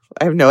wrong.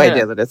 I have no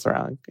idea that it's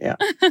wrong. Yeah.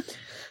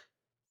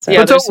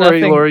 But don't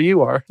worry, Laura.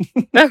 You are.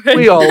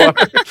 We all are.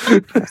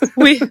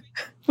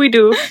 we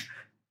do.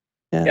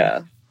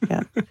 Yeah.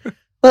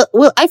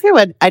 Well, I feel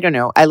I don't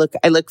know. I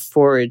look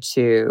forward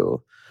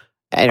to,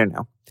 I don't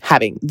know,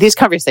 having these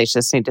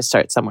conversations need to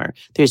start somewhere.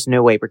 There's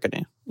no way we're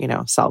going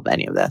to, solve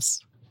any of this.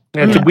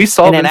 Yeah, did we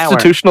solve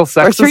institutional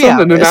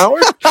sexism in an hour?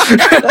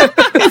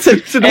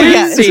 Actually,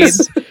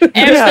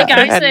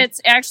 guys,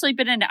 it's actually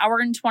been an hour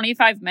and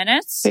 25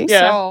 minutes.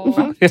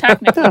 So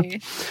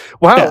technically,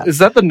 wow, is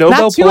that the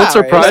Nobel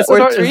Pulitzer Prize?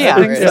 Or 3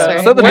 hours?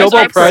 Is that the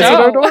Nobel Prize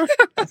at our door?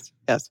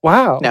 Yes.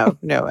 Wow.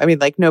 No. I mean,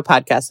 no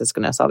podcast is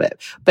going to solve it.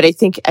 But I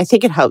think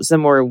it helps the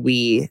more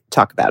we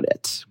talk about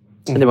it.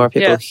 And the more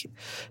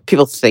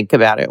people think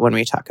about it when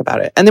we talk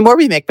about it. And the more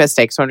we make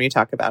mistakes when we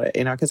talk about it,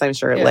 because I'm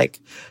sure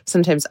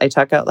sometimes I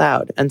talk out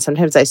loud and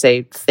sometimes I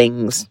say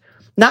things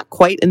not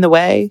quite in the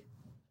way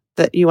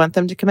that you want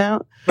them to come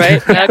out.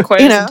 Right. Not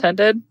quite as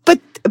intended. But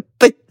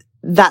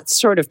that's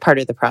sort of part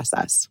of the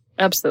process.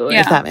 Absolutely.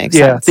 If that makes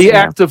sense. The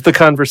act of the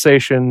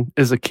conversation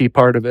is a key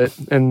part of it.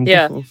 And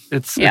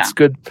it's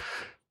good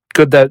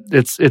that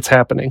it's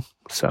happening.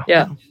 So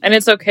and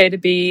it's okay to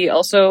be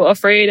also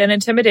afraid and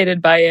intimidated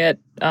by it.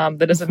 That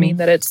doesn't mean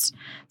that it's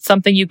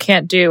something you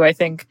can't do. I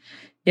think,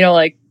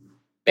 like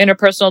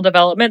interpersonal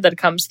development that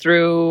comes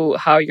through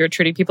how you're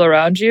treating people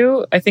around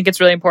you. I think it's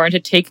really important to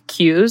take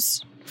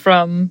cues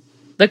from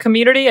the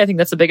community. I think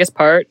that's the biggest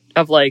part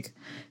of like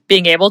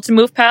being able to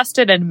move past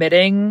it,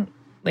 admitting,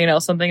 you know,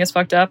 something is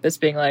fucked up, is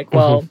being like,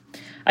 well,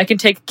 I can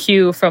take a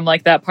cue from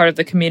like that part of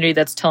the community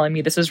that's telling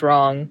me this is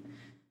wrong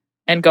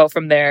and go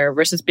from there,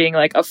 versus being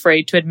like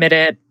afraid to admit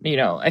it. You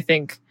know, I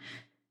think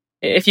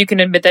if you can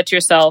admit that to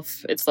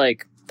yourself, it's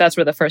like, that's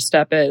where the first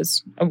step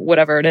is,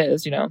 whatever it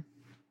is, you know?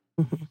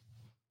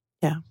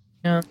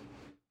 Yeah.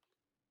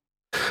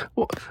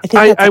 Well,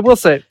 I will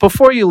say,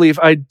 before you leave,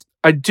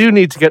 I do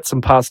need to get some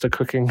pasta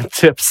cooking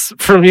tips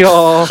from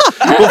y'all.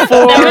 That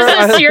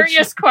was a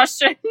serious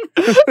question.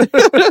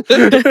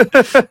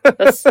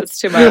 That's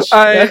too much.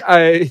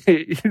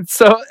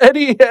 So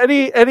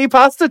any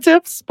pasta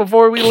tips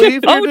before we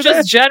leave?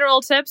 Just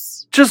general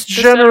tips. Just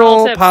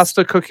general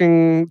pasta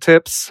cooking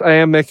tips. I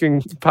am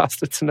making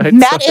pasta tonight.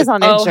 Matt is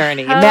on a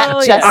journey.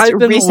 Matt just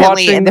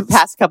recently, in the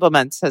past couple of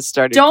months, has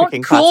started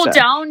cooking pasta. Don't cool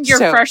down your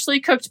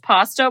freshly cooked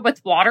pasta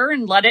with water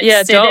and let it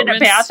sit in a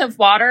bath of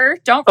water.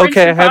 Don't rinse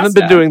your pasta. I haven't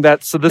been doing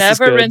that, so this is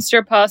good. Never rinse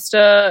your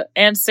pasta,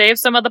 and save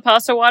some of the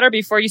pasta water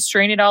before you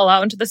strain it all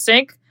out into the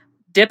sink.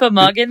 Dip a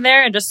mug in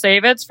there and just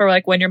save it for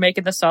like when you're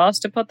making the sauce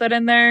to put that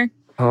in there.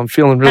 Oh, I'm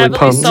feeling really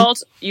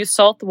pumped. You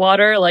salt the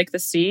water like the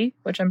sea,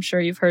 which I'm sure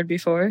you've heard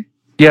before.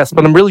 Yes,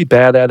 but I'm really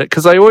bad at it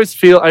because I always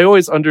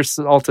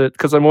undersalt it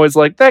because I'm always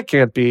like, that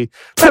can't be.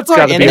 That's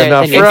got to be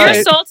enough, If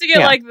you're salting it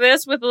like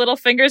this with the little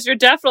fingers, you're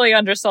definitely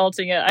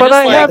undersalting it. But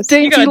I have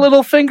dainty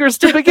little fingers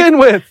to begin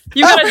with.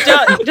 You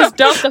gotta just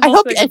dump the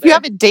whole thing. If you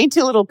have a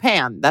dainty little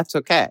pan, that's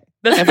okay.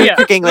 If you're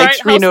cooking like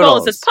 3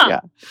 noodles.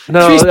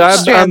 No, 3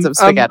 strands of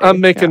spaghetti. I'm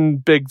making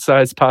big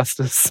size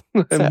pastas.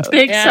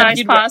 Big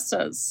size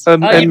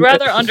pastas. You'd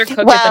rather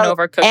undercook it than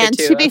overcook it too. And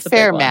to be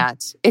fair,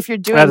 Matt, if you're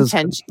doing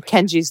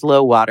Kenji's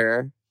low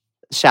water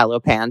shallow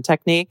pan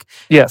technique,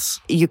 yes,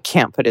 you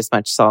can't put as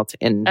much salt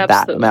in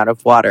that amount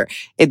of water.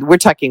 We're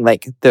talking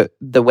like the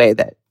way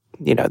that,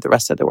 you know, the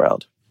rest of the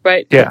world.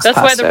 Right. Yeah. That's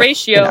why the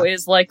ratio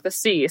is like the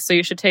sea. So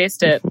you should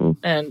taste it.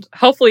 And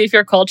hopefully, if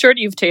you're cultured,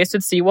 you've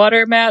tasted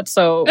seawater, Matt.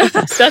 So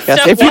that's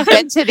if you've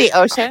been to the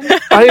ocean.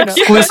 I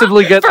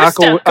exclusively get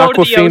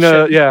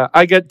Aquafina. Yeah,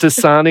 I get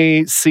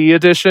Dasani Sea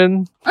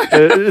Edition.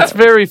 It's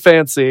very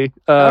fancy.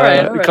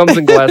 It comes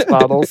in glass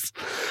bottles.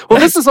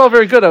 Well, this is all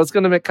very good. I was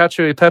going to make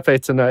cacio e pepe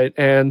tonight,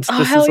 and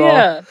this is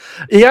all.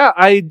 Yeah,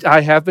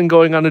 I have been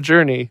going on a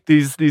journey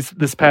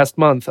this past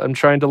month. I'm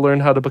trying to learn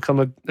how to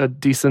become a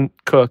decent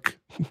cook.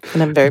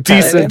 And I'm very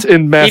decent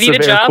in massive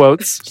air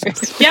quotes. I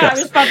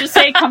was about to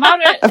say, come out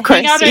and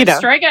hang out at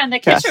Strega in the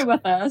kitchen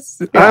with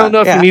us. I don't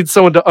know if you need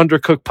someone to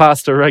undercook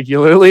pasta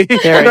regularly.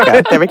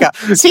 There we go.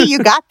 See, you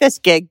got this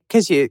gig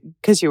because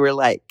you were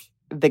like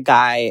the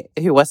guy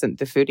who wasn't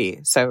the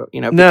foodie. So,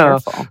 you know, be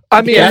careful.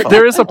 I mean,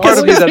 there is a part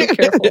of me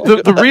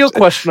that the real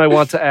question I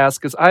want to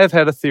ask is, I have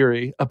had a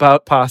theory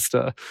about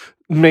pasta,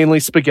 mainly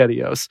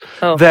SpaghettiOs,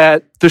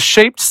 that the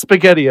shaped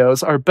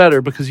SpaghettiOs are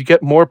better because you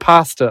get more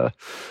pasta.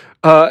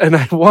 And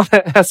I want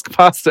to ask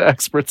pasta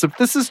experts if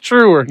this is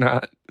true or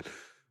not.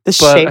 The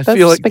shape of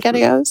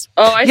SpaghettiOs?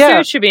 Oh, I see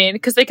what you mean.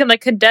 Because they can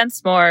like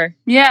condense more.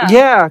 Yeah.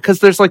 Yeah,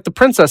 because there's like the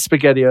princess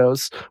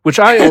SpaghettiOs, which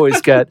I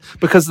always get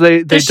because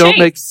they don't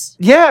make.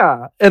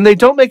 Yeah, and they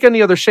don't make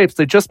any other shapes.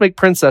 They just make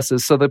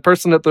princesses. So the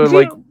person at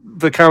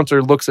the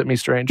counter looks at me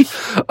strange.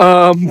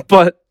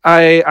 But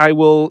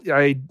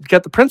I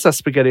get the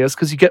princess SpaghettiOs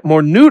because you get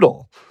more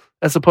noodle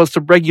as opposed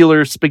to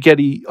regular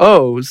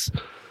SpaghettiOs.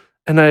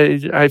 And I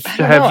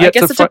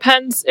guess it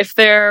depends if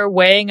they're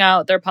weighing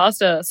out their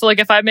pasta. So, like,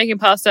 if I'm making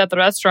pasta at the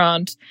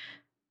restaurant,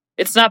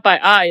 it's not by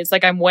eye. It's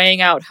like I'm weighing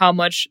out how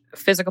much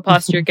physical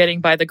pasta you're getting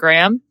by the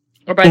gram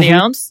or by the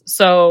ounce.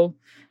 So,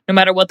 no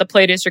matter what the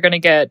plate is, you're going to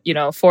get,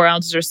 4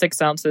 ounces or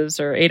 6 ounces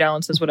or 8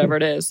 ounces, whatever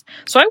it is.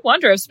 So, I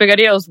wonder if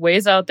SpaghettiOs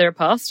weighs out their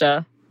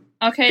pasta.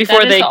 Okay,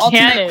 before they the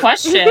ultimate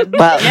question.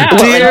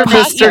 Dear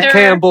Mr.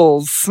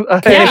 Campbell's,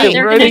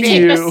 they're going to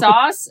take the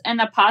sauce and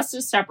the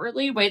pasta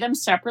separately, weigh them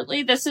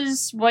separately. This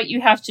is what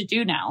you have to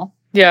do now.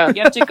 Yeah,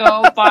 you have to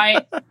go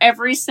buy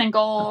every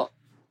single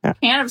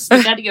can of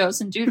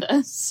SpaghettiOs and do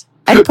this.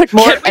 And put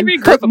more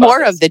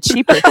of the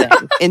cheaper thing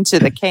into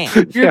the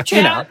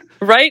can.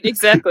 Right?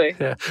 Exactly.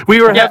 Yeah.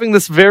 We were having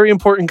this very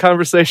important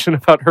conversation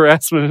about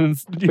harassment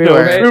and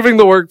improving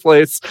the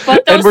workplace.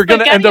 And we're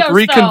going to end up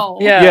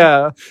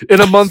in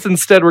a month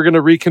instead, we're going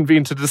to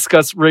reconvene to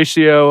discuss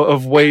ratio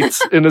of weight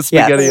in a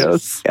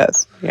SpaghettiOs.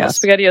 Yes. Well,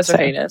 SpaghettiOs are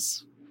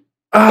heinous.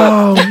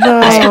 Oh,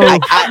 no.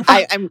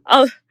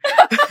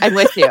 I'm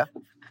with you.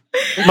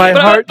 My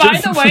heart.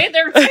 By the way,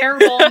 they're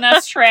terrible and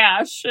that's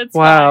trash. It's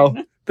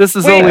fine. This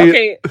is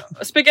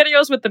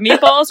SpaghettiOs with the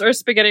meatballs or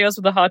SpaghettiOs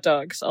with the hot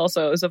dogs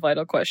also is a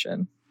vital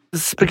question.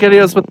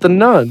 SpaghettiOs with the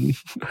none.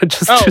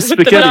 Just two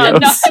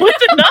SpaghettiOs. With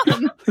the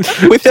none.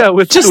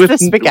 Just the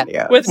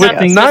SpaghettiOs. With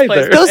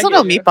neither. Those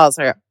little meatballs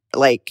are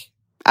like,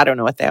 I don't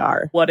know what they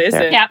are. What is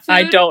it? Cat food?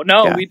 I don't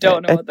know. Yeah, we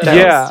don't know what that is.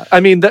 Yeah, I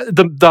mean,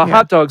 the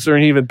hot dogs are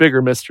an even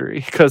bigger mystery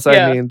because,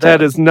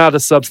 that is not a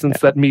substance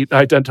that meat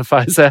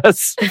identifies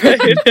as.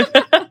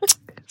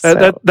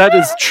 So.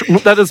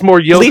 That is more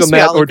yoga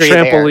mat or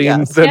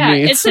trampoline than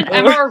me. It's an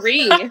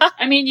MRE.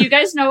 I mean, you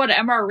guys know what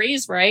MRE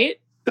is, right?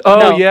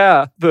 Oh,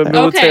 yeah. The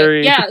military.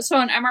 Okay, yeah. So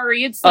an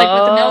MRE, it's like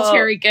what the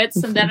military gets,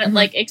 and then it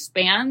like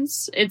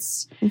expands.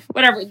 It's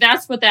whatever.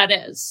 That's what that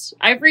is.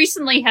 I've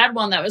recently had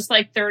one that was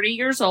like 30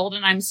 years old,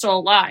 and I'm still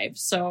alive.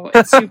 So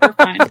it's super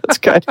fun. That's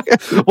good.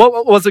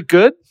 What was it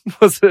good?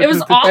 It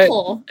was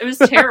awful. It was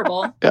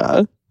terrible.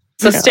 Yeah.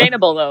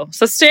 Sustainable though.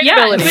 Sustainability.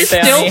 Yeah, it was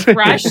Sammy. still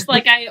fresh.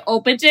 Like I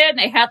opened it and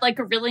it had like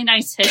a really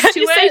nice hit Can to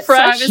you say it.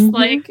 fresh? So I was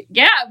like,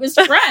 yeah, it was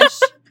fresh.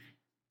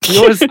 I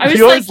was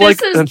like,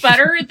 this is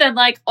better than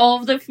like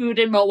all of the food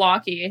in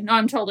Milwaukee. No,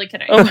 I'm totally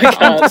kidding. Oh my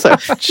god.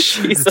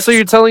 So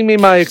you're telling me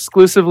my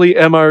exclusively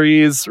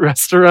MRE's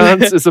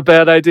restaurants is a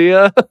bad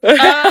idea?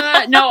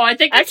 No, I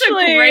think it's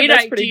Actually, a great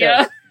that's pretty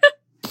idea.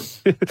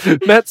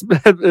 Matt's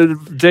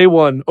day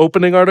one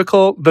opening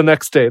article, the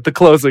next day the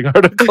closing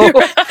article.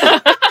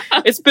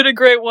 It's been a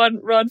great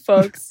run,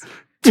 folks.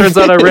 Turns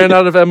out I ran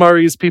out of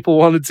MREs people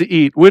wanted to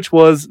eat, which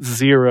was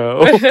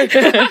 0.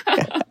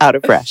 Out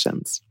of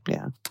rations.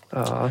 Yeah.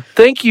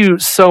 Thank you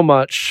so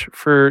much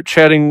for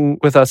chatting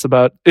with us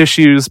about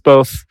issues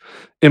both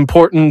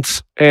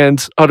important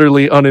and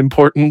utterly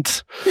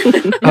unimportant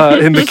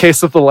in the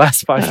case of the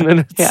last 5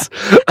 minutes. Yeah.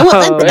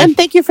 Well, and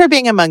thank you for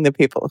being among the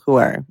people who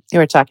are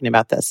talking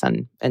about this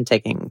and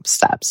taking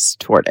steps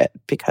toward it,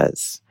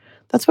 because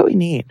that's what we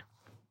need.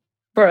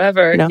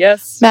 Forever,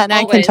 yes. Matt and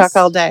I can Always. talk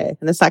all day,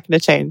 and it's not going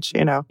to change,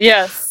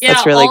 Yes. Yeah,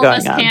 That's really all going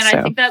of us on, can. so.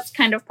 I think that's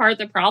kind of part of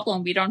the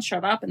problem. We don't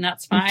shut up, and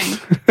that's fine.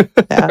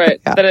 Yeah, Right,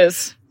 yeah. that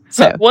is.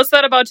 So, What's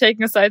that about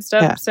taking a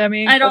sidestep, Yeah.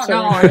 Sammy? I don't That's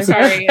know. what I'm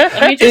sorry.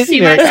 Let me just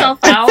see myself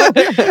out.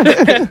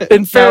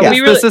 In fairness,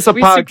 we this is a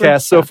we super-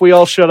 podcast, so if we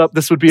all shut up,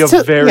 this would be a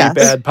very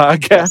bad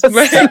podcast.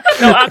 Right.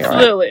 No,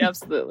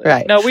 absolutely.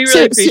 Right. No, we So-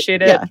 really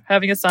appreciate it yeah.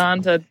 having us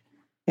on to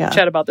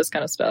chat about this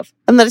kind of stuff.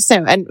 and let us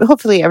know, and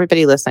hopefully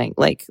everybody listening,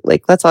 like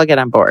let's all get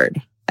on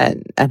board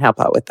and help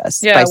out with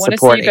this. Yeah, by I want to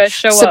see you guys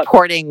show up.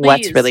 supporting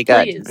what's Please, really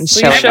good please. and Please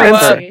showing show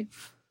up up. for-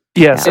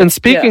 Yes, Yeah. and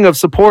speaking of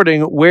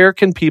supporting, where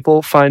can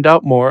people find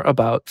out more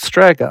about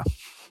Strega?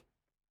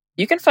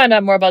 You can find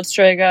out more about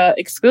Strega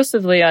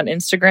exclusively on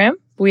Instagram.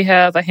 We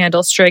have a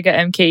handle, Strega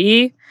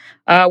MKE.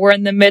 We're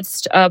in the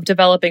midst of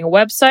developing a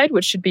website,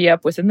 which should be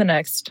up within the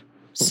next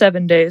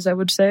 7 days, I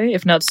would say,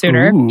 if not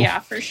sooner. Ooh. Yeah,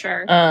 for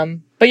sure.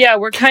 But yeah,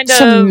 we're kind of...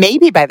 So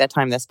maybe by the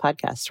time this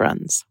podcast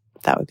runs,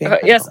 that would be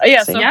yes,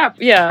 incredible.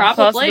 Probably,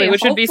 possibly,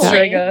 which would be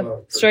hopefully.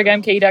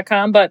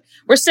 StregaMKE.com. But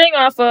we're staying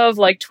off of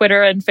like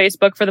Twitter and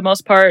Facebook for the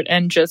most part,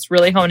 and just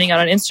really honing in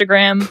on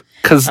Instagram.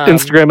 Because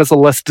Instagram is a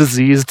less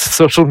diseased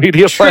social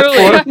media Truly.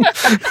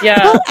 platform.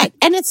 Yeah, Well,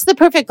 and it's the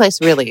perfect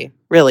place, really,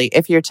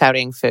 if you're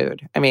touting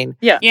food. I mean,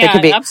 yeah. Yeah,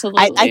 could be-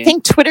 absolutely. I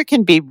think Twitter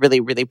can be really,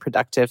 really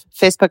productive.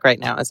 Facebook right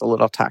now is a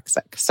little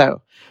toxic.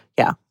 So,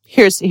 yeah,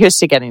 here's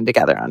to getting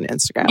together on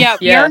Instagram. Yeah,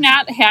 we Yeah. are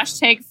not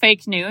hashtag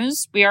fake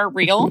news. We are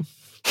real.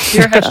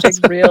 Your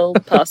hashtag real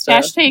pasta.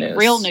 Hashtag news.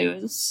 real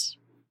news.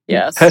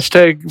 Yes.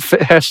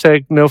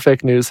 Hashtag no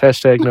fake news.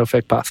 Hashtag no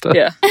fake pasta.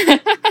 Yeah.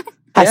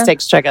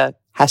 Hashtag Strega.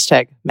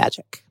 Hashtag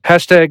magic.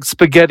 Hashtag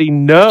spaghetti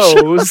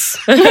nose.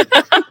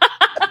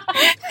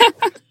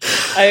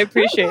 I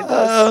appreciate that.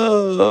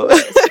 Oh.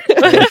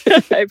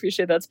 I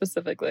appreciate that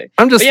specifically.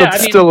 I'm just But yeah, I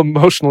mean- still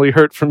emotionally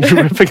hurt from you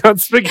ripping on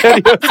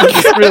spaghetti.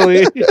 It's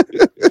really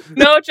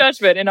No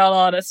judgment, in all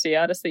honesty.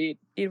 Honestly,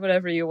 eat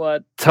whatever you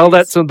want. tell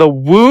that to the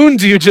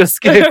wound you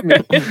just gave me.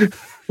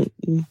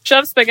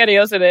 Shove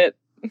SpaghettiOs in it.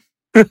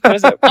 What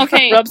is it?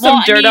 Okay, Rub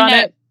some dirt on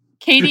it.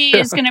 Katie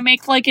is going to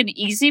make like an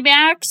Easy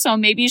Mac, so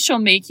maybe she'll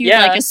make you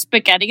Yeah. like a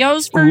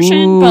SpaghettiOs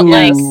version, but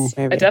like Ooh.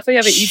 I definitely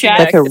have an easy Chef.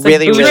 mac. Like a It's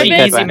really, really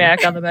good easy one.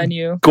 mac on the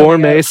menu.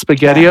 Gourmet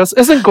spaghettios.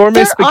 Isn't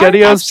gourmet There are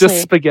spaghettios just actually-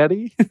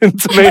 spaghetti and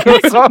tomato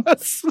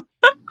sauce?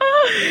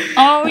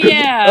 oh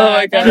yeah, Oh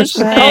my that gosh. is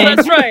the Oh, thing.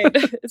 that's right.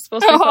 It's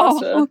supposed to be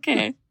pasta. Oh,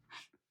 okay.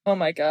 Oh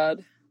my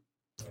god.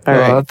 All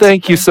right.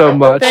 Thank you so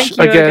much. Thank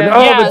you again. again.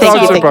 Oh, Yeah, the thank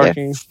dogs you, are thank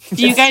barking.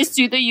 Do you guys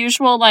do the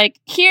usual like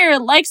here,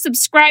 like,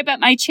 subscribe at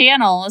my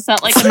channel? Is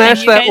that like a Smash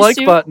thing you that guys like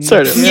do? button.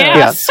 Sort of. Yeah.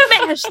 Yeah. Smash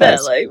Yes.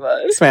 that like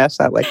button. Smash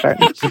that like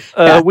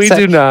button. We so-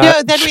 do not.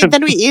 No,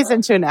 then we ease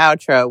into an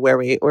outro where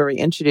we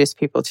introduce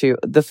people to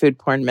the Food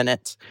Porn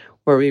Minute,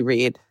 where we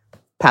read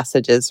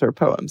passages or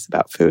poems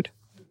about food.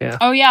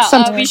 Oh yeah,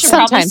 we should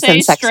probably Sometimes say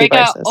in sexy Strega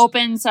voices.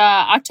 opens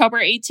October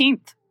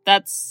 18th.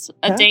 That's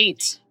a Yeah.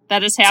 date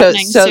that is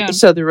happening So soon.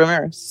 so the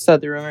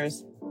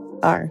rumors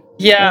are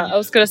Yeah, I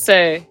was gonna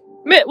say.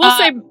 We'll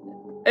say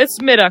it's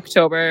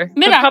mid-October. but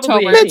Mid-October.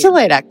 probably mid to 18th.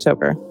 late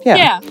October. Yeah.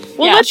 yeah,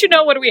 We'll yeah. let you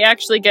know when we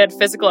actually get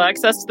physical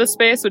access to the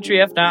space, which we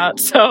have not.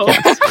 So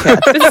Yes.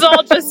 this is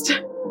all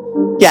just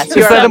Yes, Is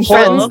you that are important?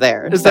 friends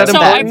there. Is that So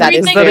important? that is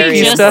everything very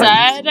we just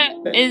important.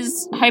 said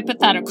is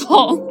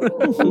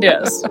hypothetical.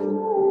 yes.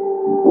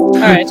 All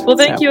right. Well,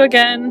 thank So- you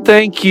again.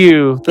 Thank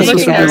you. This Thank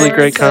was you a really guys.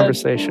 great Good.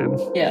 conversation.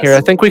 Yes. Here,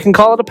 I think we can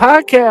call it a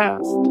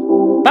podcast.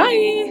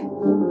 Bye.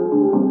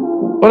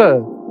 What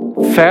a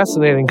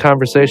fascinating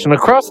conversation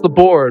across the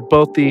board,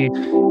 both the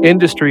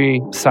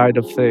industry side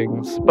of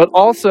things, but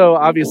also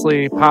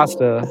obviously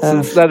pasta,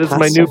 since that is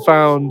pasta.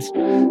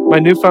 my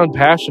newfound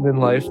passion in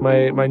life,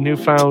 my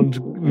newfound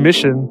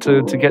mission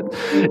to get.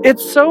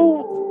 It's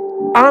so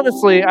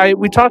honestly,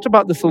 we talked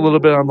about this a little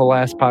bit on the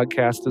last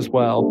podcast as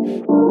well.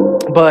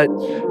 But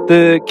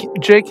the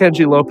J.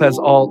 Kenji Lopez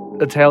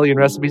alt Italian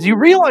recipes, you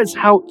realize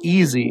how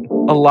easy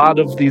a lot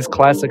of these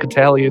classic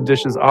Italian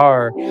dishes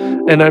are.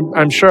 And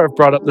I'm sure I've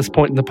brought up this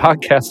point in the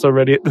podcast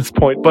already at this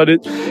point, but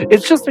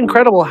it's just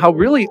incredible how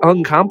really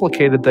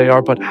uncomplicated they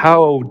are, but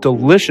how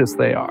delicious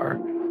they are.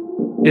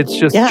 It's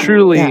just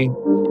truly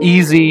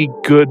easy,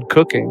 good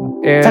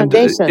cooking. And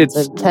foundations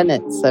and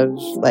tenets of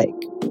like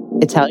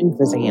Italian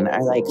cuisine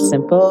are like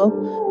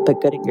simple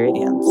but good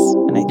ingredients.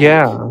 And I think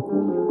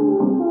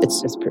it's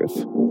just proof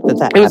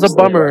that it was a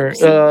bummer.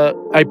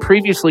 I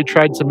previously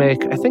tried to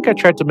make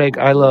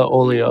Isla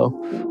Olio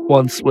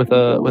once with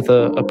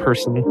a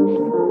person.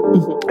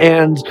 Mm-hmm.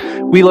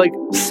 And we like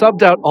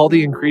subbed out all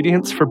the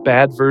ingredients for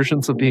bad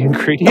versions of the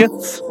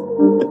ingredients.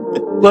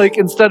 Like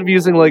instead of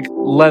using like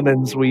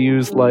lemons, we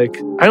use like,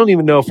 I don't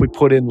even know if we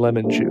put in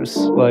lemon juice.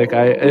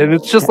 And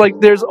it's just like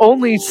there's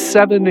only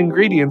 7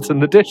 ingredients in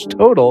the dish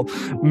total,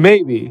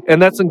 maybe,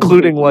 and that's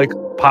including like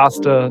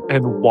pasta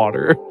and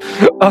water.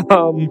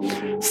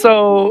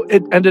 So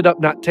it ended up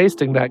not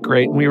tasting that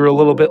great, and we were a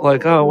little bit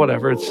like, oh,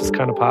 whatever, it's just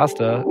kind of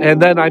pasta.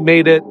 And then I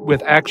made it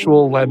with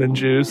actual lemon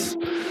juice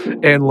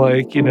and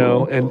like, you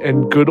know,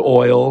 and good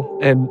oil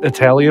and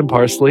Italian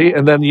parsley,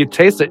 and then you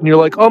taste it and you're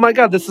like, oh my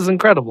god, this is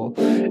incredible.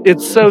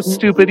 It's so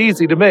stupid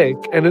easy to make,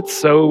 and it's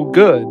so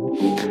good.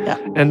 Yeah.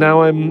 And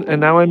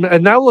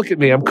now look at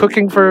me. I'm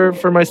cooking for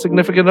my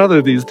significant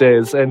other these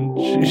days,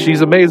 and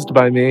she's amazed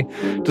by me,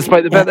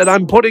 despite the fact that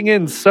I'm putting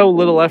in so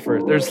little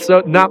effort. There's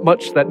so not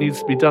much that needs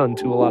to be done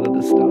to a lot of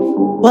this stuff.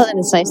 Well, and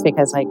it's nice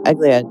because like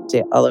Aglia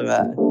di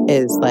Oliva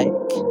is like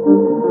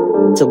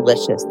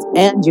delicious,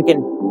 and you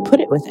can put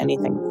it with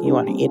anything you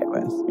want to eat it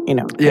with. You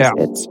know,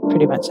 it's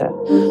pretty much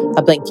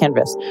a blank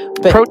canvas.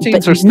 But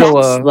proteins are still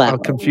a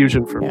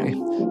confusion for me.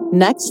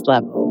 Next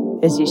level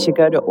is you should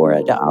go to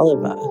Ora de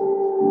Oliva,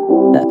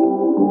 the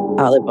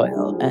olive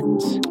oil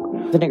and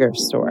vinegar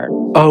store.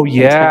 Oh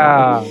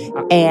yeah.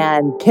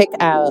 And pick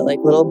out like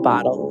little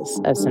bottles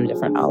of some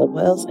different olive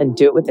oils and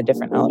do it with the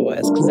different olive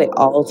oils because they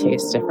all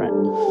taste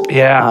different.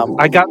 Yeah.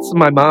 I got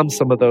my mom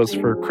some of those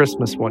for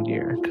Christmas one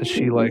year because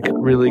she like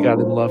really got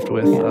in love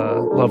with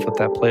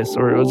that place.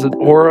 Or was it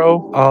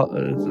Oro?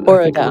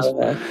 Ora de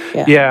Oliva.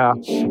 Yeah.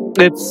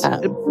 It's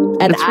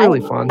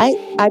really fun.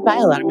 I buy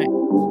a lot of my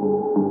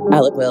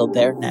olive oil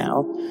there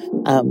now,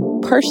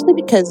 partially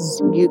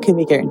because you can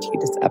be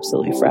guaranteed it's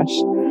absolutely fresh.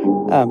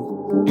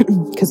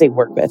 Because they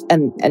work with,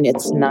 and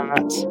it's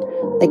not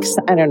like,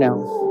 I don't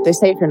know, they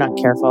say if you're not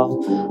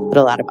careful, but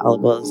a lot of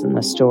olive oils in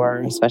the store,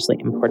 especially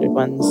imported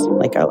ones,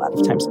 like are a lot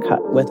of times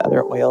cut with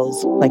other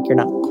oils, like you're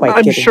not quite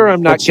I'm sure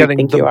I'm not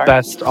getting the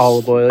best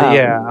olive oil.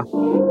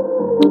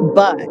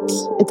 But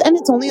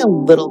it's only a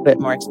little bit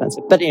more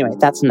expensive. But anyway,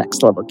 that's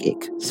next level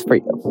geek for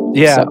you.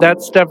 Yeah, so.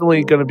 That's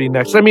definitely going to be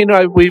next. I mean,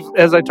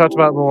 as I talked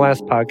about in the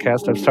last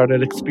podcast, I've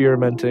started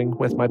experimenting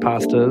with my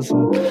pastas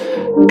and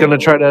going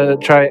to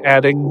try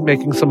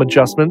making some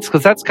adjustments,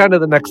 because that's kind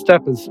of the next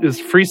step is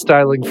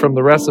freestyling from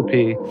the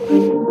recipe.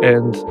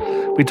 And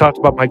we talked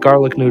about my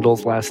garlic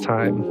noodles last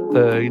time,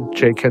 the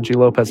J. Kenji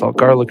Lopez alt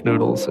garlic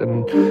noodles,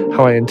 and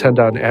how I intend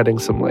on adding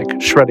some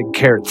like shredded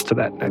carrots to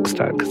that next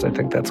time, because I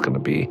think that's going to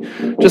be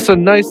just a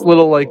nice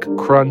little like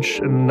crunch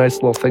and a nice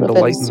little thing to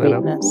lighten it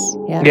up.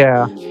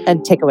 Yeah.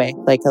 And take away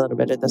like a little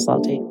bit of the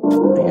salty.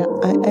 Yeah,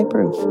 I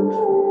approve.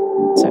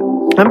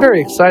 So I'm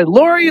very excited.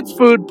 Lori, it's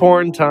food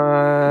porn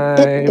time.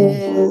 It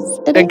is.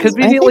 And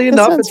conveniently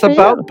enough, it's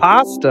about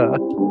pasta.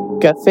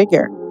 Go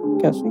figure.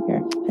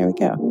 There we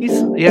go.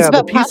 It's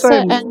about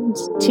pasta and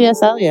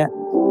T.S. Eliot.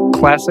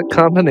 Classic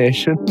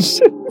combination.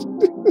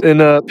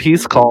 In a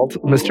piece called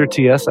Mr.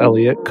 T.S.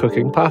 Eliot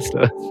Cooking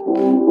Pasta.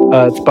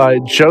 It's by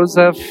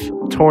Joseph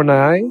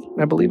Tornai.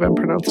 I believe I'm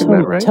pronouncing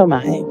that right.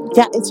 Tomai.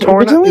 Yeah, it's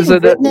originally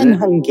written in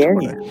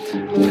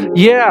Hungarian.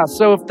 Yeah,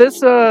 so if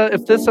this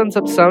ends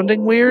up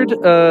sounding weird,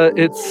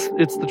 it's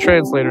the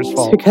translator's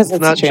fault. It's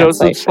not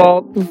Joseph's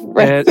fault.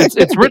 Right.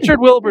 It's Richard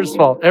Wilbur's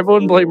fault.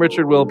 Everyone blame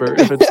Richard Wilbur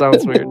if it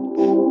sounds weird.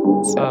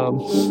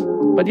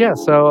 But yeah,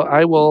 so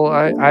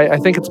I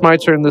think it's my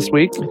turn this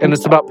week, and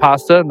it's about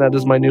pasta, and that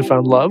is my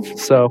newfound love.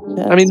 So,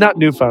 yes. I mean, not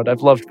newfound.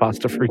 I've loved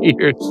pasta for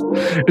years.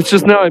 It's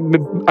just now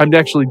I'm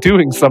actually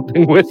doing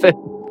something with it,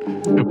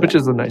 which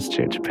is a nice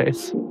change of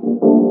pace.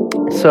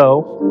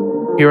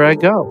 So, here I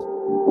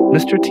go.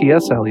 Mr.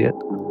 T.S. Eliot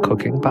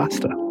cooking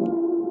pasta.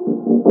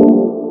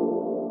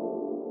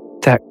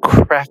 That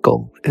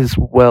crackle is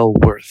well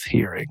worth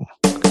hearing.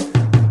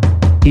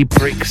 He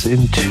breaks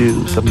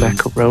into the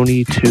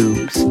macaroni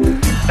tubes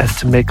as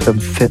to make them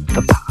fit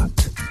the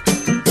pot,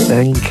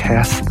 then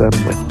casts them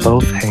with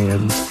both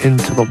hands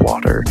into the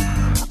water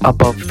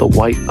above the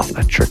white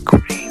electric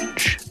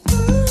range.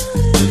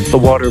 The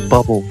water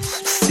bubbles,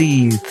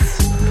 seethes.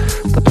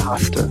 The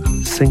pasta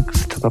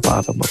sinks to the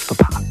bottom of the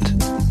pot.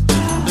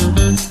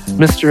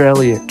 Mr.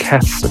 Elliot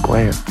casts a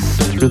glance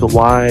through the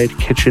wide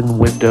kitchen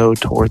window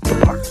toward the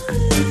park.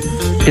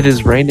 It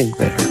is raining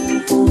there,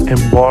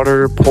 and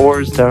water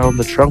pours down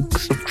the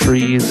trunks of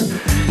trees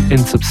in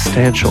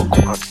substantial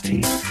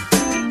quantity,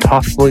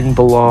 tossing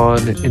the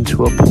lawn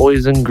into a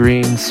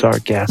poison-green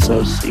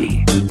Sargasso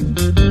Sea.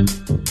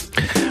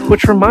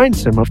 Which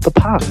reminds him of the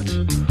pot.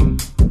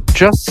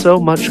 Just so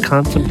much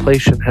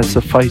contemplation has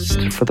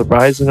sufficed for the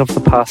rising of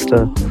the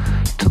pasta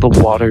to the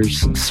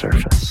water's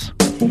surface.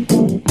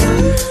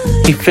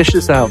 He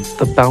fishes out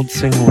the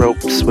bouncing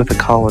ropes with a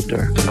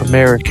colander,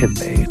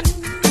 American-made,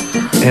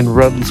 and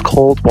runs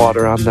cold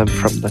water on them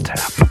from the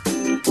tap.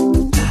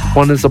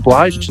 One is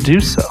obliged to do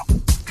so,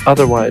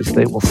 otherwise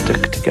they will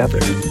stick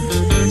together.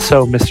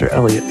 So Mr.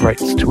 Elliot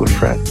writes to a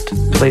friend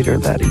later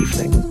that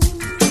evening.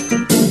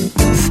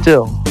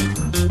 Still,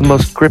 the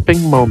most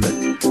gripping moment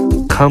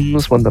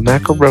comes when the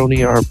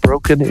macaroni are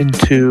broken in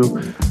two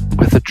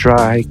with a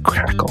dry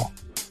crackle,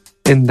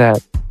 in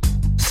that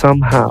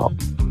somehow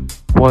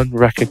one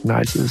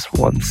recognizes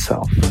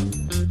oneself.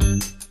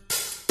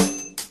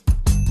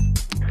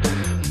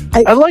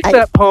 I like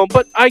that poem,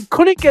 but I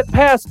couldn't get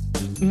past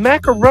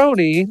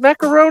macaroni.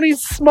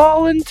 Macaroni's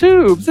small in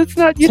tubes. It's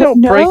not, you don't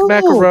break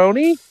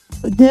macaroni.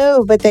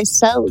 No, but they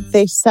sell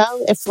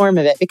a form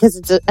of it because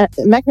it's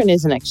macaroni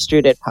is an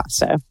extruded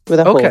pasta with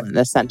a hole in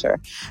the center.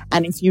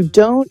 And if you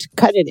don't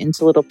cut it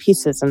into little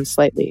pieces and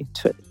slightly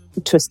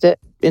twist it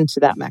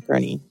into that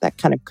macaroni, that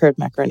kind of curved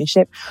macaroni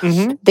shape,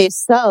 they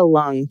sell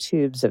long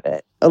tubes of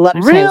it. A lot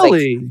of times,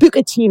 like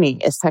bucatini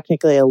is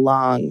technically a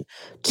long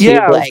tube.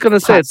 Yeah, I was going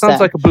to say, it sounds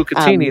like a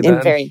bucatini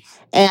then.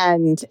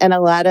 And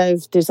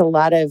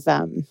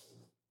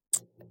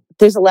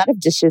there's a lot of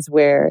dishes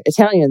where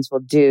Italians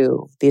will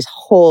do these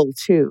whole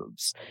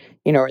tubes,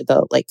 or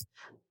they'll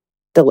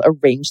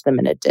arrange them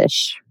in a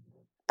dish,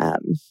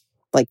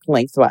 like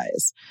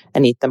lengthwise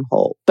and eat them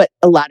whole. But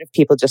a lot of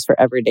people, just for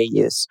everyday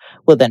use,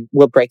 will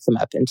break them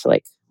up into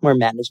like more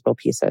manageable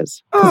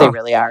pieces because they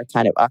really are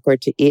kind of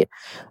awkward to eat.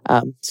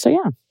 So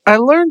yeah. I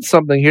learned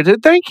something here.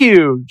 Thank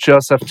you,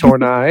 Joseph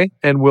Tornai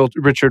and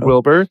Richard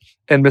Wilbur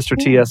and Mr.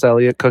 T.S.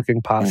 Eliot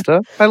cooking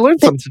pasta. I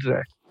learned something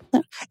today.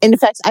 And in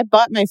fact, I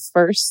bought my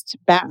first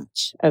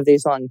batch of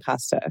these long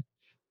pasta.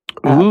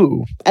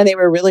 Ooh. And they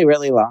were really,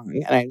 really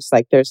long. And I was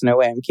like, there's no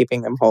way I'm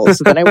keeping them whole.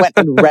 So then I went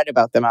and read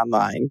about them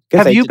online.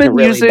 Have you been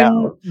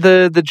using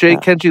the J.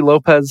 Kenji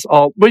Lopez?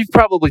 We've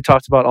probably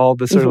talked about all of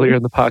this earlier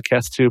in the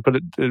podcast too, but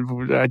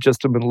I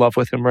just am in love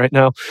with him right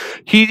now.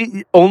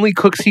 He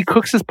cooks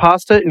his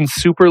pasta in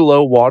super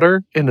low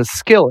water in a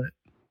skillet.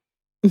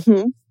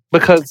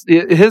 Because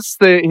his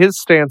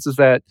stance is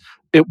that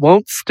it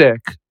won't stick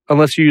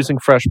unless you're using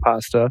fresh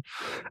pasta.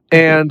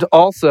 And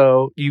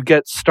also, you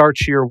get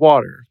starchier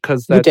water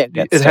because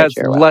it has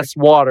less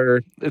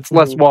water. It's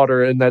less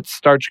water, and that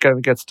starch kind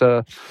of gets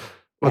to,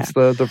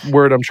 the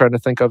word I'm trying to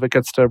think of? It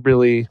gets to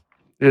really,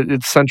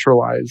 it's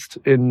centralized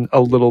in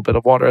a little bit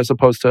of water as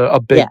opposed to a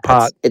big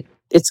pot.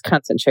 It's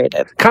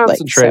concentrated.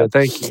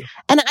 Thank you.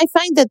 And I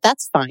find that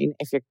that's fine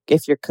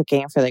if you're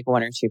cooking for like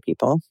one or two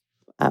people.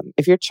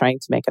 If you're trying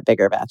to make a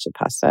bigger batch of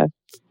pasta,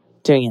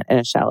 doing it in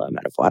a shallow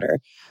amount of water,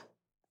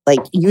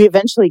 like you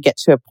eventually get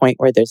to a point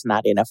where there's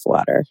not enough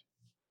water.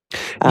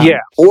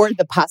 Or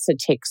the pasta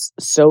takes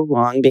so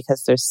long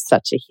because there's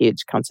such a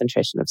huge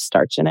concentration of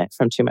starch in it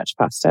from too much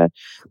pasta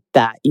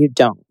that it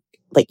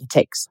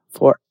takes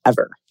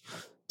forever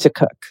to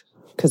cook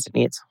because it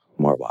needs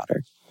more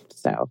water.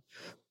 So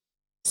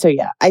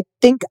yeah, I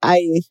think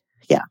I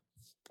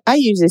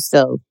usually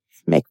still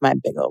make my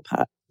big old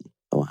pot.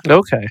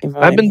 Okay.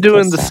 I've been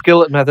doing the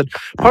skillet method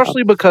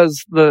partially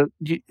because I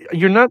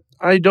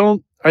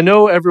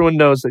know everyone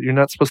knows that you're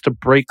not supposed to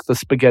break the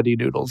spaghetti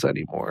noodles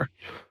anymore.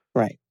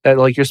 Right. And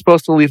you're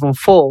supposed to leave them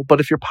full,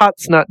 but if your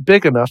pot's not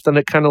big enough, then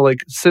it kind of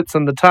sits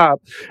on the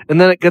top and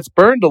then it gets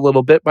burned a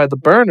little bit by the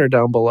burner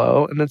down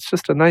below and it's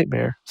just a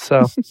nightmare.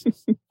 So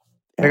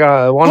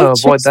I want to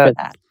avoid that.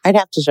 I'd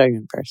have to show you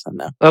in person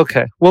though.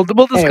 Okay. We'll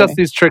discuss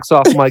these tricks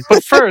off mic.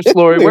 But first,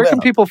 Lori, where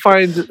can people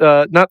find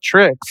not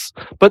tricks,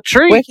 but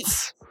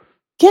treats?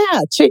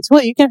 Treats.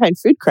 Well, you can find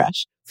Food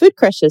Crush. Food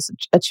Crush is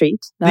a treat.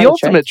 The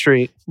ultimate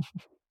treat.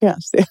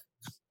 Yes.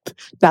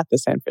 Not the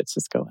San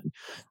Francisco one.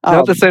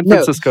 Not the San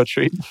Francisco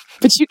treat.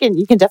 But you can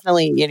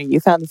definitely, you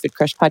found the Food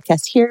Crush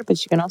podcast here,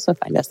 but you can also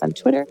find us on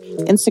Twitter,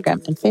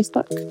 Instagram, and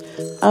Facebook,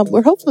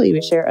 where hopefully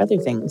we share other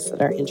things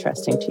that are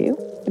interesting to you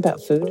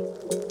about food.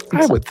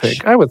 I would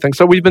think.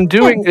 So we've been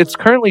doing, it's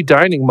currently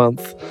dining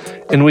month,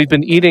 and we've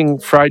been eating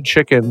fried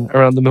chicken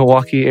around the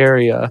Milwaukee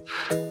area.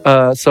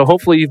 So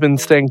hopefully you've been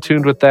staying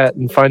tuned with that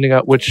and finding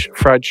out which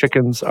fried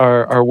chickens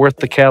are worth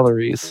the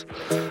calories.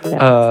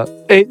 Yeah.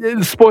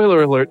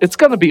 Spoiler alert, it's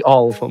going to be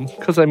all of them,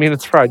 because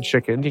it's fried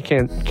chicken. You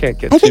can't get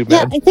too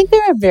mad. I think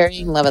there are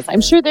varying levels.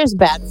 I'm sure there's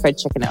bad fried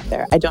chicken out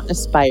there. I don't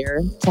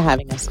aspire to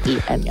having us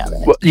eat any of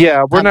it. Well,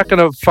 yeah, we're not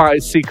going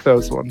to seek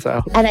those ones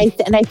out. And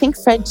I think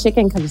fried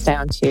chicken comes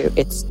down to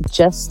it's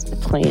just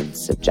plain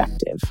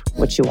subjective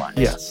what you want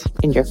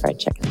in your fried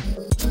chicken.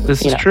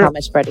 This is true. How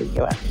much butter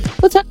you want.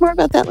 We'll talk more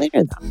about that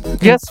later, though.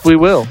 Yes, we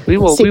will. We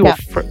will.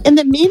 In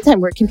the meantime,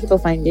 where can people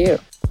find you?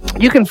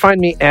 You can find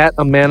me at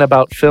A Man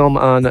About Film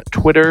on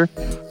Twitter.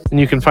 And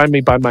you can find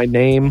me by my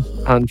name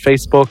on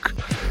Facebook.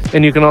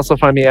 And you can also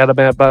find me at A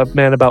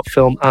Man About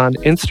Film on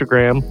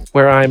Instagram,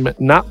 where I'm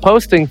not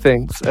posting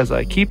things, as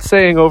I keep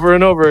saying over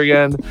and over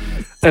again.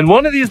 And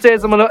one of these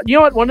days,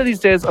 One of these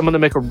days, I'm going to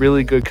make a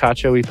really good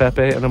cacio e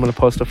pepe, and I'm going to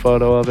post a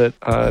photo of it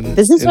on Instagram.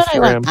 This is what I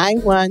want. I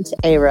want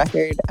a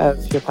record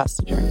of your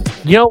pasta journey.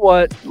 You know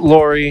what,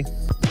 Lori?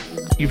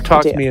 You've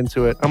talked me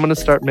into it. I'm going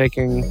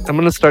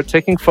to start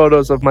taking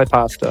photos of my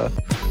pasta.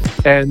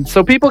 And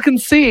so people can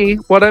see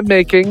what I'm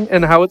making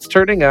and how it's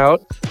turning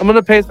out. I'm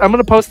going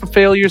to post the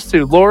failures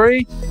too.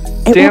 Lori,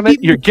 damn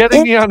it, you're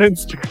getting me on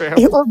Instagram.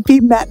 It will be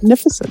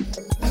magnificent.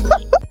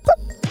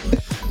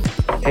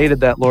 Hated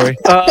that, Lori.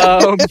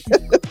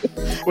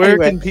 Where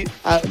can people?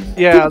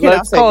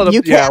 Let's call it.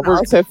 You can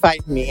also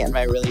find me and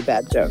my really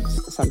bad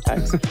jokes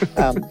sometimes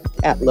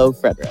at Low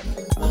Frederick,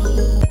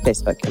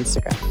 Facebook,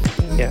 Instagram.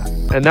 Yeah,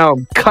 and now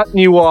I'm cutting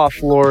you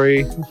off,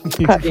 Lori.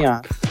 Cut me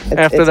off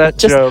After that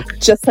joke,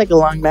 just like a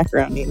long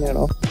macaroni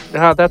noodle.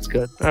 Ah, that's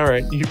good. All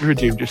right, you've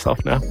redeemed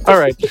yourself now. All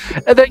right,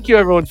 and thank you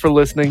everyone for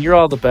listening. You're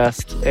all the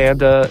best,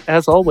 and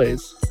as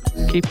always,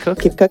 keep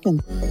cooking. Keep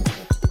cooking.